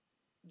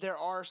 there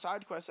are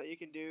side quests that you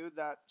can do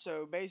that.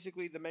 So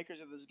basically, the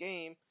makers of this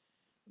game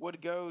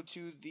would go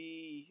to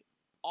the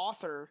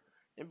author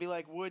and be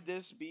like, would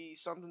this be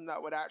something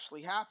that would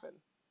actually happen?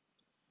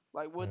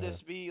 Like, would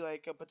this be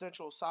like a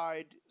potential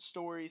side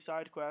story,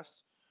 side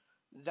quest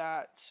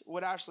that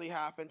would actually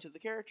happen to the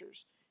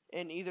characters?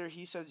 And either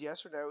he says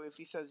yes or no. If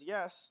he says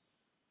yes,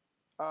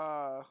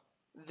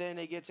 then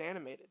it gets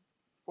animated,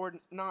 or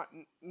not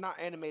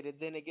animated.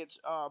 Then it gets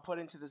put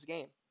into this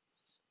game.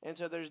 And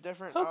so there's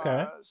different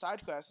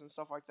side quests and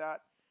stuff like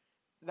that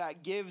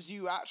that gives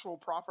you actual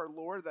proper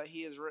lore that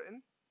he has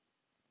written.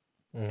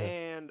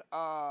 And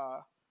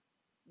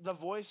the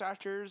voice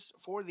actors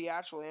for the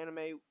actual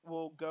anime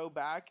will go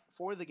back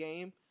for the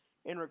game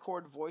and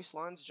record voice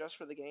lines just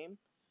for the game.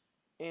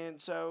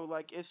 And so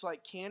like it's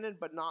like canon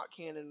but not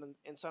canon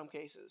in some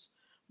cases.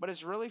 But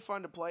it's really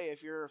fun to play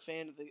if you're a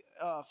fan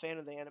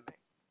of the anime.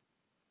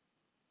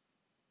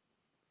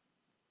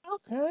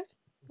 Okay.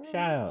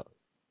 Shout out.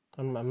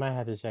 I might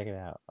have to check it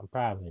out. I'm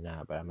probably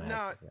not, but I might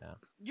have to check it out.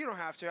 You don't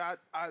have to.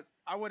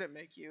 I wouldn't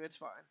make you. It's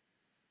fine.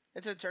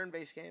 It's a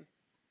turn-based game.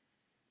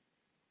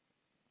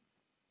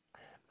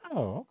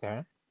 Oh,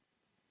 okay.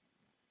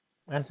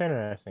 That's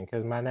interesting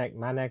because my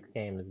next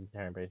game is a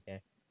turn-based game.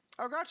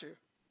 Oh, got you.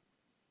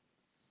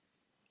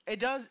 It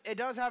does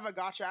have a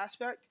gotcha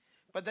aspect,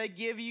 but they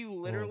give you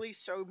literally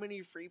so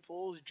many free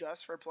pulls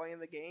just for playing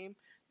the game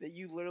that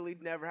you literally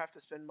never have to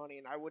spend money,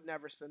 and I would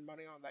never spend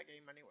money on that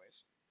game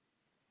anyways.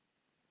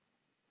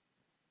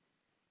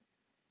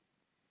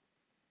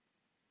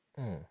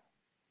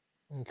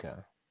 Okay.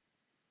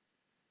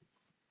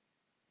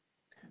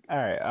 All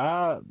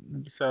right.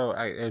 So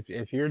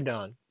if you're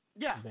done,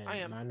 yeah, then I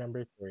am. My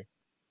number 3.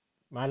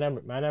 My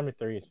number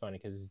 3 is funny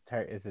because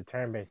it's a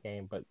turn-based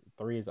game, but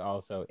 3 is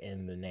also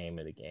in the name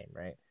of the game,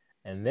 right?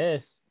 And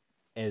this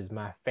is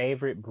my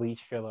favorite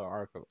Bleach filler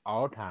arc of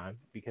all time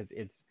because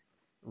it's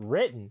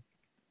written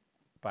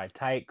by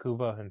Tite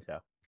Kubo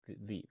himself,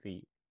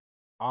 the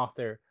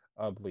author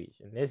of Bleach.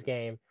 And this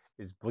game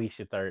is Bleach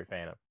the Third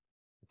Phantom.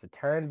 It's a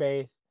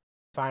turn-based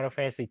Final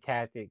Fantasy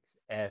Tactics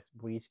S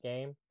Bleach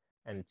game,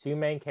 and the two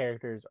main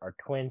characters are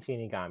twin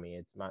Shinigami.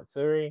 It's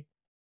Matsuri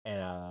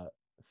and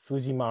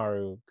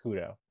Fujimaru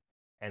Kudo,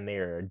 and they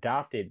are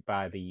adopted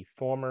by the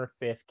former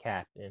fifth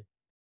captain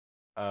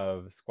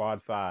of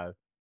Squad 5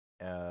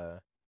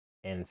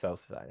 in Soul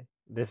Society.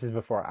 This is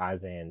before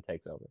Aizen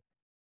takes over.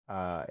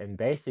 And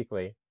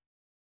basically,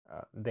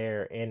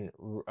 they're in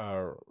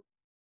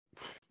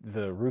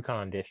the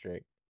Rukon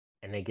district,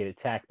 and they get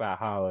attacked by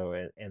Hollow,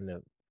 and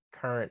the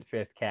current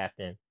fifth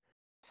captain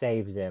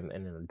saves them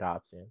and then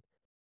adopts him.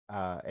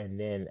 And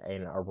then a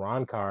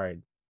Iran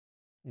card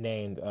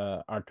named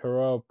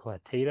Arturo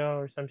Platito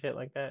or some shit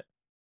like that.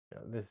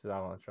 This is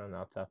all I'm trying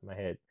off the top of my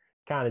head.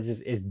 Kind of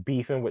just is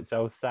beefing with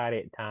Soul Society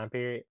at the time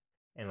period,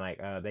 and like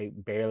they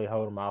barely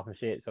hold him off and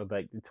shit. So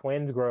like the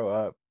twins grow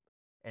up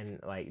and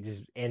like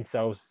just in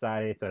Soul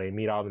Society, so they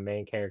meet all the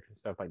main characters and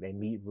stuff. Like they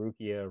meet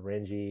Rukia,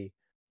 Renji,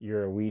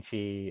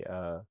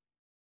 Yoruichi,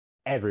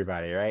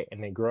 everybody, right?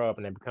 And they grow up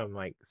and they become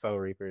like Soul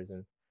Reapers,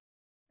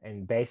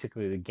 and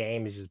basically the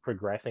game is just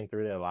progressing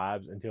through their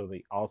lives until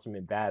the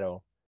ultimate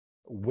battle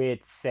with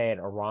said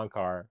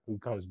Arrancar, who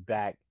comes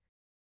back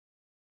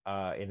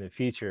in the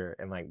future,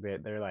 and like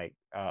they're like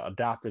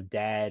adoptive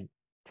dad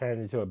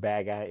turned into a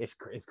bad guy.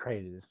 It's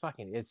crazy.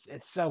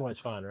 It's so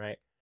much fun, right?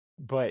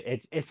 But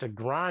it's a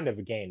grind of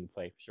a game to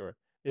play for sure.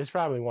 It's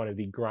probably one of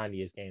the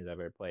grindiest games I've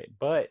ever played.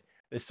 But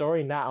the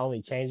story not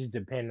only changes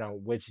depending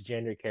on which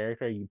gender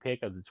character you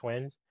pick of the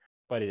twins,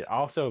 but it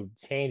also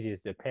changes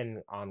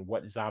depending on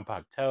what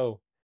Zanpakuto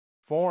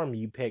form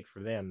you pick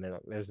for them.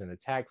 There's an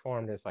attack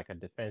form, there's like a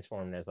defense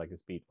form, there's like a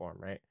speed form,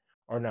 right?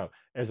 Or no,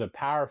 there's a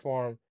power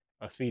form,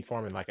 a speed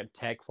form, and like a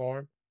tech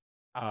form.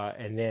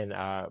 And then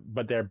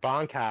but their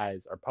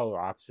bankais are polar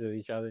opposites of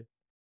each other.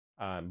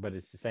 But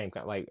it's the same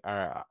kind. Like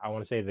I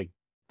want to say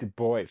the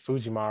boy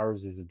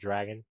Fujimaru's is a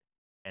dragon,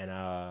 and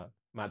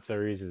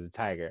Matsuri's is a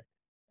tiger.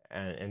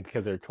 And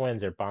because they're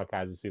twins, their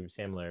bankais are super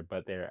similar,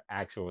 but their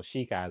actual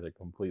shikais are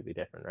completely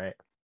different, right?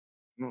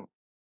 Mm.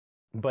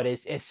 But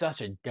it's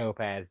such a dope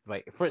ass,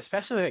 like, for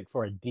especially like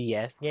for a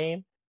DS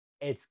game,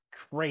 it's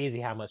crazy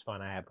how much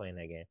fun I had playing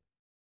that game.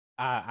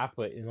 I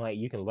put in, like,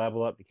 you can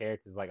level up the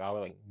characters like all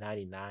like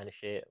 99 and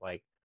shit.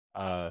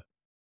 Uh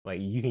like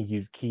you can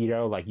use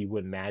keto like you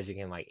would magic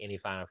in like any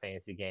Final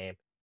Fantasy game.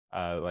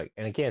 Like,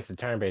 and again, it's a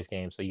turn-based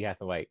game, so you have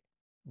to like,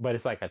 but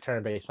it's like a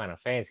turn-based Final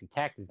Fantasy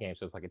Tactics game,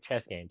 so it's like a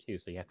chess game too.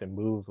 So you have to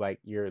move like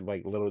your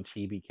like little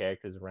chibi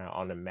characters around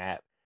on the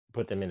map,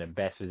 put them in the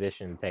best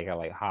position to take out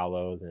like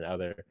hollows and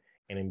other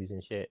enemies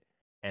and shit.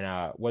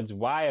 And what's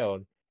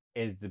wild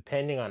is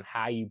depending on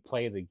how you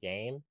play the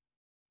game,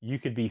 you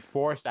could be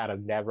forced out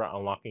of never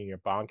unlocking your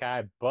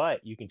Bankai,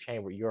 but you can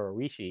chain with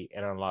Yoruichi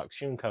and unlock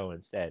Shunko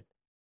instead,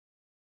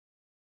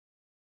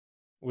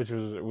 which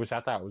I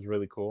thought was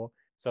really cool.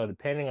 So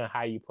depending on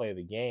how you play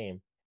the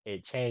game,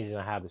 it changes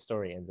on how the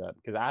story ends up.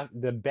 Because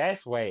the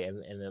best way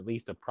and at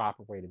least the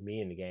proper way to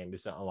be in the game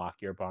is to unlock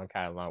your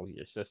Bankai along with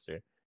your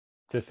sister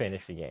to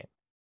finish the game.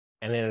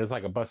 And then there's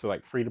like a bunch of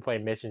like free to play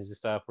missions and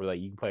stuff where like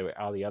you can play with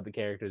all the other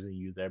characters and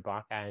use their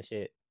Bankai and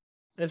shit.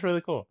 It's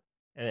really cool.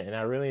 And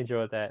I really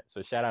enjoyed that.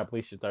 So shout out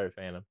Bleach the Third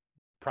Phantom.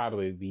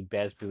 Probably the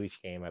best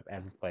Bleach game I've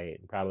ever played,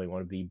 and probably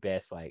one of the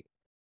best like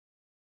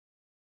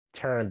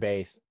turn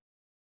based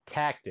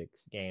tactics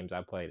games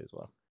I played as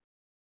well.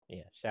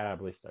 Yeah, shout out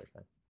Bleach the Third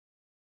Phantom.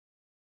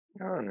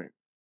 All right,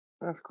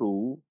 that's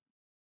cool.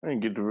 I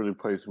didn't get to really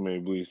play too many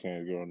Bleach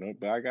games growing up,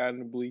 but I got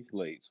into Bleach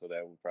late, so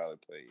that would probably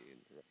play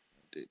into it.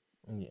 I did.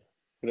 Yeah.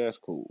 But that's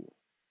cool.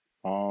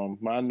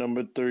 My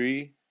number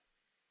 3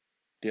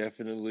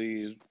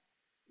 definitely is.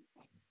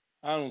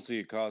 I don't see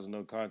it causing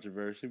no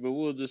controversy, but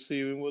we'll just see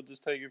and we'll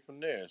just take it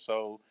from there.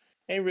 So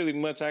ain't really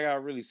much I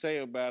gotta really say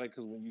about it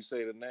because when you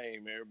say the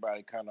name,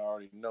 everybody kind of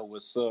already know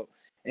what's up.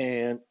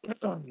 And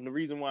the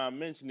reason why I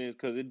mention it is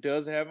because it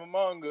does have a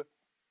manga,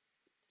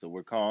 so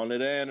we're calling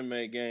it an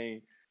anime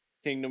game.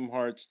 Kingdom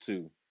Hearts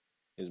 2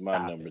 is my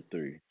number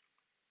 3.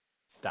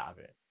 Stop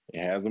it. It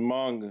has a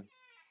manga.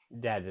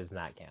 That does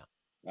not count.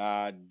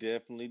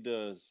 Definitely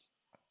does.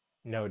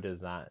 No, it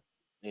does not.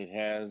 It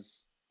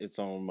has its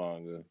own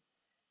manga.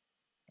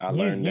 I You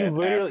learned that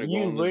after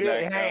going to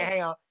Zach's house.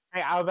 hang on.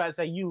 Hey, I was about to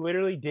say you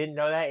literally didn't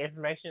know that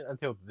information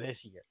until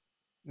this year.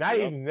 Not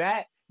even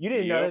that. You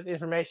didn't know this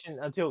information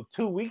until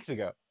 2 weeks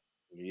ago.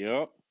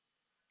 Yep.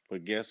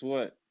 But guess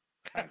what?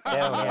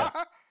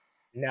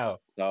 No.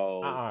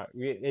 So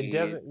it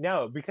doesn't.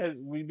 No,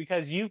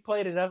 because you've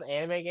played enough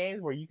anime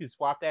games where you can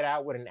swap that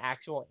out with an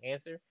actual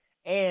answer,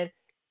 and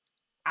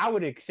I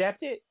would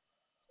accept it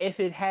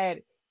if it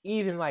had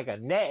even like a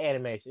net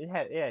animation.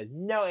 It has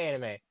no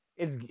anime.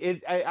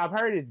 I've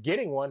heard it's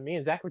getting one. Me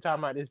and Zach were talking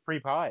about this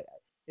pre-pod.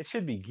 It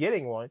should be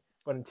getting one,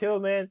 but until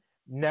then,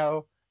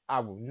 no,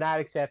 I will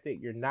not accept it.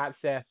 You're not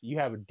Seth. You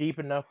have a deep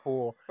enough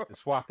pool to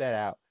swap that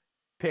out.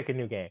 Pick a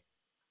new game.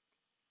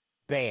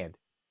 Banned.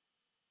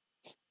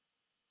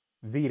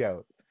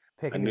 Vetoed.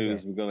 Pick a new game. I knew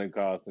this was going to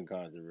cause some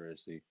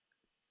controversy.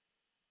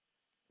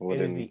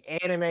 It is the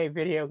anime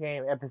video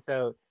game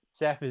episode.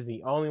 Seth is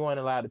the only one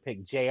allowed to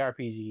pick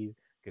JRPGs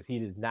because he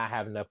does not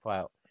have enough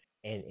clout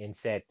in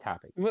said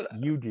topic. But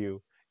you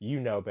do. You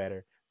know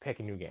better. Pick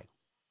a new game.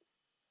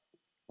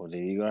 Well,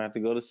 then you're going to have to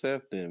go to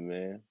Seth then,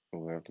 man.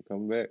 We'll have to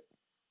come back.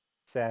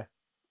 Seth,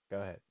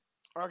 go ahead.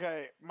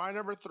 Okay, my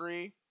number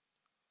 3.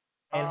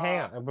 And hang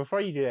on,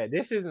 before you do that,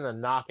 this isn't a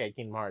knock at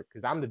Kingdom Hearts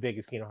because I'm the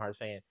biggest Kingdom Hearts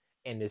fan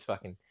in this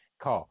fucking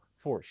call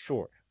for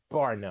sure,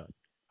 bar none.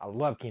 I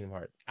love Kingdom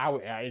Hearts.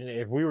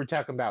 If we were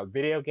talking about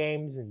video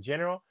games in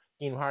general,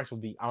 Kingdom Hearts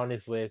would be on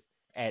this list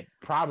at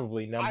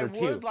probably number 2.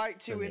 I would like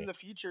to in the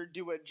future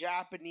do a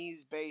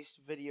Japanese-based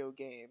video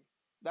game.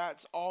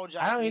 That's all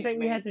Japanese. I don't even think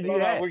we have to do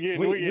that. We're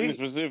getting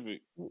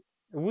specific.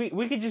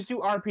 We could just do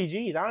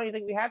RPGs. I don't even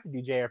think we have to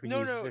do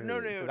JRPGs.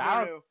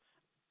 No.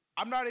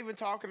 I'm not even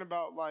talking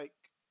about like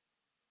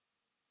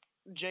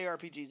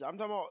JRPGs. I'm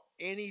talking about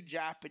any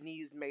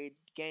Japanese-made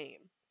game.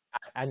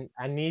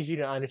 I need you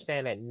to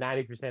understand that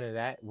 90% of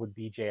that would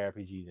be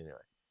JRPGs anyway.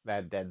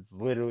 That's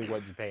literally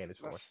what Japan is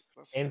for. That's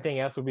Anything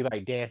else would be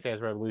like Dance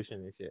Dance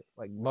Revolution and shit.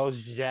 Like most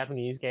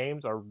Japanese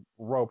games are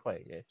role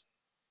playing games.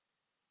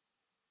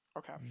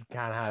 Okay.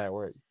 Kind of how that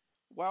works.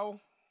 Well,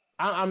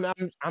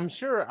 I'm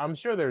sure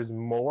there's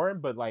more,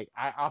 but like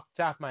off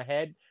the top of my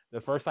head,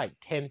 the first like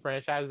 10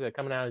 franchises that are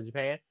coming out of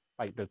Japan,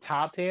 like the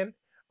top 10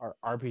 are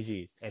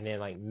RPGs, and then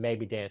like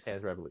maybe Dance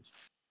Dance Revolution.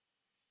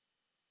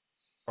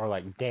 Or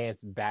like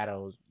dance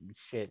battles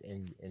shit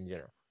in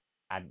general.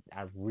 I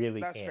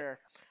really that's can't. Fair.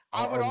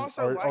 I would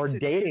also like to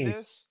do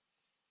this.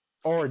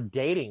 Or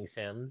dating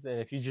sims, and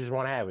if you just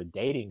want to have a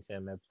dating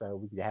sim episode,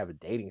 we could have a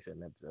dating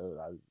sim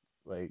episode.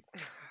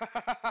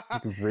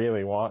 If you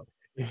really want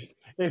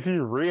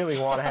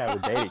to have a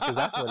dating, because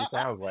that's what it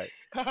sounds like.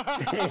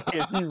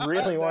 If you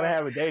really want to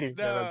have a dating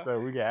sim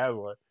episode, we can have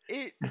one.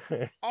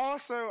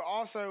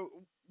 Also,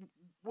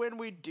 when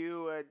we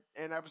do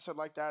an episode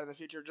like that in the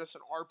future, just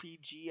an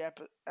RPG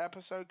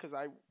episode, because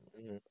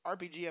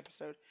RPG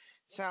episode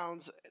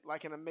sounds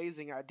like an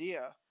amazing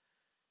idea.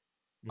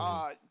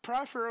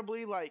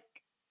 Preferably like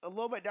a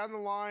little bit down the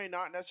line,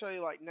 not necessarily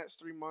like next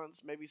 3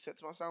 months, maybe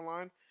 6 months down the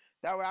line.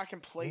 That way I can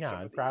play some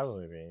of these.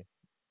 Probably be.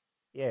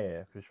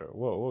 Yeah, for sure.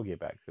 We'll get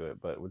back to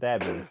it. But with that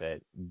being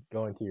said,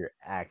 go into your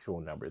actual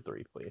number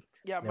 3, please.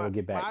 Yeah, we'll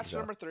get back my actual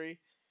number 3.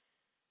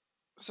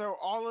 So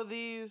all of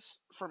these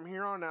from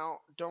here on out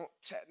don't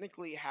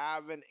technically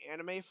have an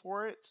anime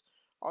for it,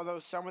 although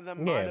some of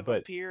them might have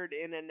appeared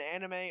in an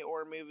anime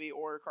or a movie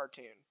or a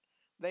cartoon.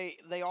 They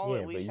all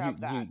at least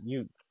have that.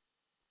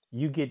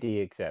 You get the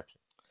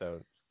exception,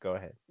 so go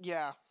ahead.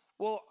 Yeah.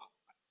 Well,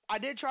 I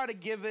did try to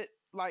give it,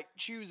 like,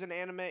 choose an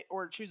anime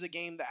or choose a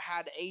game that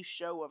had a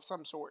show of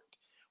some sort,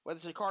 whether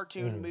it's a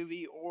cartoon,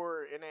 movie,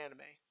 or an anime.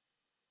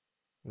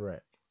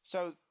 Right.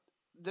 So,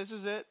 this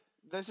is it.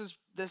 This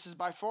is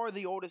by far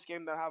the oldest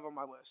game that I have on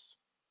my list.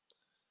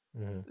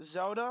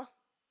 Zelda,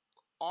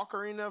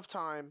 Ocarina of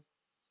Time,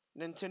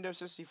 Nintendo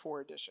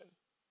 64 edition.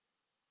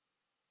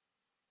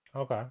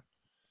 Okay.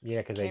 Yeah,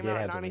 because they Came did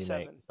out in have the remake.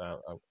 '97.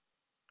 So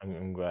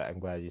I'm glad. I'm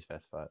glad you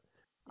specified.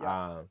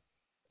 Yeah.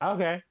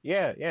 Okay.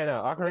 Yeah. Yeah.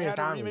 No. They Ocarina of had a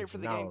Time is remake a for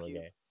the phenomenal GameCube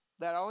game.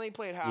 that I only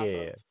played Yeah. half Yeah.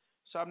 of,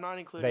 so I'm not They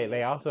including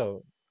they it.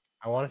 also,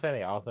 I want to say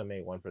they also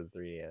made one for the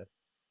 3DS.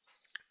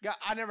 Yeah,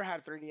 I never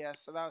had 3DS,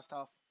 so that was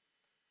tough.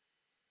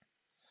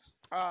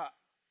 Uh,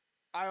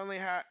 I only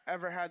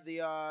ever had the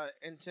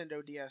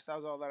Nintendo DS. That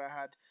was all that I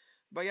had.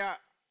 But yeah,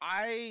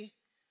 I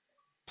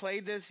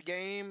played this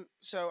game.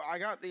 So I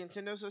got the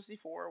Nintendo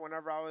 64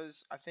 whenever I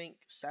was, I think,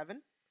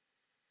 7.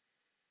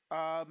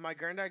 My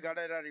granddad got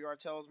it at a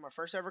yard sale. It was my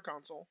first ever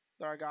console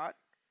that I got,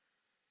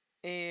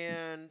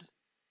 and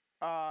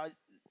uh,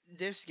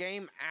 this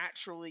game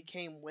actually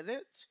came with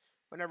it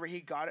whenever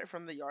he got it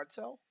from the yard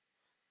sale.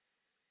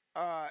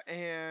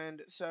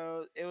 And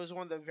so it was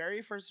one of the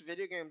very first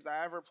video games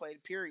I ever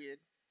played. Period.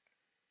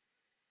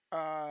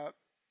 Uh,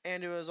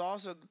 and it was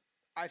also,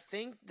 I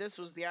think this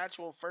was the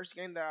actual first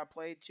game that I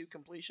played to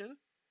completion,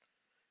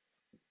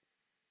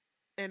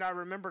 and I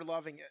remember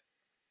loving it.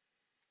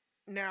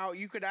 Now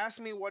you could ask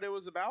me what it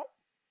was about,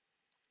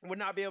 would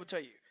not be able to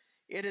tell you.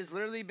 It has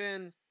literally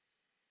been,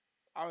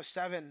 I was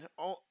 7,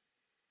 oh,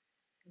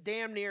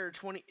 damn near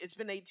 20. It's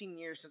been 18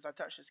 years since I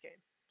touched this game.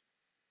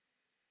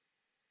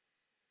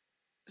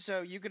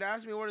 So you could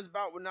ask me what it's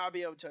about, would not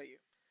be able to tell you.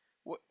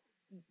 What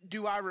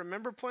do I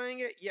remember playing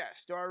it?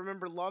 Yes. Do I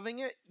remember loving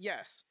it?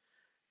 Yes.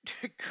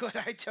 Could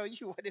I tell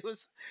you what it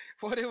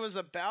was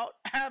about?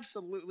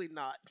 Absolutely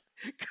not.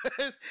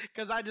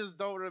 Cuz I just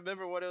don't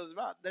remember what it was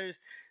about.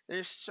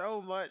 There's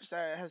so much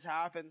that has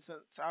happened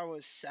since I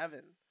was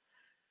 7.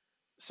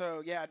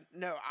 So yeah,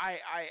 no,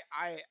 I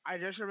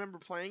just remember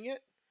playing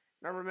it,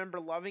 and I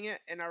remember loving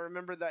it, and I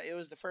remember that it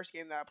was the first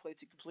game that I played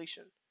to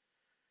completion.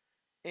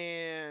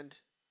 And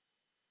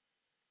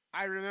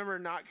I remember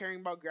not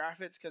caring about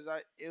graphics because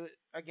it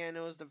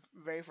was the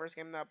very first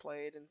game that I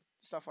played and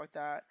stuff like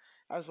that,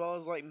 as well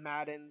as like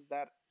Madden's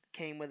that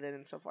came with it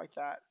and stuff like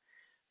that.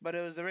 But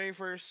it was the very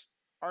first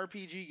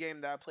RPG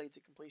game that I played to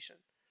completion,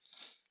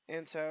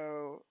 and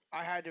so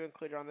I had to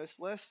include it on this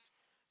list,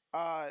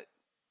 uh,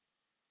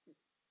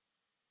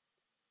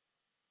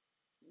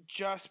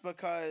 just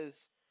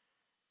because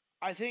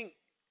I think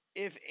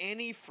if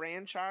any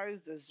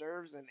franchise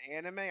deserves an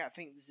anime, I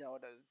think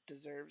Zelda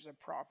deserves a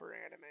proper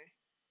anime.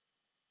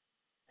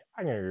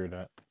 I can agree with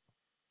that.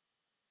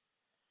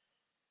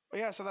 But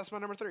yeah, so that's my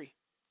number 3.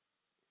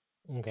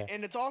 Okay.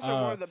 And it's also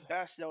one of the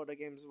best Zelda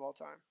games of all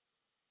time.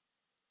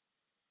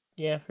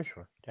 Yeah, for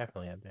sure,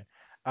 definitely up there.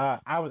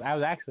 I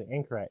was actually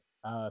incorrect.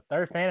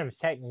 Third Phantom is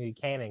technically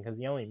canon because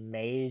the only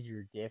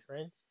major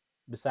difference,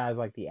 besides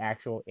like the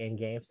actual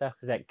in-game stuff,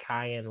 is that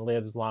Cayenne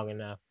lives long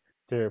enough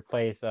to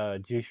replace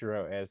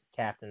Jushiro as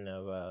captain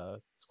of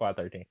Squad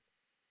 13.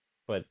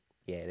 But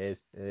yeah, it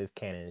is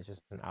canon. It's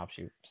just an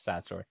offshoot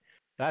side story.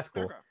 That's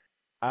cool. Okay.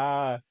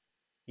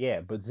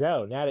 Yeah, but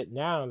Zoe,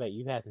 now that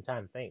you've had some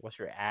time to think, what's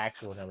your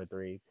actual number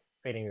 3,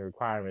 fitting the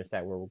requirements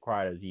that were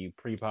required of you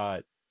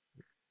pre-pod?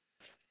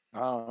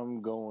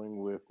 I'm going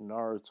with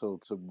Naruto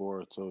to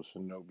Boruto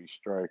Shinobi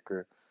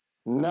Striker.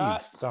 No,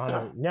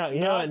 Not,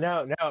 you know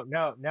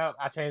what? No.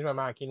 I changed my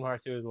mind. Kingdom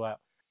Hearts 2 as well.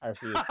 I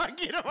refuse.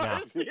 Kingdom No,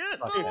 Hearts 2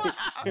 fuck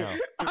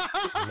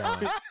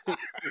that.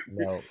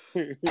 No.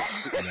 We're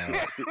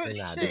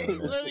not doing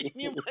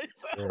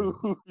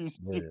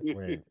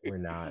this. We're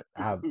not.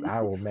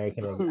 I will make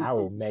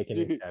an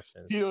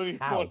exception. You don't even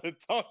want to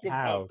talk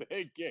about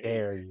that game.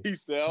 Dare you? He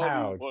said,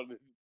 I don't even want to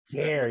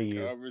dare have a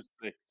you?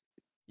 conversation.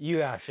 You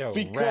got your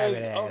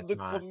because of the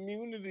mind.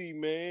 community,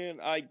 man.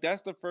 Like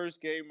that's the first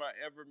game I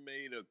ever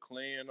made a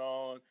clan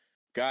on.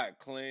 Got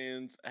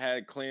clans,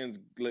 had clans,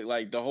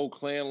 like the whole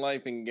clan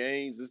life in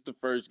games. This is the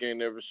first game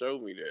that ever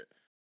showed me that.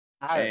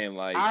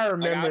 I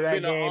remember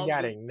that game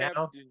got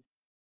announced,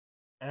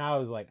 and I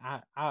was like,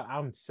 I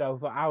was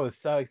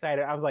so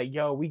excited. I was like,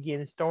 yo, we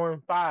getting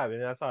Storm 5,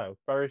 and I saw the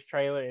first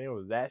trailer, and it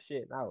was that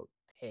shit, and I was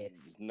pissed.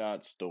 It was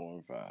not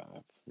Storm 5.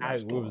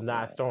 It was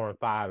not Storm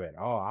 5 at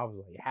all. I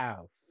was like,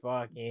 how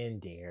fucking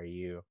dare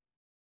you?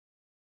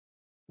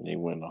 They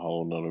went a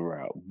whole nother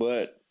route,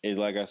 but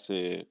like I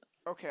said,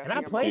 okay. And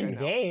I played the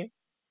game.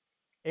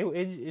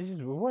 It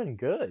just wasn't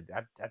good.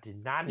 I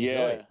did not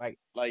enjoy it.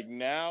 Like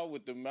now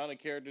with the amount of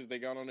characters they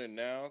got on it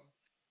now,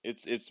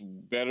 it's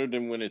better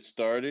than when it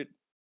started.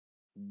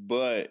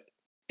 But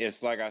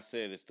it's like I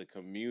said, it's the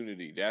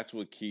community. That's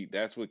what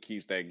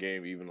keeps that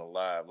game even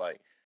alive. Like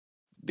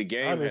the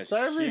game has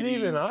servers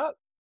even up.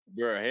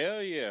 Bro,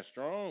 hell yeah,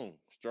 strong.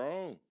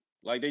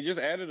 Like they just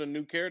added a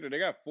new character. They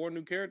got 4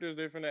 new characters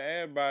they're finna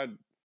add by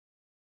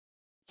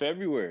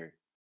February.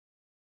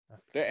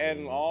 They're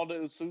adding all the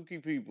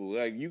Utsuki people.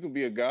 Like you can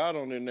be a god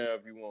on there now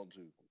if you want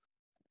to.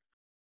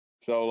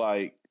 So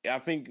like I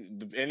think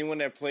anyone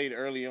that played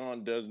early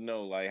on does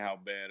know like how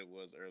bad it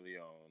was early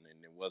on,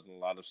 and there wasn't a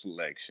lot of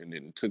selection,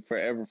 and it took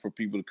forever for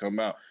people to come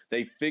out.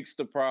 They fixed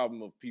the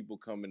problem of people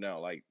coming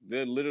out. Like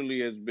there literally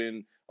has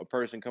been a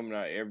person coming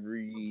out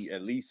every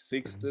at least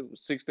 6 to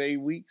 8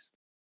 weeks.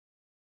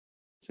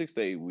 6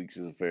 to 8 weeks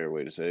is a fair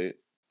way to say it.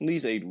 At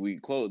least 8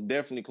 weeks.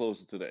 Definitely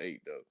closer to the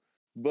 8 though.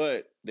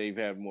 but they've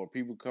had more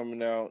people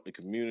coming out. The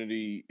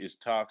community is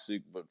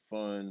toxic but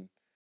fun,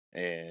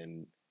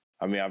 and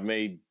I mean, I've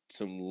made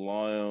some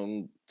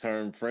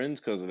long-term friends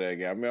because of that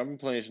game. I mean, I've been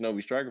playing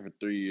Shinobi Striker for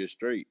 3 years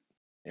straight,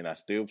 and I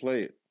still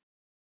play it.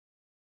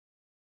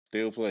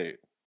 Still play it.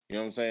 You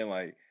know what I'm saying?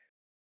 Like,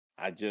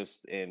 I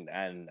just and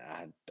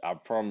I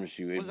promise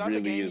you, it really is the community. Was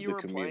that the game you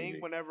were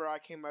playing whenever I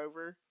came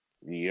over?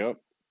 Yep.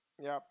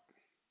 Yep.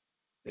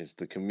 It's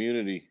the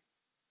community.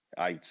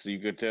 So you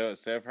could tell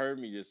Seth heard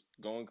me just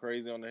going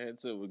crazy on the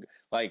headset,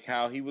 like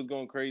how he was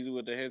going crazy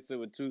with the headset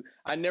with two.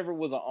 I never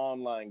was an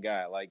online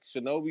guy. Like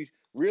Shinobi,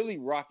 really,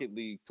 Rocket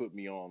League put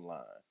me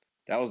online.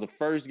 That was the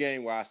first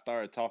game where I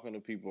started talking to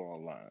people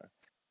online.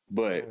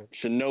 But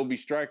Shinobi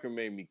Striker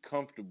made me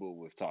comfortable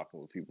with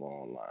talking with people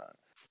online.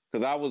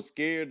 Because I was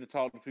scared to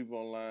talk to people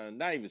online.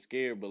 Not even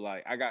scared, but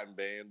like I gotten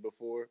banned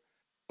before.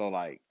 So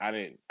like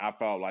I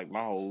felt like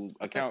my whole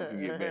account could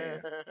get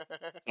banned.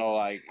 So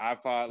like I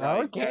thought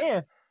like you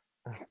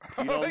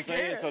know what I'm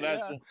saying? So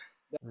that's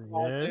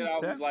why I said I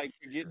was like,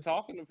 forget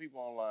talking to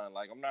people online.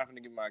 Like I'm not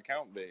gonna get my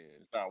account banned.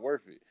 It's not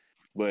worth it.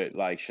 But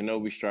like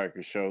Shinobi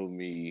Striker showed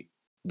me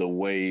the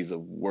ways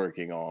of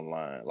working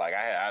online. Like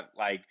I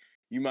like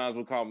you might as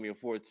well call me a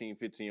 14,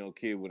 15-year-old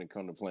kid when it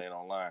comes to playing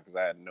online because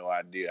I had no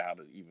idea how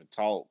to even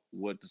talk,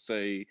 what to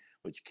say,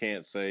 what you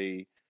can't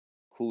say,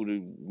 who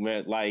to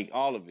met, like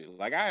all of it.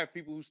 Like I have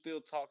people who still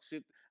talk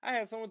shit. I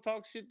had someone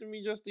talk shit to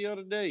me just the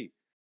other day,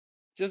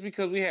 just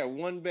because we had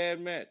one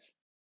bad match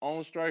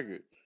on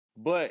Strikers.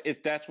 But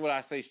that's what I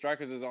say.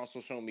 Strikers has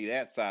also shown me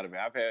that side of it.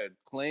 I've had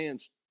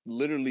clans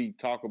literally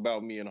talk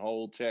about me in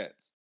whole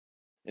chats,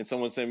 and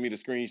someone sent me the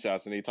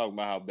screenshots and they talk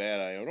about how bad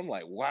I am. And I'm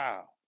like,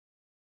 wow.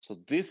 So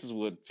this is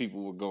what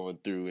people were going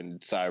through in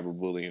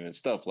cyberbullying and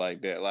stuff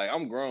like that. Like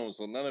I'm grown,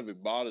 so none of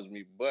it bothers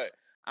me. But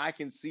I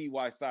can see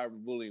why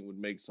cyberbullying would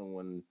make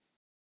someone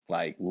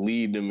like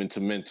lead them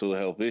into mental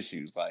health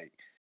issues. Like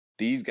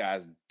these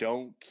guys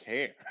don't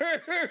care.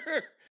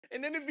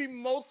 And then it'd be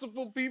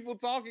multiple people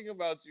talking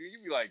about you.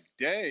 You'd be like,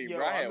 dang, yo,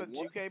 bro, I on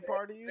the 2K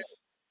parties,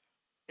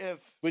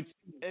 if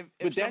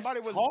somebody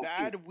was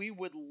bad, we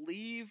would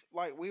leave.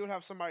 Like we would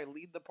have somebody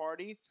lead the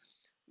party,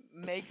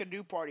 make a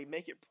new party,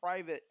 make it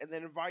private, and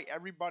then invite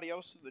everybody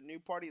else to the new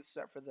party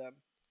except for them.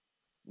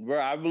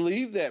 Bro, I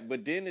believe that,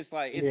 but then it's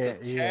like the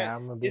chat. Yeah,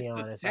 I'm gonna be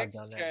honest, the text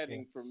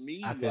chatting for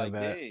me. Like,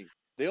 dang,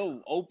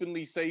 they'll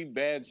openly say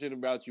bad shit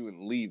about you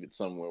and leave it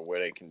somewhere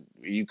where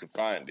you can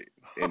find it,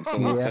 and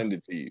someone send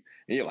it to you,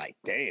 and you're like,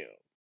 damn.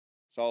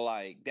 So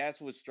like that's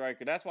what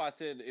Striker. That's why I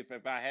said if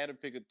I had to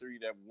pick a 3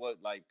 that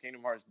like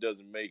Kingdom Hearts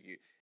doesn't make it.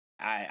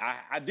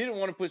 I didn't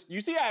want to push.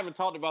 You see, I haven't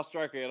talked about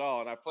Striker at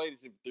all, and I played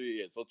this for 3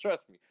 years. So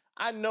trust me,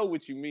 I know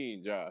what you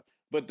mean, Josh.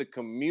 But the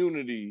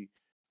community,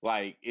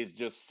 like, is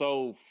just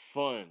so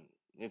fun.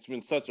 It's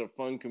been such a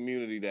fun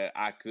community that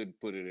I could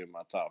put it in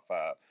my top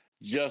 5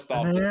 just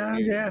off the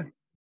community. Yeah.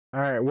 All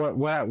right.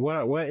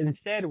 What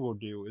instead we'll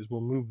do is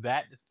we'll move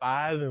that to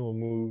 5, and we'll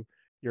move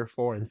your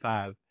 4 and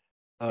 5.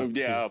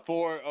 Yeah,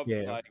 4 up.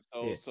 Yeah. Like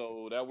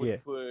so that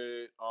would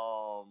put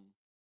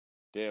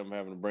Damn, I'm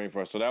having a brain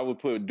fart. So that would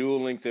put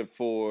Duel Links at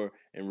 4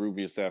 and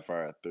Ruby and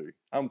Sapphire at 3.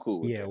 I'm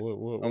cool with that.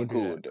 I'm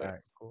cool with that. All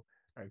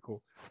right,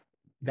 cool.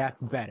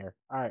 That's better.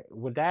 All right.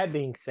 With that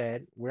being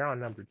said, we're on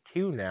number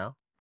 2 now.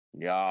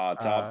 Yeah,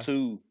 top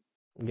 2.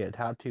 Yeah,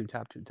 top two.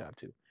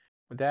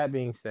 With that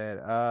being said,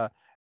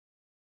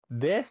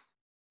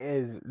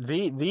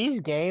 these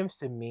games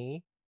to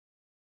me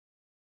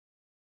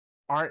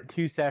aren't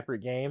 2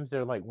 separate games.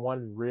 They're like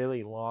one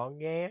really long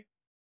game.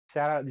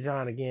 Shout out to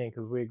John again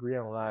because we agree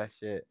on a lot of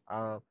shit.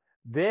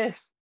 This,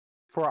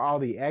 for all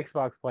the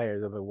Xbox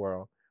players of the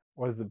world,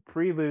 was the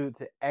prelude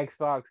to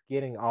Xbox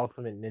getting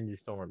Ultimate Ninja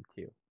Storm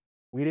 2.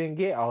 We didn't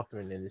get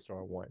Ultimate Ninja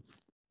Storm 1.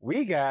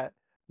 We got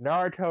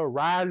Naruto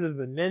Rise of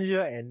the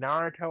Ninja and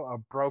Naruto A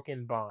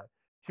Broken Bond.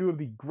 2 of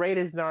the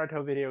greatest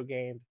Naruto video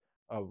games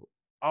of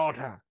all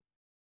time.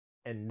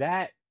 And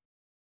that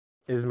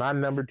is my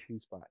number 2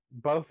 spot.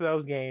 Both of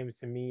those games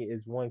to me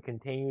is one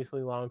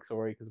continuously long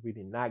story because we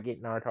did not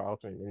get Naruto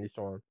Ultimate Ninja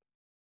Storm.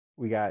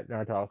 We got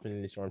Naruto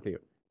Ultimate Ninja Storm 2,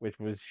 which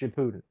was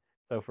Shippuden.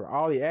 So for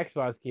all the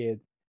Xbox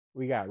kids,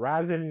 we got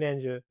Rise of the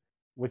Ninja,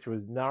 which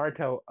was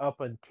Naruto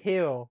up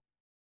until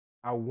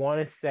I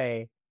want to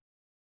say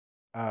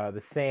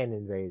the Sand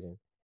Invasion.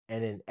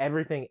 And then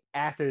everything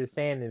after the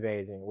Sand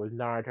Invasion was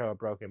Naruto A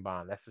Broken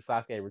Bond. That's the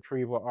Sasuke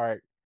retrieval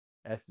arc.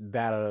 That's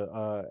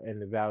Battle in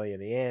the Valley of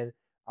the End.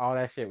 All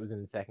that shit was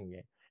in the second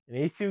game. And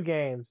these 2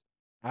 games,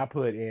 I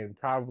put in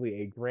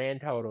probably a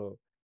grand total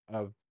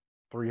of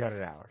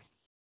 300 hours.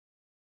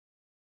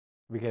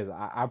 Because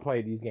I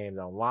played these games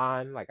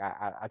online. Like,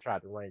 I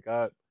tried to rank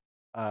up.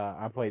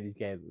 I played these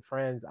games with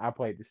friends. I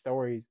played the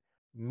stories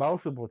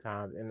multiple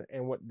times.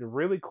 And what the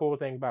really cool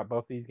thing about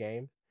both these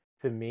games,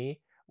 to me,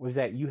 was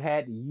that you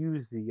had to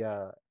use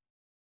the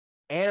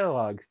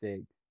analog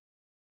sticks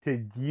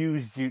to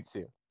use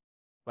jutsu.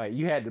 Like,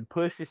 you had to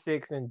push the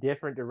sticks in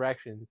different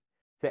directions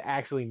to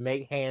actually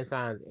make hand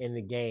signs in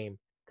the game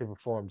to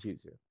perform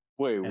jutsu.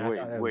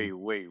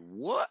 Wait,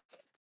 what?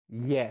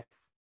 Yes.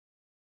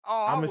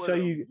 Oh, I'm gonna show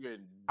you.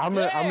 I'm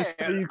gonna Yeah.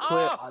 show you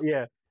clip.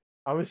 Yeah,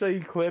 I'm gonna show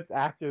you clips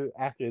after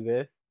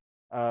this,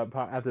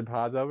 after the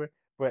pod's over.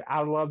 But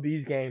I love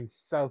these games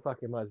so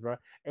fucking much, bro.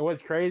 And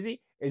what's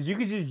crazy is you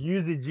could just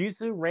use the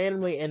jutsu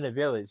randomly in the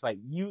village, like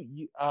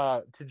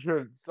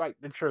like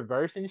the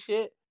traverse and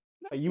shit.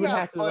 Like That's you would not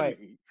have to like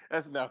funny.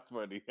 That's not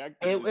funny. I can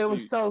it just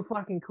was see so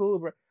fucking cool,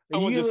 bro. Like,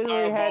 someone you just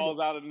literally had fireballs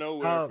out of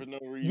nowhere for um no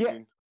yeah,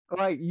 reason.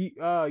 like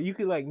you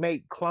could like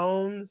make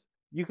clones.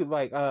 You could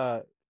like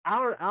I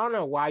don't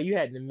know why you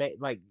had to make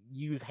like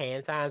use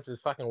hand signs to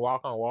fucking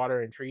walk on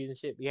water and trees and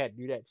shit. But you had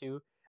to do that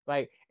too.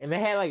 Like, and they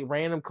had like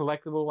random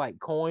collectible like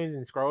coins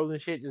and scrolls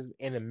and shit just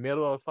in the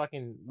middle of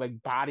fucking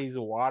like bodies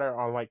of water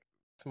on like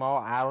small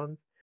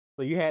islands.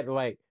 So you had to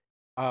like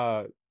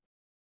uh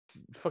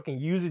fucking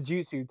use a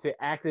jutsu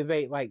to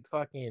activate like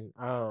fucking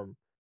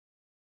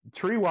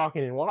tree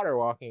walking and water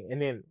walking,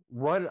 and then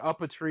run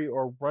up a tree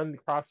or run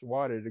across the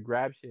water to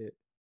grab shit.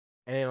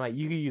 And then like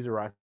you could use a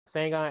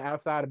Rasengan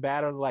outside of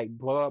battle to like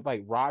blow up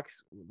like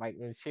rocks, like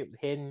when shit was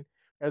hidden.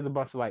 There's a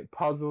bunch of like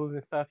puzzles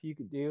and stuff you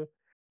could do.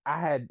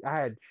 I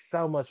had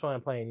so much fun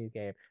playing these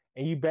games,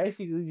 and you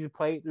basically just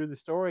played through the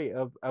story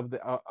of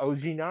the OG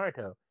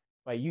Naruto.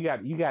 Like you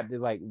got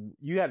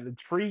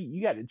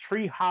the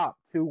tree hop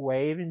to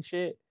wave and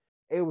shit.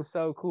 It was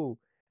so cool.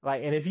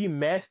 Like, and if you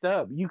messed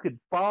up, you could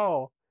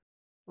fall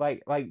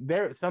like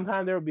there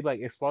sometimes there would be like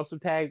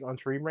explosive tags on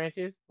tree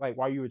branches, like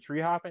while you were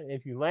tree hopping. And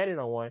if you landed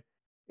on one,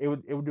 it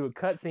would do a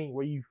cutscene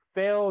where you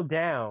fell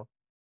down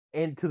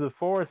into the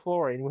forest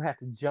floor and you would have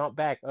to jump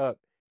back up.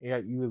 And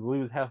like, you would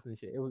lose health and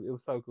shit. It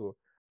was so cool.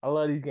 I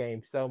love these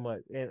games so much.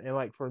 And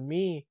like for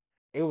me,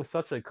 it was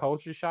such a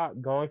culture shock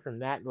going from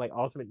that to, like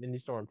Ultimate Ninja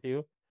Storm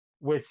 2,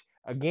 which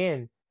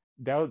again,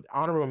 those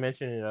honorable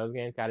mention in those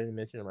games. I didn't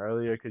mention them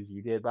earlier because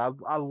you did, but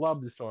I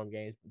love the Storm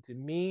games. But to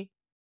me,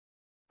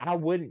 I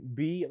wouldn't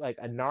be like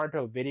a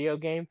Naruto video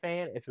game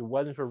fan if it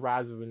wasn't for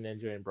Rise of a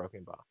Ninja and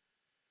Broken Ball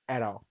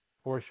at all.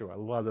 For sure. I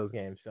love those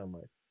games so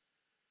much.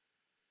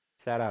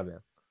 Shout out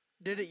them.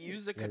 Did it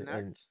use the And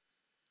Connect?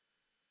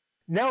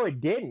 no,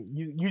 it didn't.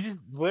 You just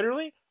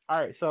literally all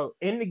right, so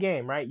in the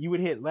game, right, you would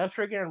hit left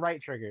trigger and right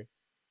trigger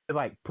to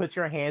like put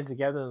your hands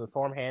together in the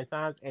form hand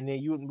signs, and then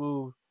you would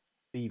move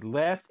the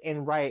left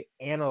and right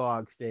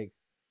analog sticks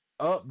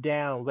up,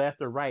 down,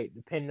 left, or right,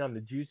 depending on the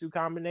jutsu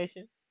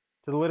combination,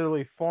 to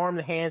literally form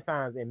the hand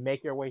signs and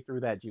make your way through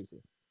that jutsu.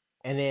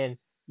 And then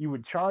you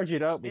would charge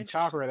it up with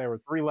Interesting. chakra. There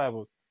were 3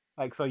 levels.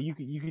 Like, so you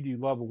could do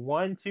level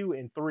 1, 2,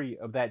 and 3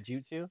 of that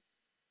jutsu.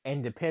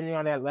 And depending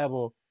on that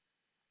level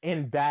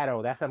in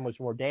battle, that's how much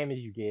more damage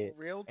you get.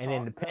 Real And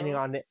then talk depending though,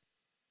 on it,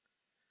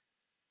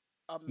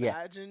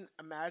 yeah.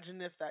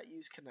 imagine if that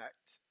used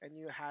Connect and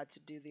you had to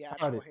do the Oh,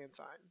 actual hand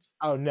signs.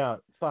 oh no,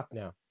 fuck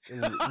no.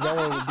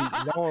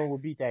 No one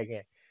would beat that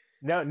game.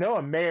 No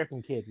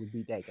American kid would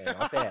beat that game.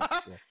 I'll say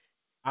that.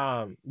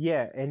 Yeah.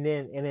 Yeah, and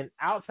then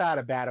outside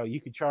of battle, you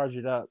could charge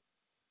it up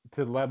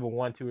to level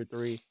 1, 2, or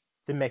 3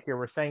 to make your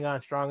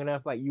Rasengan strong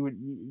enough. Like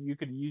you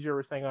could use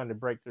your Rasengan to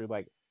break through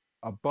like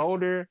a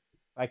boulder,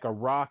 like a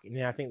rock, and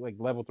then I think like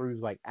level 3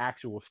 was like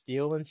actual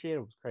steel and shit. It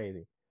was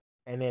crazy.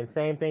 And then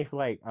same thing for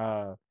like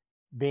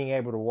being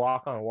able to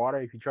walk on water.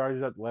 If you charge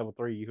it up to level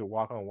 3, you could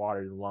walk on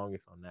water the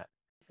longest on that.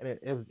 And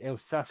it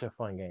was such a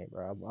fun game,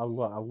 bro. I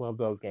love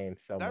those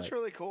games so That's much.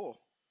 really cool.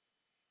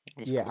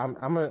 That's Yeah, cool.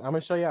 I'm gonna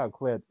show y'all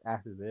clips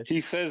after this.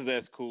 He says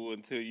that's cool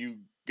until you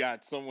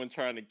got someone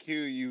trying to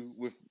kill you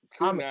with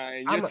I'm kunai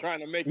and you're I'm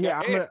trying to make a yeah,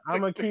 I'm hand. gonna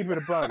I'm gonna keep it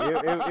a buck.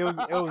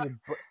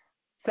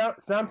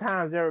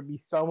 Sometimes there would be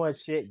so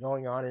much shit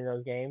going on in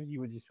those games, you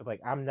would just feel like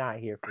I'm not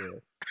here for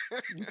this.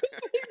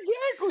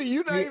 Exactly.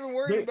 You're not Yeah, even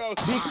worried about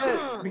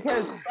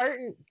because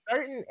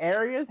certain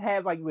areas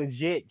have like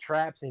legit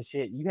traps and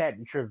shit you had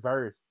to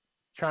traverse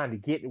trying to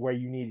get to where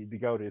you needed to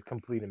go to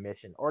complete a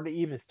mission or to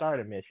even start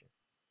a mission.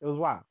 It was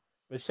wild.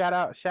 But shout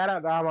out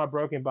to all my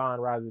Broken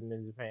Bond Rise of the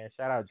Ninja fans.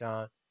 Shout out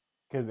John,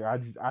 because I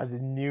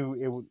just knew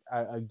it would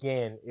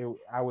again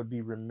I would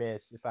be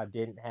remiss if I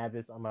didn't have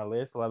this on my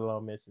list, let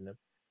alone mention them.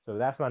 So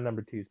that's my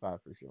number 2 spot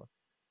for sure.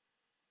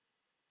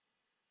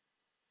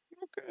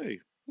 Okay.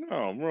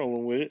 No, I'm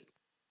rolling with it.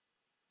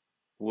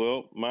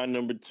 Well, my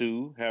number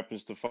 2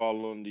 happens to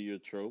fall under your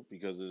trope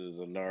because it is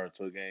a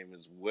Naruto game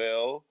as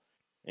well.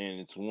 And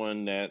it's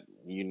one that,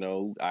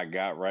 I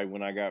got right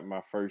when I got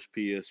my first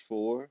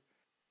PS4.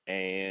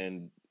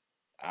 And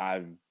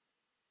I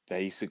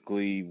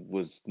basically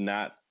was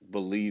not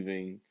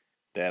believing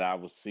that I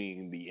was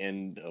seeing the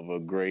end of a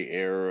great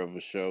era of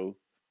a show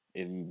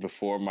in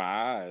before my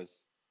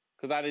eyes.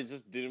 Because I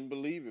just didn't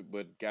believe it.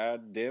 But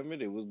god damn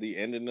it, it was the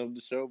ending of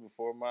the show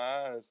before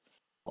my eyes.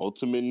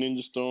 Ultimate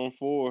Ninja Storm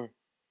 4.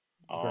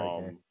 Great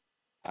game.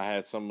 I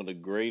had some of the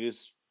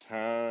greatest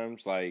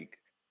times. Like,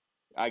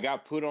 I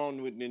got put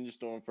on with Ninja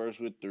Storm first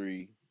with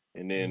 3,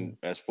 and then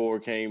as 4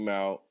 came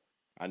out,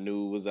 I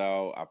knew it was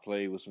out. I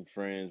played with some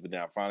friends, but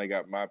then I finally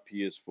got my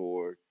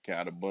PS4,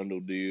 got a bundle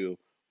deal,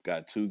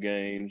 got 2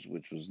 games,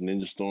 which was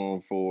Ninja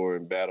Storm 4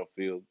 and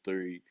Battlefield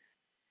 3.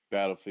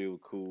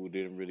 Battlefield cool,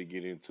 didn't really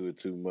get into it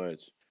too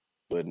much,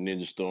 but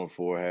Ninja Storm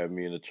 4 had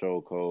me in a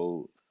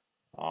chokehold.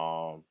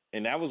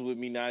 And that was with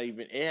me not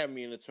even. It had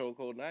me in a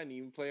chokehold. And I didn't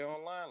even play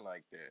online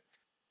like that.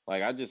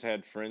 Like I just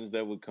had friends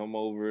that would come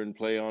over and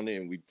play on it,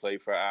 and we'd play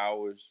for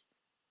hours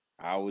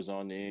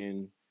on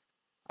end.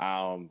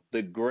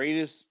 The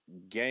greatest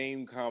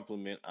game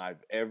compliment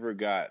I've ever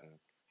gotten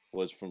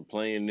was from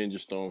playing Ninja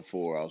Storm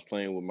 4. I was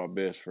playing with my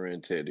best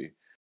friend Teddy,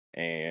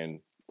 and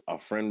a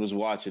friend was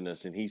watching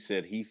us, and he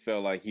said he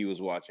felt like he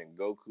was watching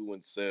Goku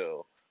and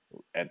Cell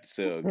at the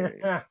Cell game.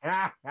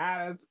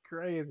 That's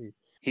crazy.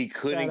 He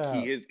couldn't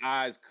keep his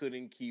eyes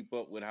couldn't keep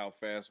up with how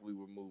fast we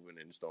were moving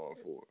in Storm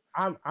 4.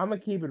 I'm gonna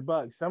keep it a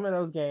buck. Some of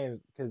those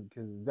games, cause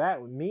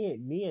that me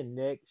and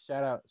Nick,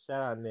 shout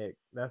out Nick.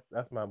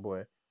 That's my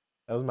boy.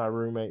 That was my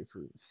roommate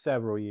for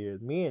several years.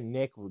 Me and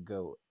Nick would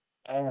go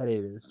at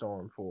it in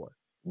Storm 4.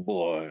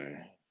 Boy,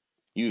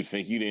 you'd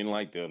think you didn't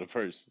like the other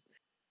person.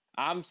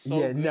 I'm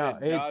so good at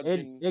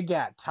dodging. It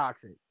got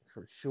toxic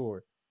for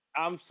sure.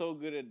 I'm so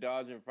good at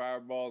dodging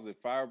fireballs. If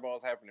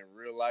fireballs happen in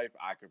real life,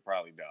 I could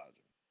probably dodge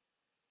them.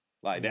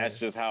 Like that's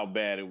just how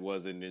bad it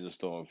was in Ninja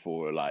Storm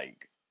 4.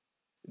 Like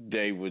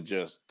they were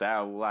just that.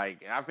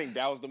 Like I think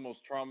that was the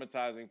most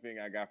traumatizing thing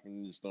I got from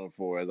Ninja Storm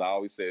 4. As I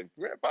always said,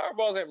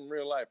 fireballs happen in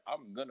real life,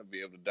 I'm gonna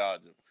be able to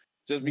dodge them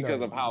just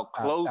because of how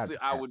close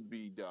I would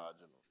be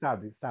dodging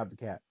them. Stop the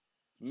cap.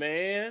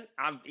 Man,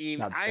 I ain't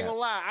gonna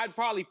lie. I'd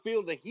probably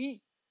feel the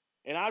heat,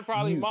 and I'd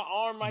probably my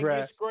arm might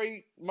get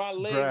scraped, my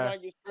legs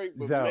might get scraped.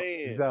 But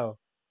man,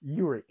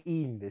 you were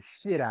eating the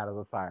shit out of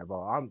a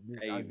fireball. I'm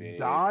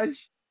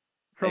dodge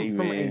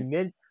from a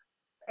ninja.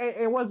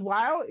 And what's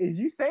wild is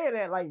you saying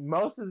that like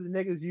most of the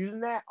niggas using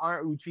that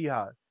aren't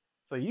Uchihas.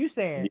 So you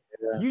saying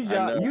you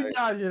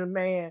dodging a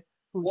man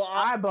whose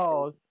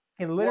eyeballs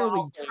can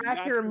literally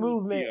track your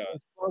movement in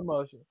slow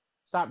motion.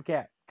 Stop the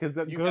cap, because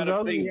you got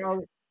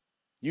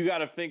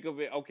to think of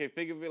it. Okay,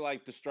 think of it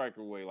like the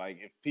Striker way. Like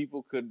if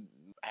people could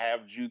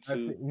have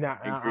jutsu,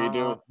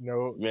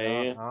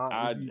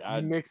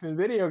 I'm mixing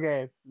video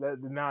games. That's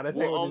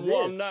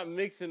I'm not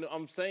mixing.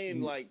 I'm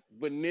saying like,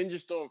 but Ninja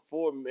Storm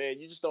 4, man,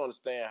 you just don't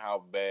understand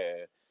how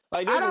bad.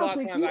 Like there's a lot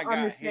of times I got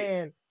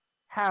understand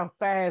how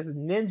fast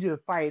ninja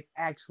fights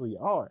actually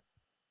are.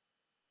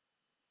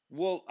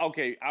 Well,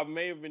 okay, I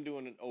may have been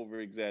doing an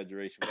over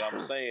exaggeration, but I'm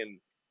saying.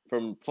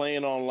 From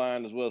playing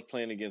online as well as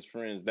playing against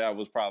friends, that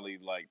was probably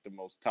like the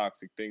most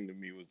toxic thing to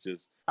me was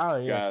just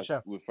guys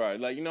with fire.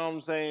 Like, you know what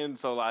I'm saying?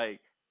 So like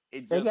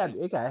it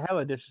got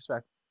hella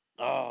disrespect.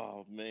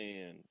 Oh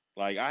man.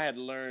 Like I had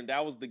to learn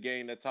that was the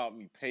game that taught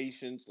me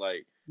patience.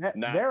 Like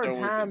there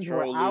were times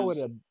where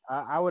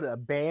I would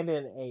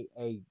abandon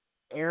a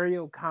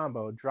aerial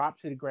combo, drop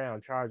to the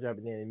ground, charge up,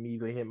 and then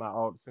immediately hit my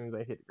ult as soon as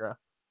I hit the ground.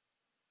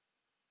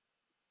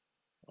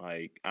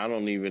 Like, I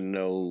don't even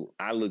know.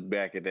 I look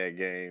back at that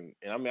game,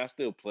 and I mean, I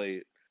still play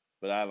it,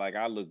 but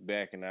I look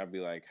back and I'd be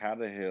like, how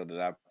the hell did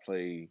I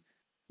play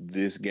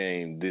this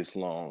game this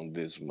long,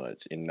 this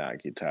much, and not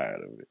get tired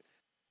of it?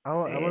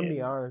 I'm going to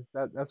be honest.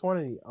 That's one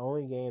of the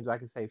only games I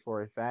can say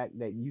for a fact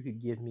that you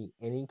could give me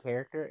any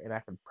character, and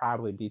I could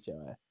probably beat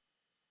your ass.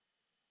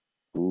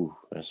 Ooh,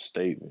 that's a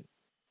statement.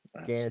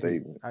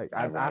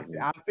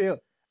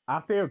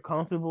 I feel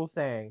comfortable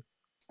saying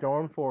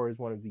Storm 4 is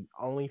one of the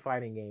only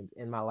fighting games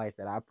in my life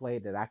that I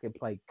played that I could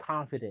play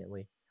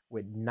confidently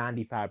with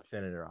 95%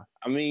 of the roster.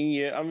 I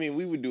mean,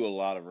 we would do a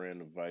lot of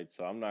random fights,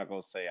 so I'm not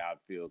gonna say I'd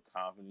feel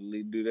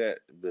confidently do that,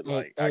 but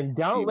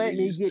don't let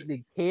me get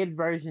the kid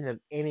version of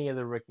any of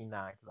the Rookie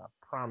 9, because I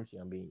promise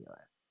you I'm beating your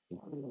ass.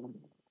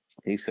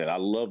 He said, "I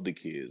love the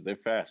kids; they're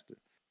faster."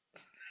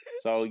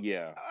 So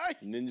yeah,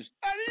 Ninja.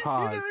 I didn't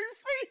hear the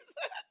rephrase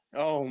that.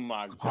 Oh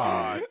my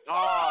God!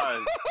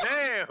 Oh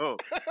damn! All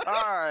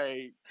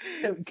right.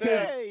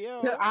 Hey,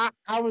 yo.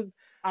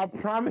 I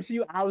promise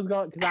you, I was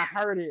going because I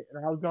heard it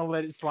and I was gonna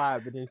let it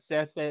slide, but then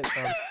Seth said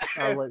something.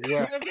 I was like,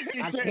 well,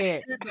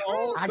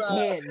 I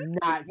can't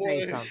not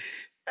say something.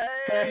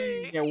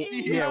 Hey,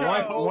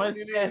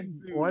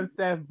 once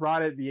Seth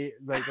brought it,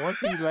 once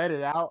he let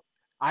it out,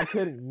 I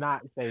couldn't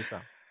not say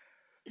something.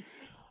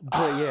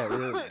 But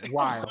yeah,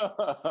 wild.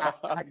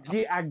 I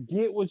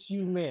get what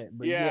you meant,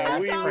 but yeah,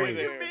 we were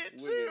there. You meant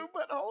too,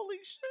 but holy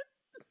shit!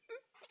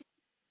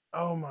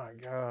 Oh my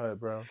God,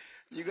 bro!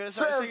 You gonna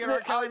start singing R.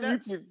 Kelly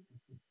next?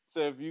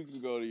 Seth, you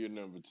can go to your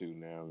number 2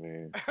 now,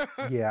 man.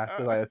 Yeah, I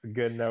feel like that's a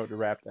good note to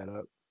wrap that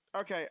up.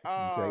 Okay,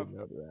 great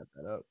note to wrap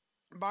that up.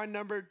 My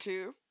number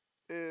 2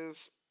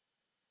 is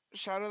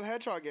Shadow the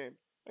Hedgehog game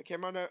that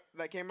came out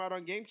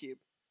on GameCube.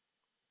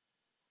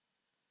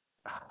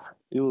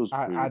 It was.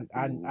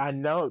 I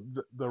know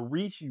the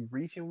reach you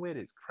reaching with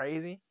is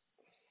crazy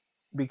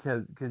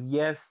because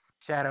yes,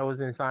 Shadow was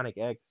in Sonic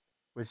X,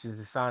 which is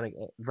the Sonic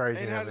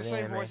version. It has the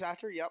same voice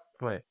actor. Yep.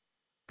 But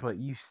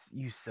you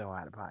so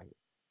out of pocket.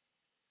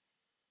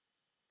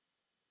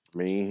 I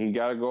mean, he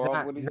got to go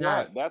off what he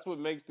got. That's what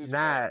makes this.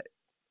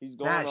 He's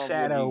going not off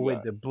Shadow what he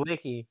with the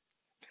blicky.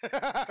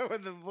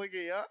 With the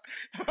blicky, yeah.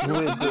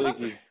 With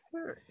blicky.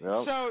 Yep.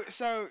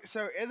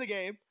 So in the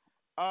game,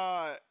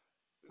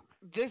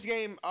 this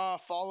game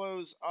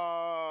follows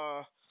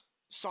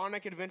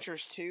Sonic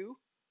Adventures 2,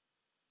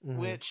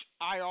 which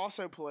I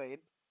also played.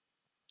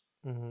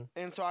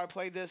 And so I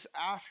played this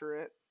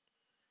after it,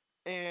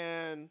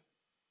 and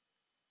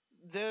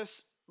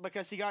this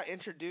because he got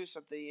introduced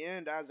at the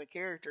end as a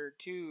character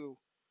to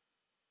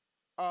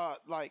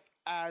like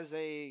as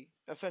a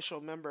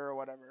official member or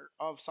whatever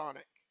of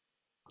Sonic.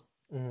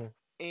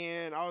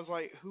 And I was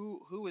like,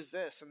 who is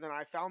this? And then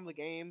I found the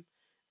game,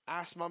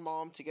 asked my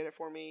mom to get it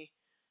for me.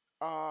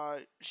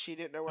 She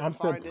didn't know where to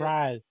find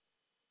it.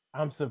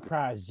 I'm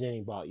surprised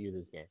Jenny bought you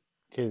this game.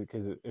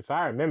 Because if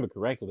I remember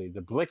correctly,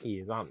 the Blicky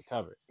is on the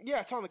cover.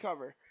 Yeah, it's on the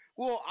cover.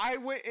 Well, I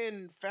went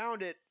and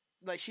found it.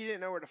 Like, she didn't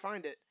know where to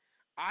find it.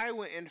 I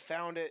went and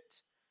found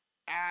it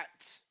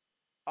at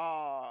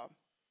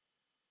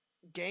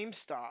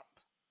GameStop.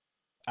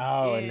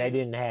 Oh, and they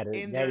didn't have it.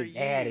 In They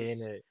had it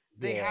in it.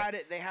 They had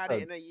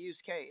it in a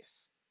used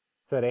case.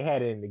 So they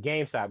had it in the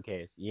GameStop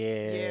case.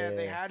 Yeah. Yeah,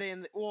 they had it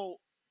in.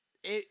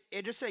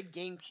 It just said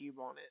GameCube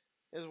on it.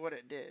 Is what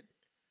it did.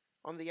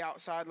 On the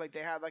outside, like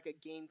they had like a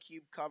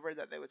GameCube cover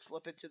that they would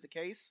slip into the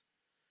case.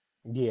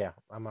 Yeah,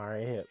 I'm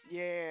already hip.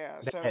 Yeah,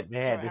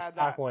 they had the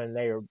stock one.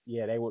 They would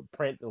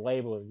print the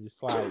label and just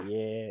slide.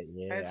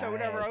 Yeah. And so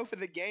whenever I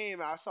opened the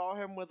game, I saw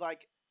him with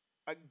like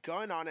a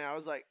gun on it. I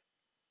was like,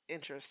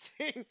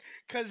 interesting,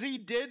 because he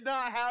did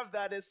not have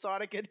that in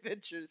Sonic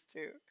Adventures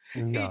 2.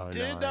 No, he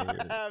did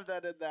not have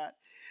that in that.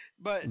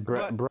 But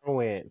bro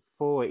went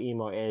full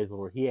emo edge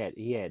where he had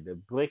the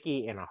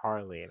Blicky and a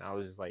Harley, and I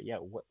was just like,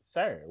 "Yo, what,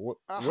 sir?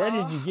 Where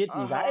did you get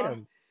these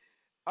items?"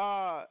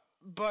 But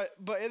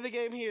in the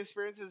game he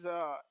experiences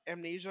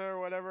amnesia or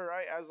whatever,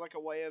 right? As like a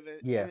way of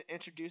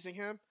introducing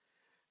him.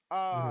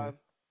 And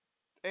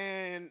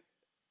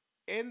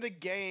in the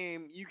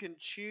game you can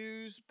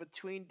choose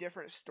between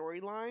different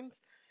storylines,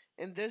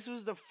 and this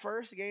was the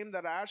first game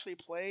that I actually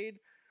played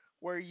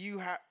where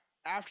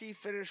after you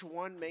finish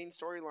one main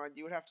storyline,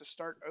 you would have to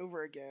start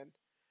over again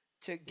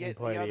to get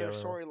the other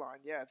storyline.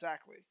 Yeah,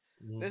 exactly.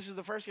 This is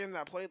the first game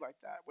that I played like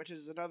that, which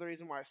is another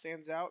reason why it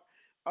stands out,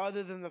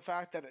 other than the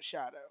fact that it's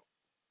Shadow.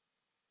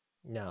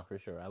 No, for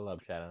sure. I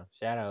love Shadow.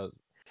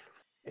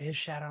 Is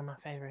Shadow my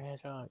favorite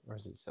hedgehog, or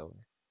is it Silver?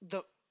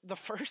 The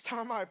first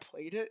time I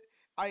played it,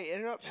 I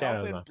ended up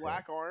helping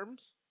Black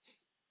Arms.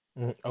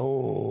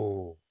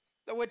 Oh.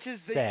 Which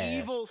is the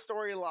evil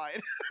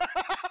storyline.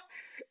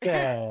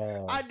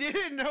 I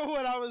didn't know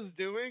what I was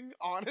doing,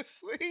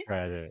 honestly.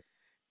 Right.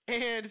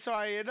 And so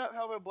I ended up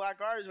helping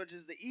Black Arms, which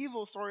is the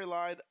evil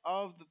storyline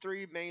of the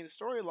three main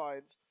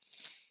storylines.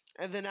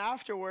 And then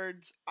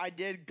afterwards, I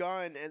did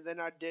Gun, and then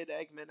I did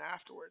Eggman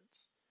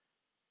afterwards.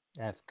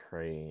 That's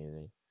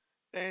crazy.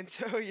 And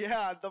so,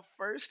 yeah, the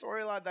first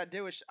storyline that I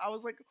did was, I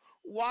was like,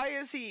 why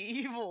is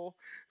he evil?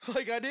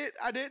 Like, I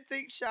didn't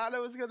think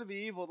Shadow was going to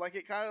be evil. Like,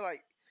 it kind of,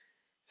 like,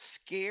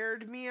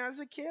 scared me as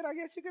a kid, I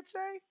guess you could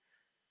say.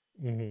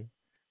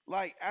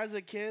 Like, as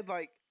a kid,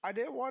 like, I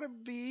didn't want to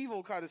be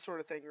evil kind of sort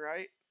of thing,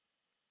 right?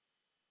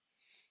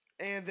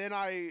 And then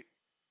I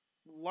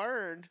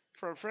learned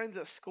from friends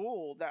at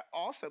school that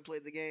also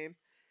played the game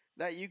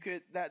that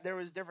there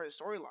was different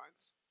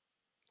storylines.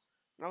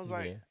 And I was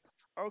like,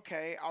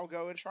 okay, I'll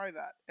go and try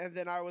that. And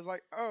then I was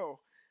like, oh,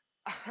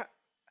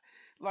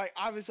 like,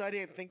 obviously I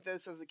didn't think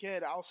this as a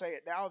kid. I'll say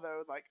it now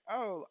though. Like,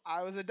 oh,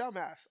 I was a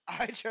dumbass.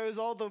 I chose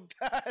all the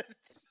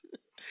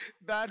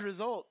bad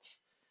results.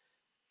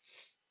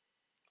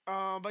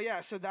 But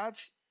yeah, so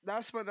that's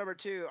my number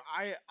 2.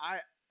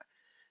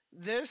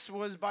 This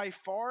was by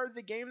far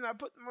the game that I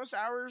put the most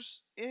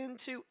hours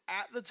into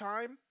at the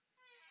time.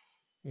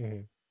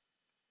 That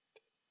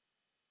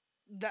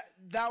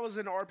was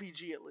an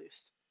RPG at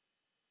least.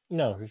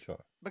 No, for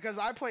sure. Because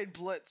I played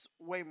Blitz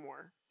way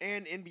more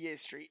and NBA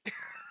Street.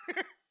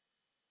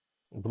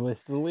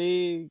 Blitz the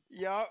League.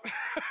 Yup.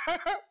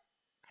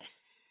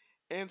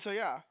 And so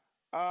yeah,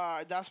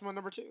 that's my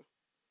number 2.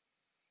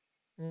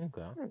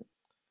 Okay.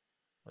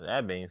 With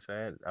that being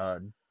said,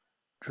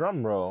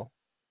 drum roll,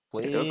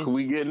 please. Can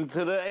we get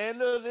into the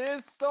end of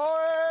this story?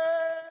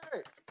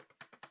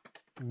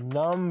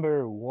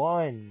 Number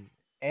 1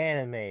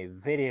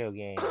 anime video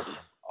game of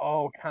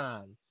all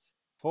time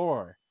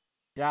for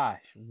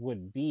Josh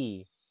would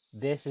be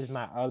This Is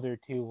My Other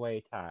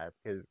Two-Way Tie,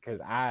 because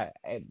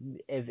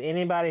if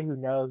anybody who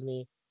knows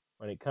me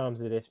when it comes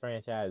to this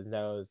franchise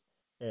knows,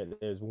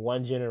 there's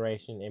one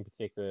generation in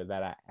particular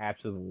that I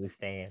absolutely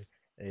stand.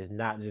 And it's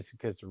not just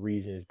because the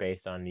region is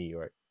based on New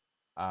York.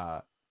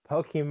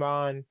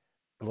 Pokemon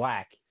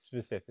Black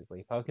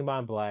specifically.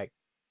 Pokemon Black.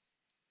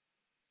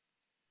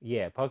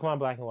 Yeah, Pokemon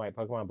Black and White.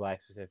 Pokemon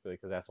Black specifically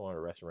because that's the one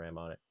with Reshiram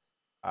on it.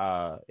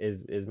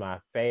 Is my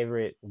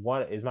favorite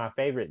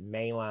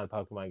mainline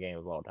Pokemon game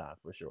of all time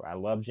for sure. I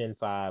love Gen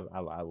 5. I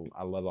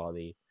love all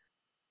the.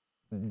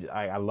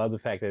 I love the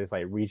fact that it's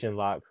like region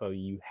locked, so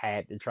you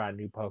had to try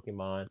new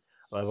Pokemon.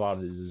 I love all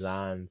the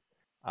designs.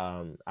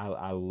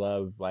 I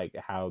love like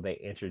how they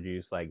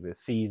introduced like the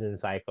season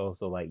cycle.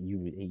 So like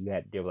you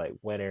had to deal with like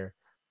winter,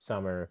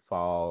 summer,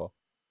 fall,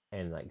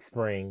 and like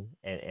spring,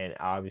 and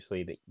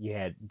obviously you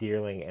had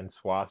Deerling and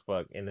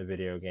Swasbuck in the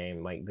video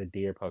game, like the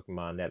deer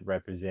Pokemon that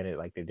represented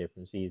like the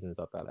different seasons.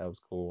 I thought that was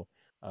cool.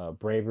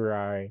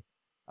 Braviary,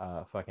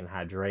 fucking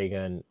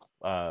Hydreigon,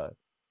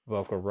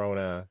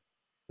 Volcarona,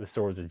 the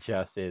Swords of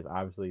Justice,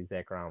 obviously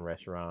Zekrom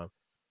Restaurant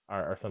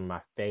are some of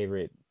my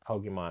favorite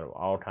Pokemon of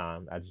all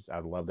time. I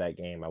love that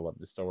game. I love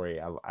the story.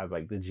 I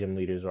like the gym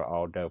leaders are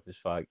all dope as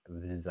fuck.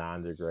 The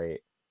designs are great,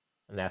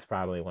 and that's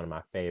probably one of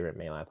my favorite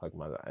mainline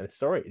Pokemon. And the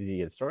story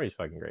is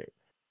fucking great,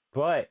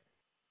 but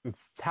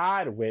it's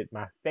tied with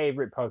my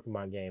favorite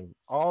Pokemon game of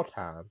all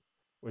time,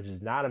 which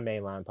is not a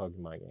mainline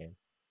Pokemon game.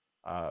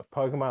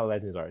 Pokemon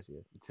Legends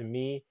Arceus. To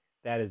me,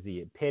 that is the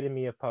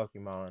epitome of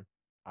Pokemon.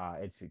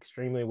 It's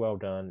extremely well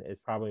done. It's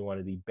probably one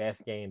of the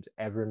best games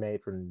ever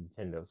made for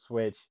Nintendo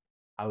Switch.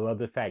 I love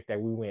the fact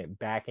that we went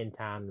back in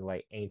time to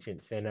like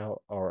ancient Sinnoh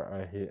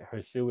or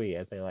Hisui,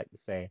 as they like to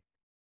say,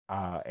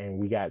 and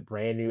we got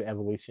brand new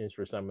evolutions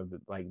for some of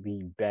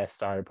the best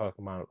starter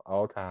Pokemon of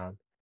all time.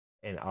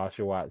 And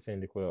Oshawott,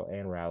 Cyndaquil,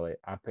 and Rowlet.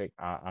 I picked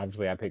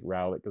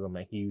Rowlet because I'm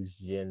a huge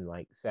Gen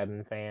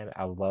 7 fan.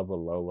 I love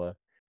Alola.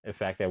 The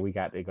fact that we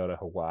got to go to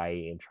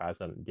Hawaii and try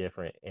something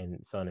different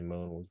in Sun and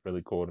Moon was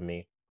really cool to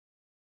me.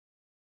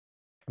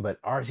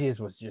 But Arceus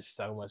was just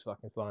so much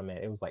fucking fun, man.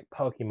 It was like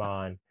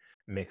Pokemon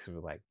mixed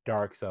with like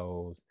Dark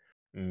Souls,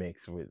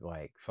 mixed with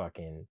like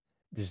fucking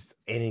just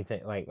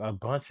anything, like a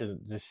bunch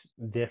of just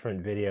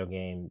different video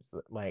games,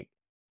 like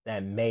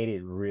that made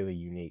it really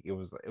unique. It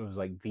was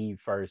like the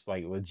first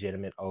like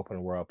legitimate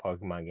open world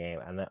Pokemon game,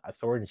 and a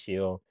Sword and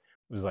Shield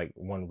was like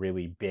one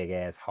really big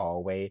ass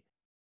hallway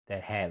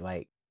that had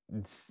like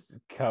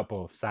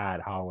couple side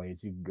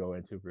hallways you could go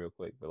into real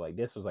quick. But like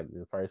this was like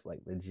the first like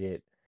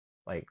legit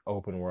like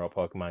open world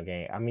Pokemon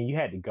game. I mean, you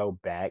had to go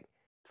back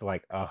to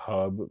like a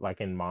hub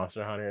like in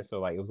Monster Hunter, so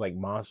like it was like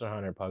Monster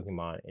Hunter,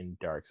 Pokemon, and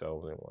Dark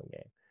Souls in one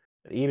game.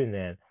 But even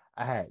then,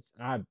 I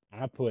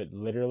put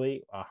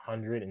literally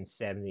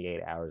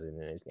 178 hours into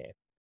this game.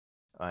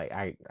 Like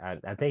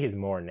I think it's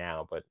more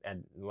now, but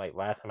like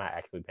last time I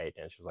actually paid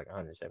attention was like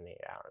 178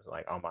 hours,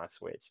 like on my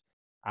Switch.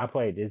 I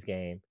played this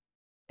game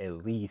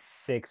at least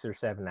 6 or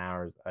 7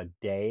 hours a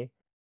day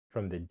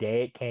from the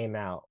day it came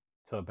out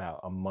to about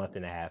a month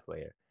and a half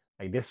later.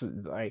 Like this was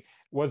like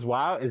what's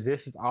wild is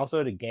this is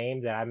also the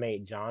game that I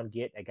made John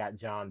get that got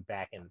John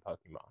back in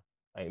Pokemon.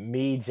 Like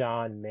me,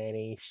 John,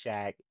 Manny,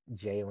 Shaq,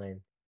 Jalen,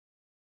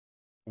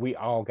 we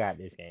all got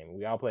this game.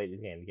 We all played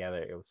this game together.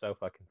 It was so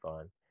fucking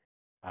fun.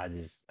 I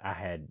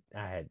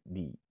had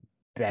the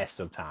best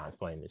of times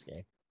playing this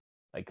game.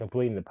 Like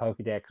completing the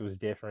Pokedex was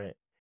different.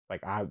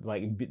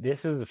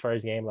 This is the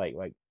first game like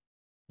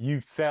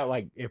you felt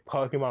like if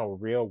Pokemon were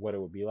real, what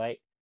it would be like.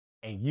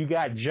 And you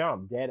got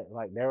jumped. There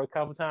were a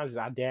couple times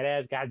I dead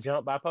ass got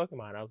jumped by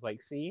Pokemon. I was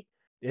like, see,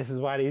 this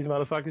is why these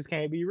motherfuckers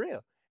can't be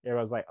real.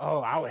 Everyone's like, oh,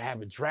 I would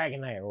have a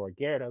Dragonite or a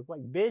Gyarados. I was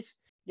like, bitch,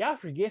 y'all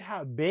forget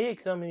how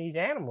big some of these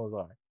animals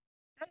are.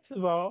 First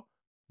of all,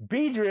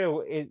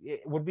 Beedrill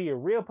it would be a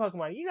real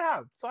Pokemon. You know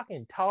how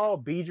fucking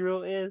tall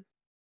Beedrill is,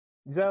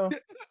 Joe?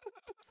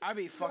 I'd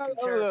be fucking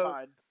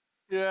terrified.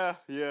 Yeah,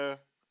 yeah.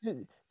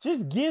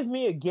 Just give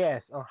me a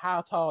guess on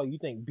how tall you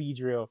think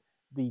Beedrill,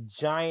 the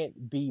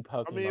giant bee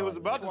Pokemon. I mean, it was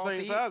about the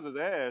same feet? size as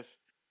Ash.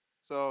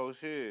 So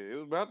shit, it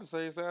was about the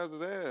same size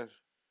as Ash.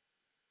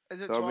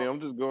 Is it so 12? I mean, I'm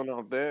just going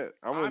off that.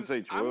 I wouldn't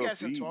say 12 I'm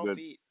guessing feet, 12 but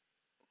feet.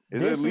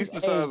 is it at least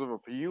the size of a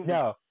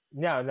human?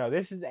 No.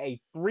 This is a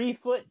 3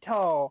 foot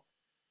tall,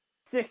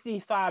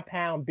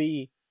 65-pound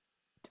bee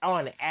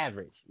on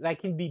average. That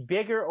can be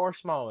bigger or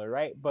smaller,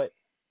 right? But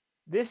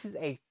this is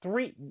a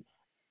 3.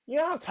 You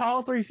know how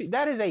tall 3 feet?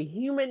 That is a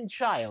human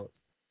child.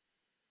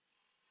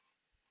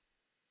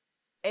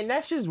 And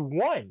that's just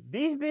one.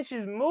 These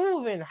bitches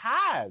move in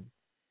hives.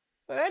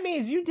 So that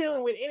means you're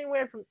dealing with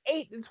anywhere from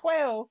 8 to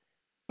 12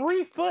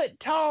 3 foot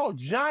tall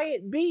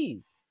giant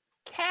bees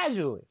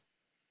casually.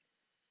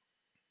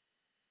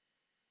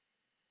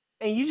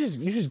 And you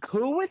just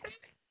cool with it?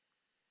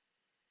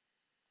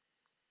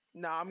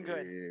 Nah, I'm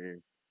good. Yeah.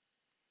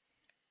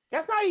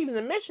 That's not even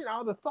to mention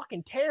all the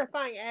fucking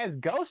terrifying ass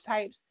ghost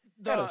types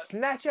that'll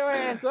snatch your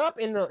ass up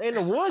in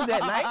the woods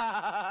at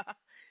night.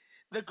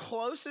 The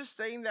closest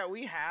thing that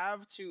we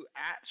have to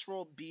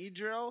actual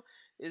Beedrill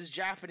is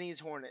Japanese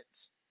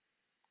hornets.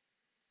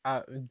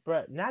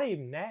 But not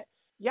even that.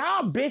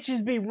 Y'all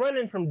bitches be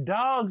running from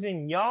dogs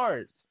in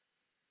yards.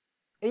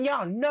 And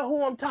y'all know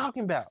who I'm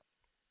talking about.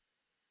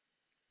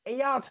 And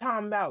y'all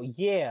talking about,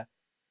 yeah,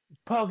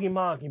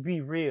 Pokemon can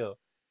be real.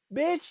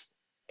 Bitch,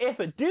 if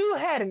a dude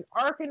had an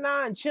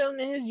Arcanine chilling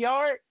in his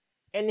yard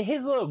and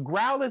his little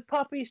Growlithe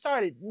puppy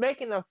started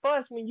making a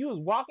fuss when you was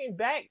walking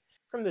back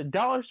from the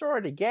dollar store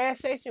or the gas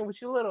station with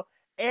your little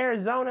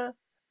Arizona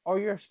or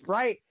your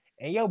Sprite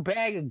and your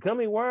bag of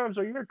gummy worms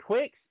or your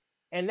Twix,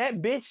 and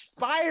that bitch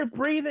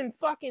fire-breathing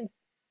fucking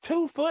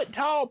 2 foot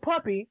tall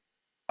puppy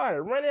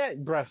started running at,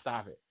 bruh,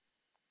 stop it.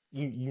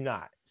 You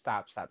not.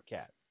 Stop the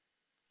cap.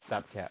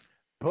 Stop the cap.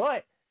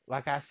 But,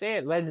 like I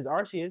said, Legends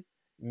Arceus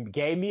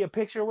gave me a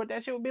picture of what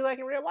that shit would be like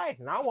in real life.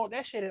 And I want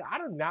that shit. I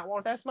do not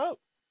want that smoke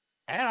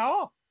at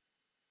all.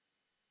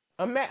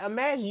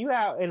 Imagine you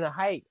out in a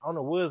hike on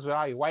the woods with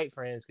all your white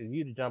friends because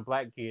you the dumb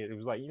black kid. It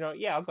was like,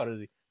 yeah, I'll go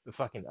to the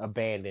fucking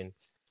abandoned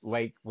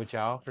lake with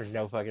y'all for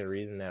no fucking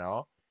reason at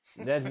all.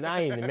 That's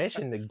not even to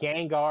mention the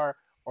Gengar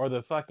or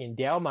the fucking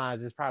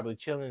Delmons is probably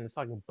chilling in the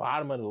fucking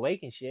bottom of the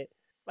lake and shit.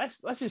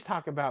 Let's just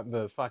talk about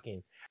the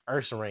fucking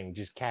Ursaring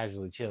just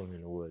casually chilling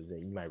in the woods that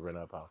you might run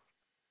up on.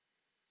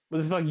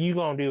 What the fuck you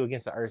gonna do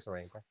against the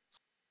Ursaring, bro?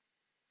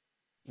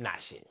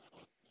 Not shit.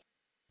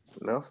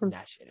 Nothing.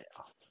 Not shit at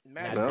all.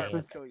 Magikarp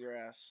will kill your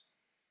ass.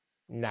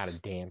 Not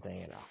a damn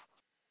thing at all.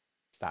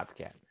 Stop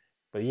the cap.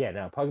 But yeah,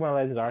 no, Pokemon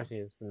Legends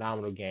Arceus,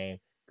 phenomenal game,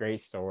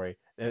 great story.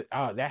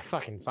 That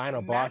fucking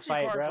final boss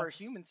fight, bro. Magikarp are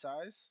human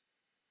size.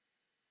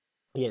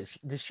 Yeah,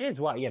 the shit's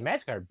wild. Yeah,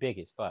 Magikarp big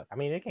as fuck. I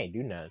mean, it can't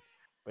do nothing,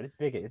 but it's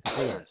big. It's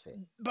big as shit.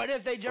 But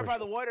if they jump out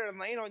of the water and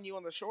land on you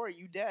on the shore,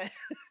 you dead.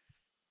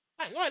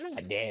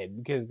 Not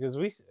dead because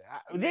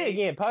then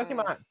again,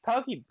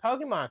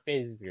 Pokemon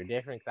physics are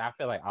different. Cause I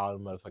feel like all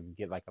the motherfuckers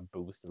get like a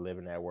boost to live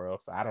in that world.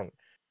 So I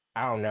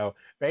don't know.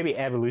 Maybe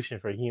evolution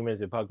for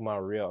humans and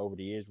Pokemon real over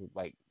the years would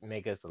like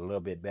make us a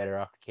little bit better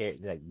off to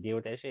like deal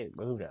with that shit.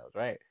 But who knows,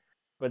 right?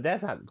 But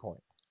that's not the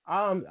point.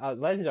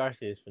 Legends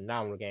Arceus is a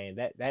phenomenal game.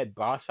 That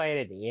boss fight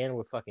at the end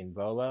with fucking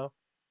Volo.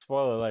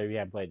 Spoiler alert, if you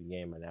haven't played the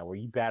game by now, where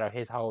you battle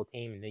his whole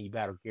team and then you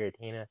battle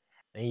Giratina,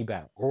 then you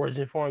battle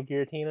Origin Form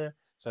Giratina.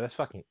 So that's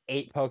fucking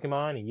 8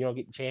 Pokemon and you don't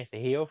get the chance to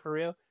heal for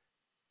real.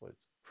 Was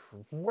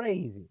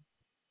crazy.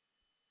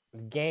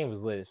 The game was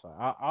lit as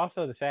fuck.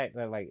 Also, the fact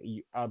that like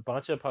a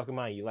bunch of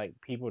Pokemon you like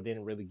people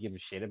didn't really give a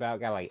shit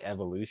about got like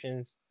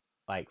evolutions,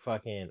 like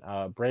fucking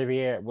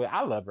Braviary. Well,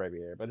 I love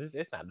Braviary, but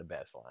it's not the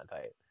best flying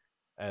type.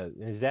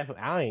 It's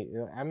definitely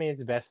I mean it's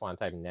the best flying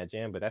type in that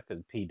gen, but that's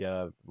because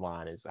P-Dub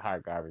line is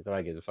hard garbage.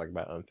 Nobody gives a fuck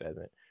about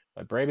Unfezant.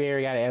 But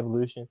Braviary got an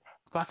evolution.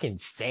 Fucking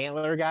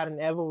Stantler got an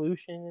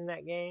evolution in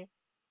that game.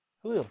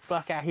 Who the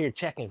fuck out here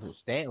checking for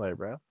Stantler,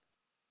 bro?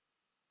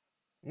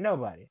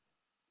 Nobody.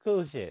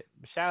 Cool shit.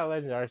 Shadow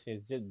Legends Arceus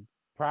is just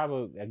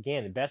probably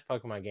again the best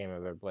Pokemon game I've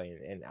ever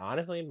played, and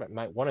honestly,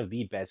 one of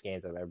the best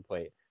games I've ever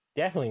played.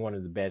 Definitely one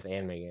of the best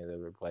anime games I've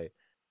ever played.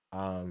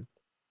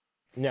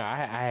 No, I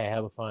had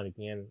hella fun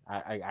again.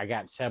 I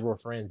got several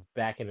friends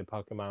back into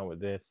Pokemon with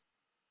this.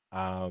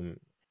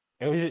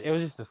 It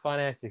was just a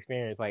fun ass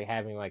experience, like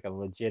having like a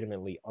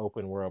legitimately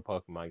open world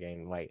Pokemon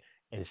game, like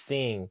and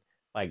seeing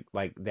like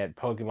that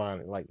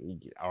Pokemon like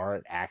are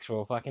an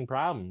actual fucking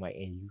problem, like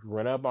and you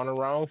run up on the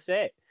wrong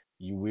set,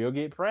 you will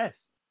get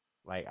pressed.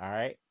 Like all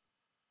right,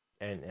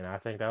 and I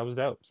think that was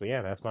dope. So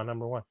yeah, that's my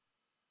number one.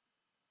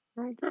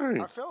 Okay.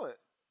 I feel it.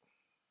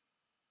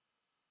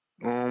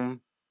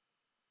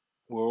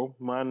 Well,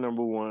 my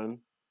number one,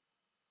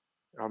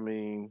 I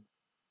mean,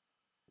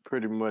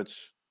 pretty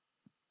much,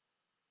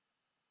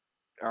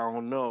 I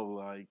don't know,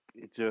 like,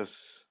 it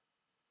just,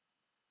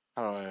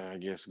 I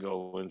guess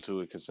go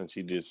into it, because since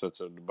he did such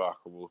a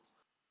debacle,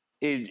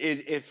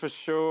 it for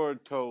sure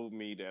told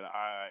me that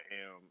I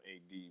am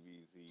a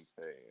DBZ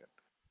fan,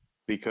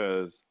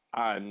 because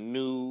I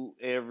knew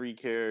every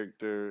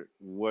character,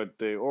 or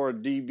a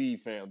DB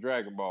fan,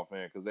 Dragon Ball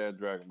fan, because they had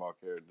Dragon Ball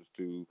characters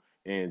too,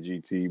 and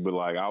GT, but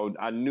like,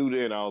 I knew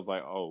then, I was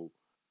like, oh,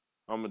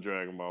 I'm a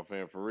Dragon Ball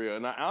fan for real.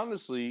 And I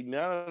honestly,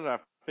 now that I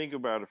think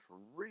about it for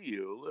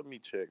real, let me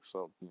check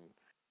something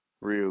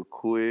real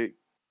quick.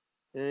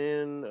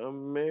 In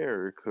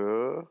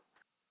America,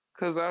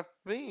 because I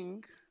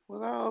think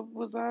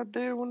was I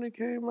there when it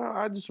came out?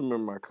 I just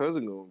remember my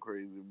cousin going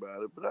crazy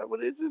about it, but I was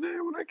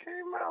there when it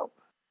came out.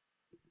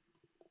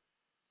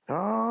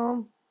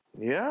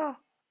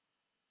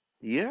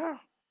 Yeah,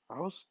 I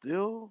was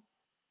still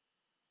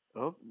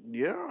up.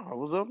 Yeah, I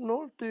was up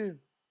north then.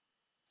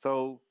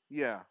 So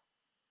yeah,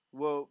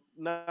 well,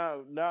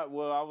 not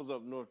well. I was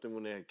up north then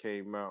when it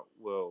came out.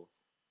 Well,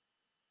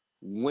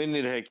 when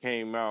it had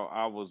came out,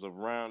 I was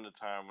around the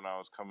time when I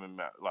was coming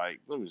back. Like,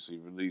 let me see,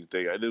 release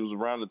date. It was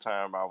around the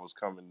time I was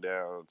coming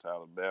down to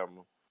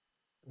Alabama.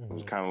 It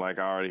was kind of like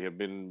I already had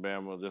been in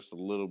Alabama just a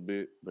little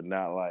bit, but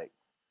not like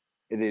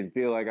it didn't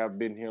feel like I've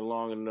been here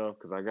long enough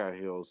because I got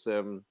here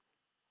 07.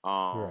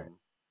 Right.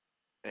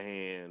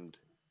 And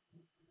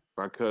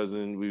my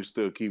cousin, we were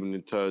still keeping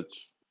in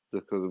touch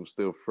just because it was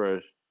still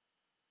fresh.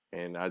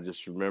 And I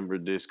just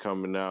remembered this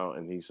coming out,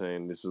 and he's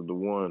saying this is the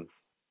one,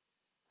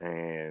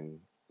 and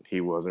he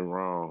wasn't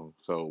wrong.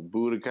 So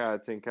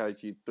Budokai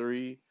Tenkaichi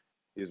 3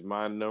 is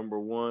my number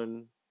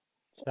one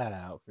Shout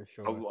out for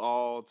sure of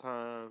all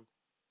time.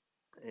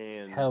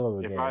 And hell of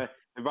a game.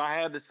 If I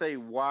had to say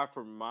why,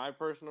 for my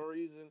personal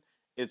reason,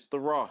 it's the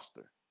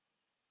roster.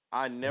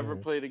 I never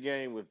played a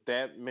game with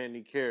that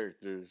many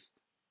characters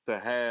to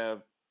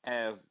have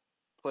as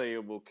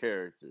playable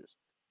characters.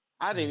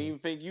 I didn't even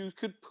think you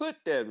could put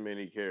that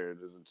many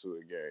characters into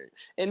a game.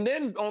 And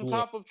then on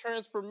top of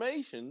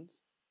transformations,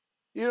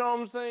 you know what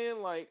I'm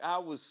saying? Like, I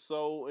was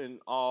so in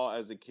awe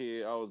as a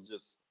kid. I was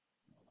just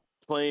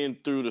playing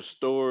through the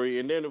story.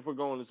 And then if we're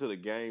going into the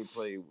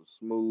gameplay, it was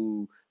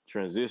smooth.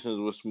 Transitions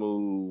were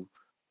smooth.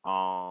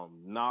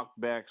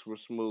 Knockbacks were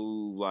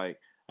smooth. Like,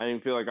 I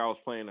didn't feel like I was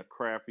playing a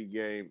crappy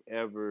game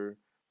ever.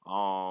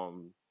 I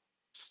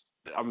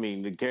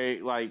mean, the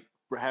game, like,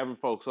 having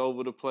folks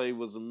over to play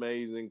was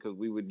amazing because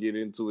we would get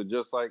into it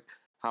just like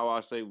how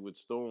I say with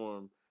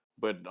Storm.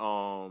 But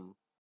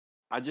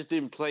I just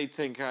didn't play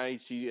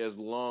Tenkaichi as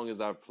long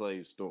as I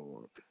played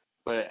Storm,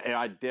 but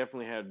I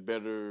definitely had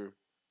better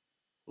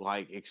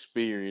like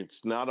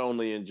experience, not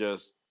only in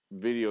just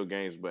video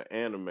games but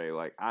anime.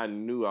 Like I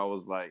knew I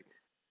was like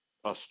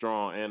a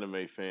strong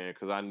anime fan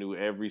because I knew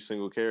every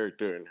single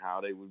character and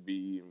how they would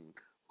be and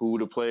who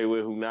to play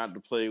with, who not to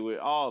play with,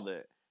 all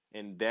that.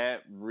 And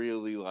that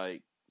really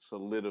like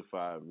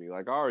solidified me.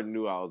 Like I already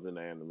knew I was in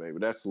anime,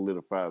 but that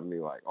solidified me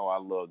like, oh, I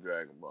love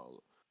Dragon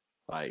Ball.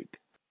 Like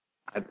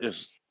it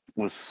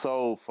was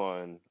so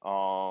fun.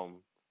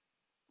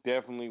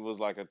 Definitely was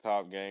like a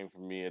top game for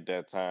me at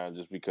that time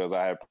just because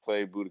I had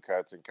played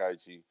Budokai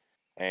Tenkaichi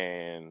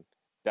and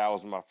that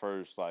was my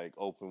first like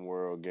open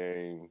world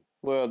game.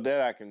 Well, that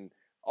I can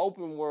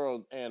open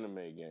world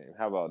anime game.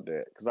 How about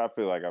that? Because I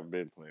feel like I've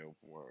been playing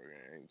open world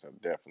games. I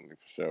definitely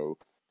for sure.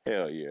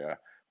 Hell yeah.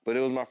 But it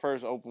was my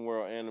first open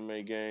world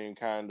anime game,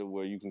 kind of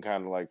where you can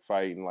kind of like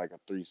fight in like a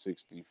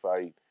 360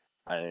 fight.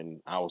 And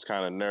I was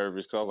kind of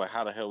nervous because I was like,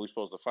 how the hell are we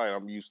supposed to fight?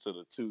 I'm used to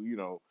the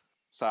two,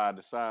 side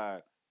to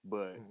side.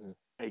 But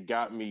it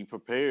got me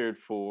prepared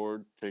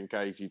for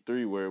Tenkaichi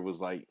 3, where it was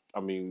like, I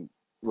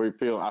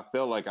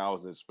felt like I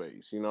was in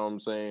space. You know what I'm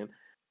saying?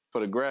 For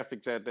the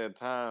graphics at that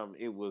time,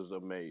 it was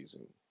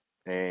amazing,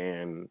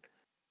 and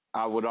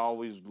I would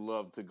always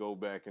love to go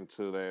back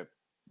into that,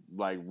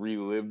 like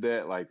relive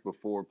that, like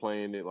before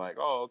playing it. Like,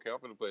 oh, okay, I'm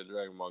gonna play a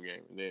Dragon Ball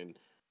game, and then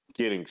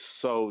getting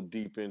so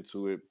deep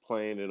into it,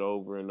 playing it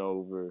over and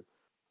over.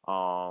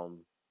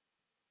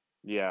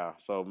 Yeah,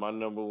 so my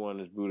number one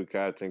is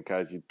Budokai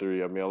Tenkaichi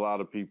 3. I mean, a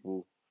lot of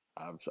people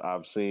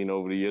I've seen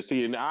over the years.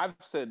 See, and I've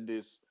said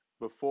this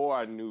before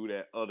I knew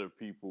that other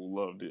people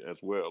loved it as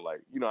well.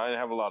 Like, I didn't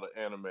have a lot of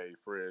anime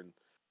friends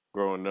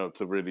growing up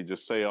to really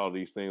just say all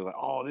these things like,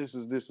 oh, this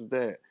is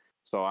that.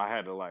 So I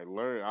had to like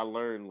learn. I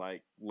learned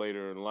like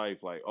later in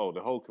life, like, oh,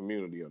 the whole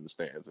community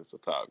understands it's a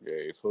top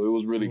game. So it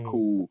was really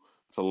cool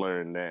to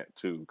learn that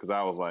too. Because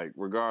I was like,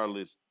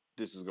 regardless,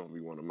 this is gonna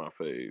be one of my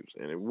faves,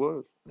 and it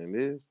was, and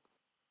it is.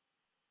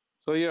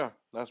 So yeah,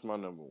 that's my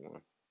number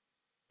one.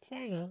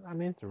 Yeah, I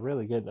mean it's a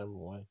really good number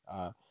one.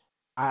 I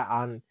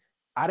on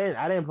I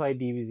didn't play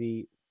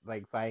DBZ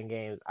like fighting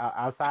games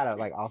outside of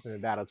like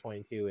Ultimate Battle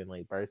 22 and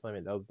like Burst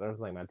Limit. Those were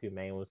like my two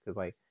main ones because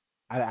like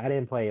I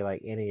didn't play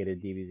like any of the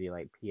DBZ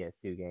like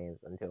PS2 games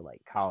until like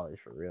college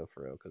for real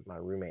because my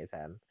roommates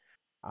had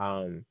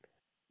them.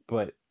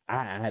 But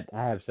I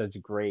have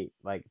such great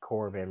like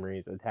core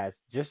memories attached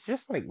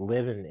just like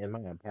living in my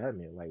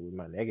apartment like with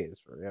my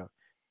niggas for real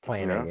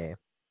playing that Yeah. game.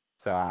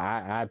 So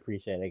I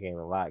appreciate that game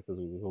a lot because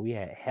we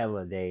had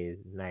hella days,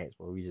 nights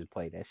where we just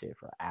played that shit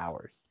for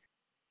hours.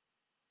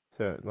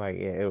 So like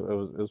yeah, it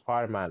was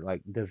part of my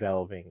like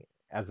developing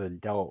as an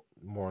adult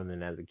more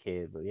than as a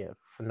kid. But yeah,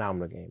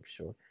 phenomenal game for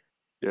sure.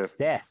 Yeah.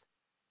 Steph,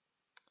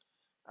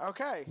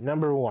 Okay,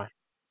 number one.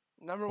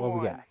 number What we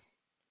one. got?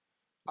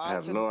 I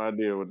have no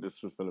idea what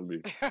this was gonna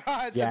be. Yeah,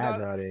 I have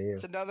no idea.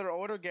 It's another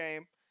older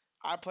game.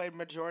 I played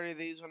majority of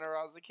these whenever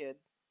I was a kid.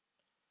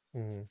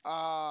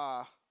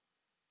 Mm-hmm.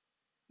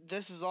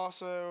 This is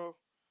also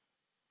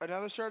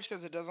another search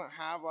because it doesn't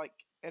have like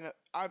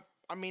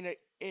I mean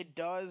it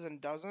does and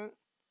doesn't,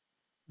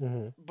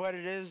 but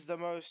it is the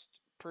most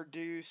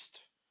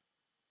produced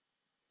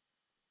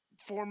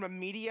form of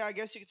media, I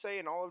guess you could say,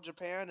 in all of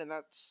Japan, and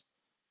that's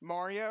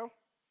Mario.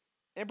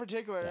 In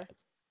particular,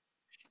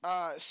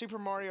 Super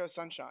Mario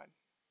Sunshine.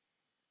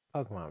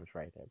 Pokemon was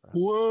right there, bro.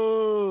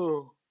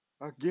 Whoa!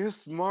 I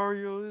guess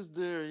Mario is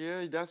there.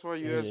 Yeah, that's why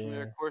you asked me Yeah.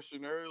 that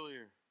question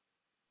earlier.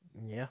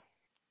 Yeah.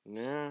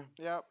 Yeah.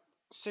 Yep.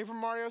 Super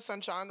Mario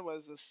Sunshine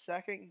was the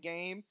second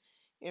game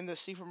in the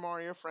Super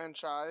Mario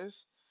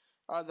franchise.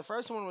 The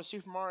first one was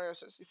Super Mario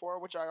 64,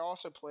 which I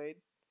also played,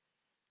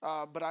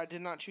 but I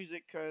did not choose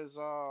it because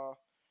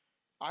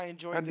I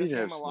enjoyed this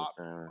game a lot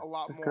That's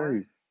more.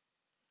 crazy.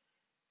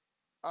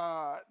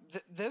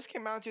 This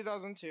came out in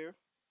 2002.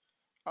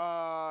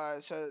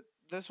 So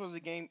this was a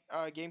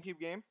GameCube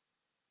game.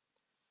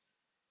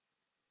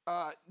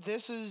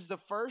 This is the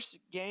first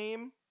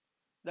game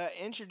that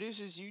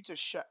introduces you to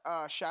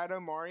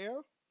Shadow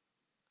Mario,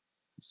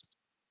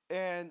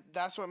 and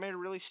that's what made it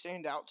really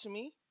stand out to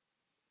me.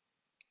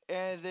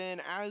 And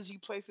then as you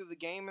play through the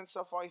game and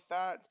stuff like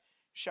that,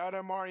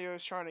 Shadow Mario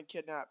is trying to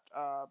kidnap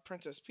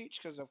Princess Peach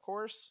because of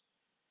course.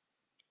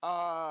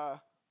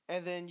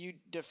 And then you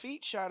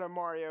defeat Shadow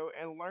Mario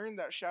and learn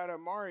that Shadow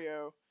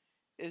Mario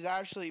is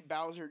actually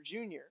Bowser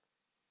Jr.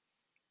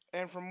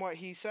 And from what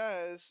he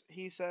says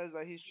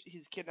that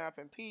he's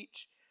kidnapping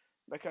Peach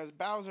because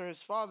Bowser,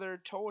 his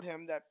father, told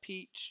him that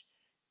Peach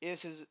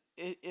is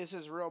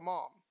his real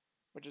mom,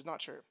 which is not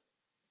true.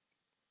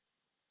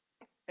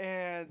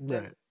 And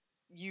then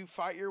you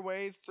fight your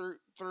way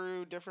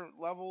through different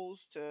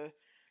levels to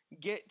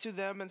get to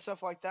them and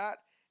stuff like that,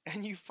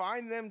 and you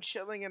find them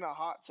chilling in a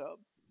hot tub.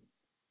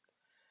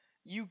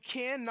 You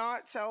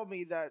cannot tell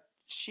me that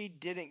she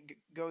didn't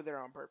go there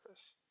on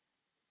purpose.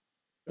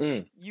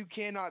 You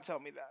cannot tell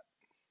me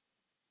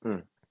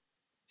that.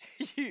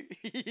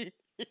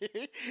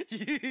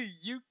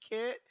 You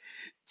can't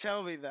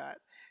tell me that.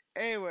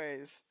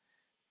 Anyways,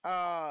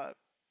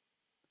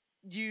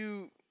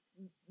 you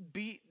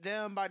beat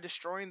them by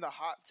destroying the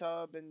hot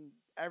tub and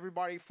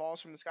everybody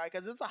falls from the sky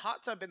because it's a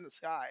hot tub in the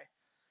sky.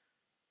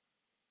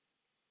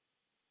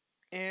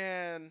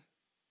 And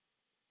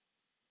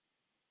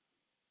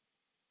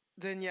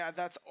then yeah,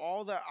 that's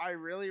all that I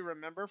really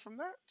remember from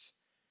that.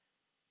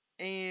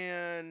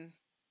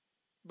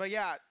 But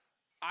yeah,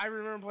 I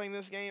remember playing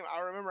this game. I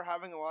remember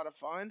having a lot of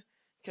fun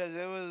because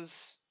it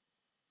was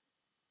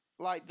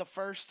like the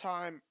first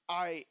time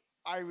I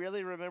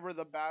really remember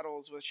the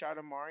battles with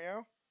Shadow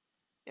Mario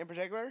in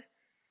particular,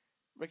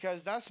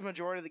 because that's the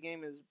majority of the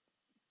game is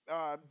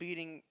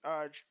beating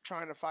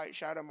trying to fight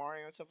Shadow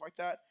Mario and stuff like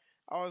that.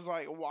 I was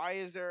like, why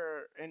is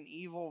there an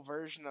evil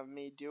version of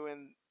me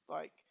doing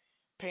like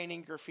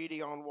painting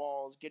graffiti on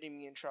walls, getting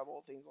me in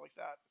trouble, things like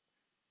that.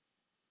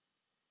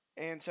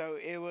 And so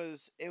it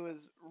was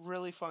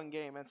really fun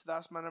game, and so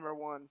that's my number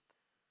one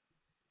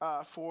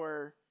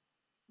for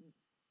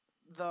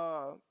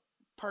the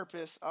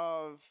purpose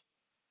of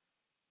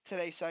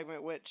today's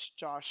segment, which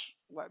Josh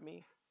let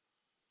me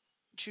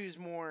choose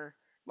more,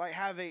 like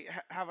have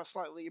a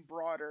slightly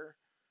broader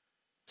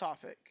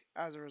topic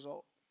as a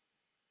result.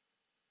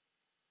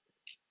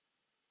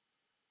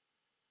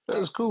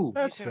 That's cool.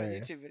 You seen a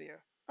YouTube video?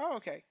 Oh,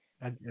 okay.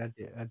 I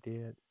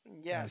did.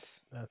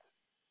 Yes.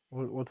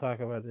 We'll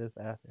talk about this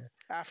after.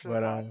 After the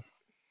pod.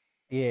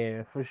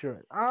 Yeah, for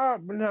sure.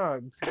 But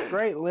no,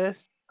 great list.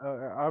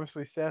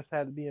 Obviously, Seth's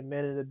had to be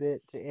amended a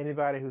bit. To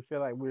anybody who feel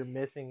like we're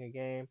missing a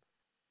game,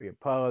 we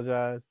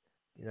apologize.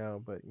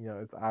 But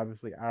it's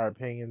obviously our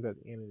opinions at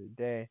the end of the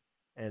day,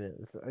 and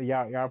it's,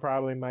 y'all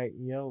probably might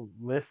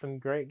list some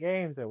great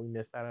games that we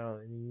missed out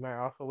on, and you might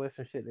also list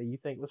some shit that you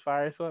think was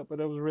fire as fuck,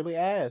 but it was really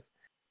ass.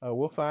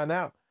 We'll find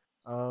out.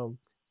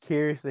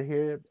 Curious to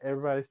hear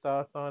everybody's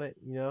thoughts on it.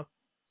 You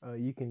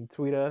can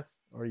tweet us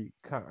or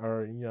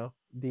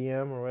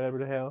DM or whatever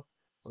the hell.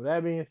 With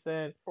that being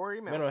said, or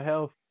email. Mental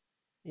health,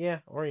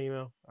 yeah, or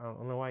email. I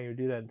don't know why you would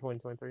do that in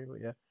 2023,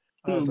 but yeah.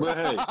 But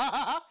hey,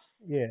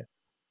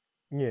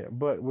 yeah.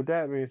 But with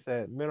that being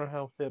said, mental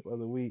health tip of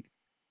the week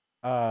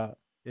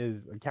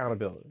is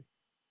accountability.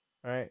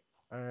 All right.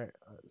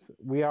 So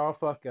we all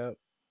fuck up.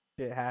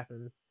 Shit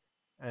happens,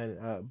 and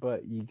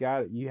but you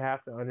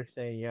have to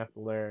understand. You have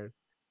to learn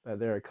that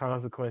there are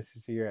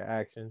consequences to your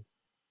actions.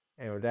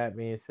 And with that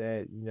being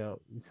said,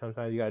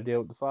 sometimes you got to deal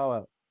with the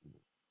fallout,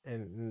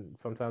 and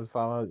sometimes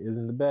fallout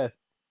isn't the best.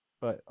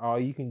 But all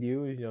you can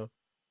do is,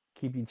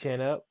 keep your chin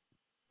up,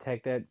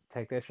 take that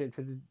shit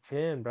to the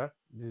chin, bro.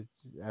 Just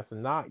that's a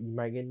knock. You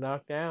might get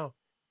knocked down,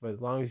 but as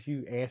long as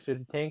you answer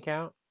the 10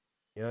 count,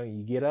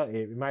 you get up.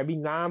 It might be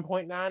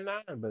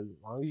 9.99, but as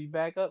long as you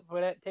back up for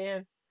that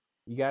 10,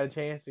 you got a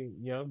chance to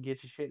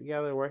get your shit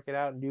together, work it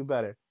out, and do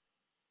better.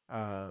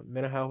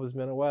 Mental health is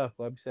mental wealth.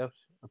 Love yourself,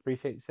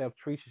 appreciate yourself,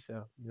 treat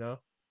yourself.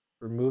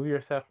 Remove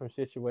yourself from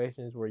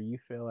situations where you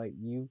feel like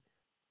you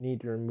need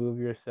to remove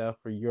yourself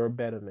for your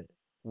betterment,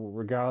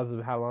 regardless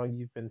of how long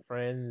you've been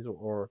friends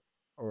or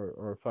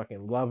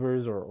fucking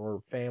lovers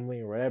or family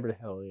or whatever the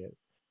hell it is.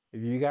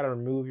 If you got to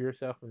remove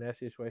yourself from that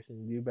situation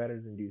and do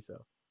better, then do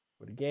so.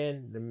 But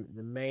again,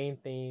 the main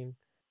theme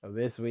of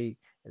this week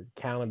is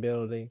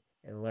accountability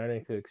and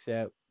learning to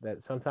accept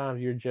that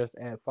sometimes you're just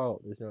at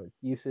fault. There's no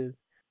excuses.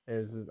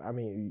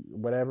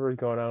 Whatever is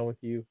going on with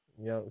you,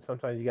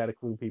 sometimes you got to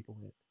clue people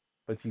in,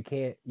 but you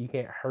can't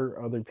hurt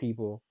other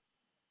people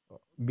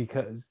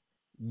because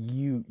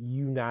you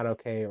not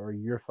okay or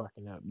you're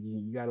fucking up.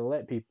 You got to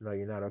let people know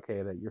you're not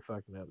okay, that you're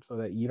fucking up, so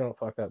that you don't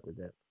fuck up with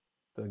them.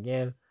 So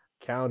again,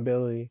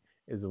 accountability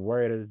is the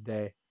word of the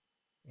day,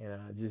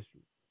 and just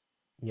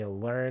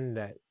learn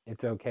that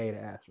it's okay to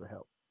ask for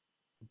help,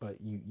 but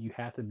you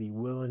have to be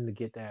willing to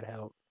get that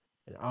help,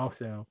 and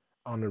also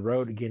on the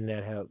road to getting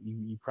that help,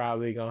 you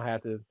probably gonna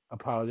have to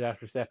apologize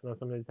for stepping on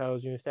some of the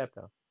toes you stepped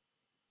on.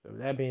 So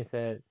with that being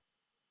said,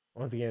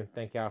 once again,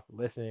 thank y'all for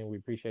listening. We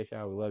appreciate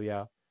y'all. We love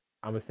y'all.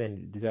 I'm gonna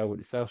send Joe with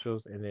the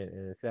socials, and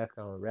then Seth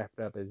gonna wrap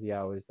it up as he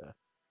always does.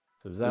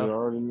 So Zoe, you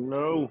already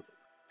know.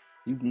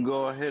 You can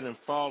go ahead and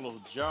follow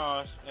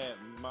Josh at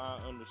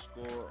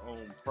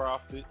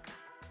my_own_profit.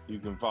 You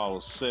can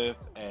follow Seth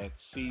at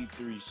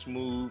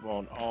C3Smooth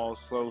on all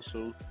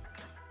socials.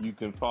 You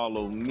can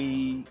follow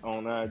me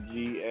on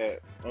IG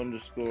at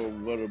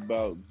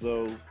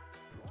 _whataboutZoe.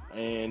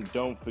 And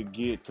don't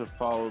forget to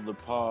follow the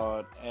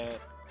pod at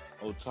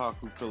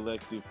Otaku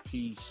Collective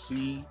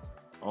PC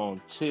on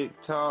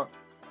TikTok.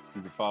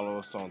 You can follow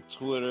us on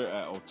Twitter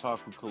at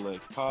Otaku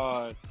Collect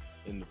Pod.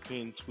 In the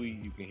pin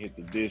tweet, you can hit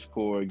the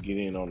Discord, get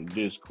in on the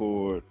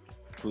Discord.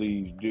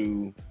 Please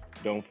do.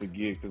 Don't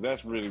forget, because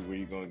that's really where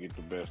you're going to get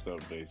the best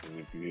updates, is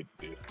if you hit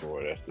the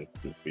Discord. That's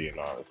just being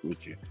honest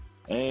with you.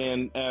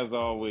 And as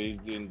always,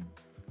 in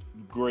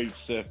great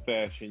Seth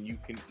fashion, you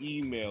can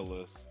email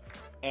us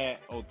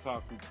at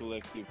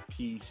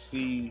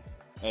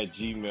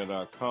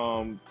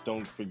otakucollectivepc@gmail.com.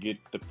 Don't forget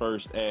the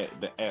first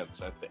at, the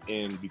at's at the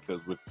end,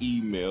 because with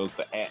emails,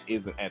 the at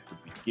isn't at the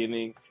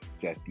beginning,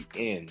 it's at the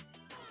end.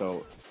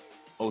 So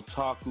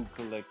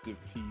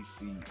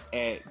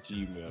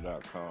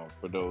otakucollectivepc@gmail.com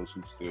for those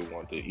who still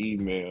want the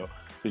email.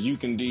 Because you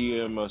can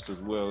DM us as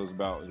well as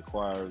about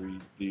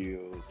inquiries,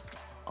 deals,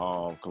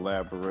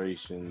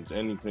 collaborations,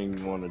 anything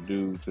you want to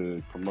do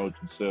to promote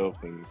yourself,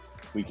 and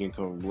we can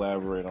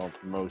collaborate on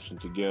promotion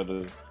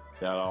together.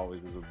 That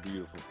always is a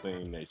beautiful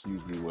thing. That's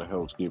usually what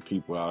helps get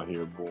people out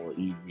here more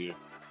easier.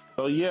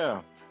 So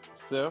yeah,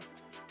 Steph,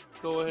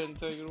 go ahead and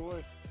take it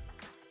away.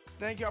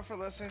 Thank y'all for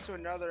listening to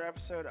another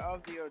episode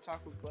of the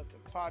Otaku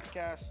Collective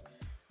podcast.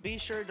 Be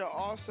sure to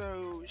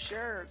also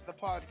share the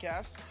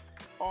podcast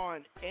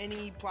on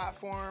any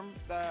platform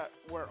that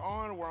we're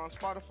on. We're on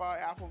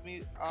Spotify, Apple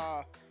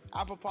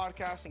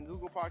Podcasts, and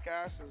Google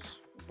Podcasts,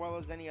 as well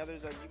as any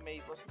others that you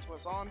may listen to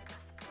us on.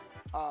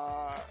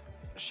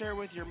 Share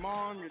with your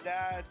mom, your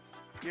dad,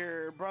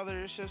 your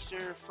brother,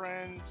 sister,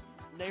 friends,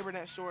 neighbor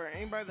next door,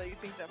 anybody that you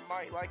think that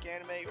might like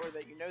anime or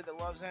that you know that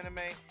loves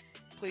anime.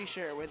 Please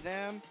share it with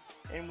them,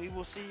 and we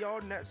will see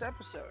y'all next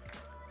episode.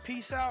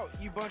 Peace out,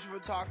 you bunch of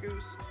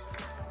otakus.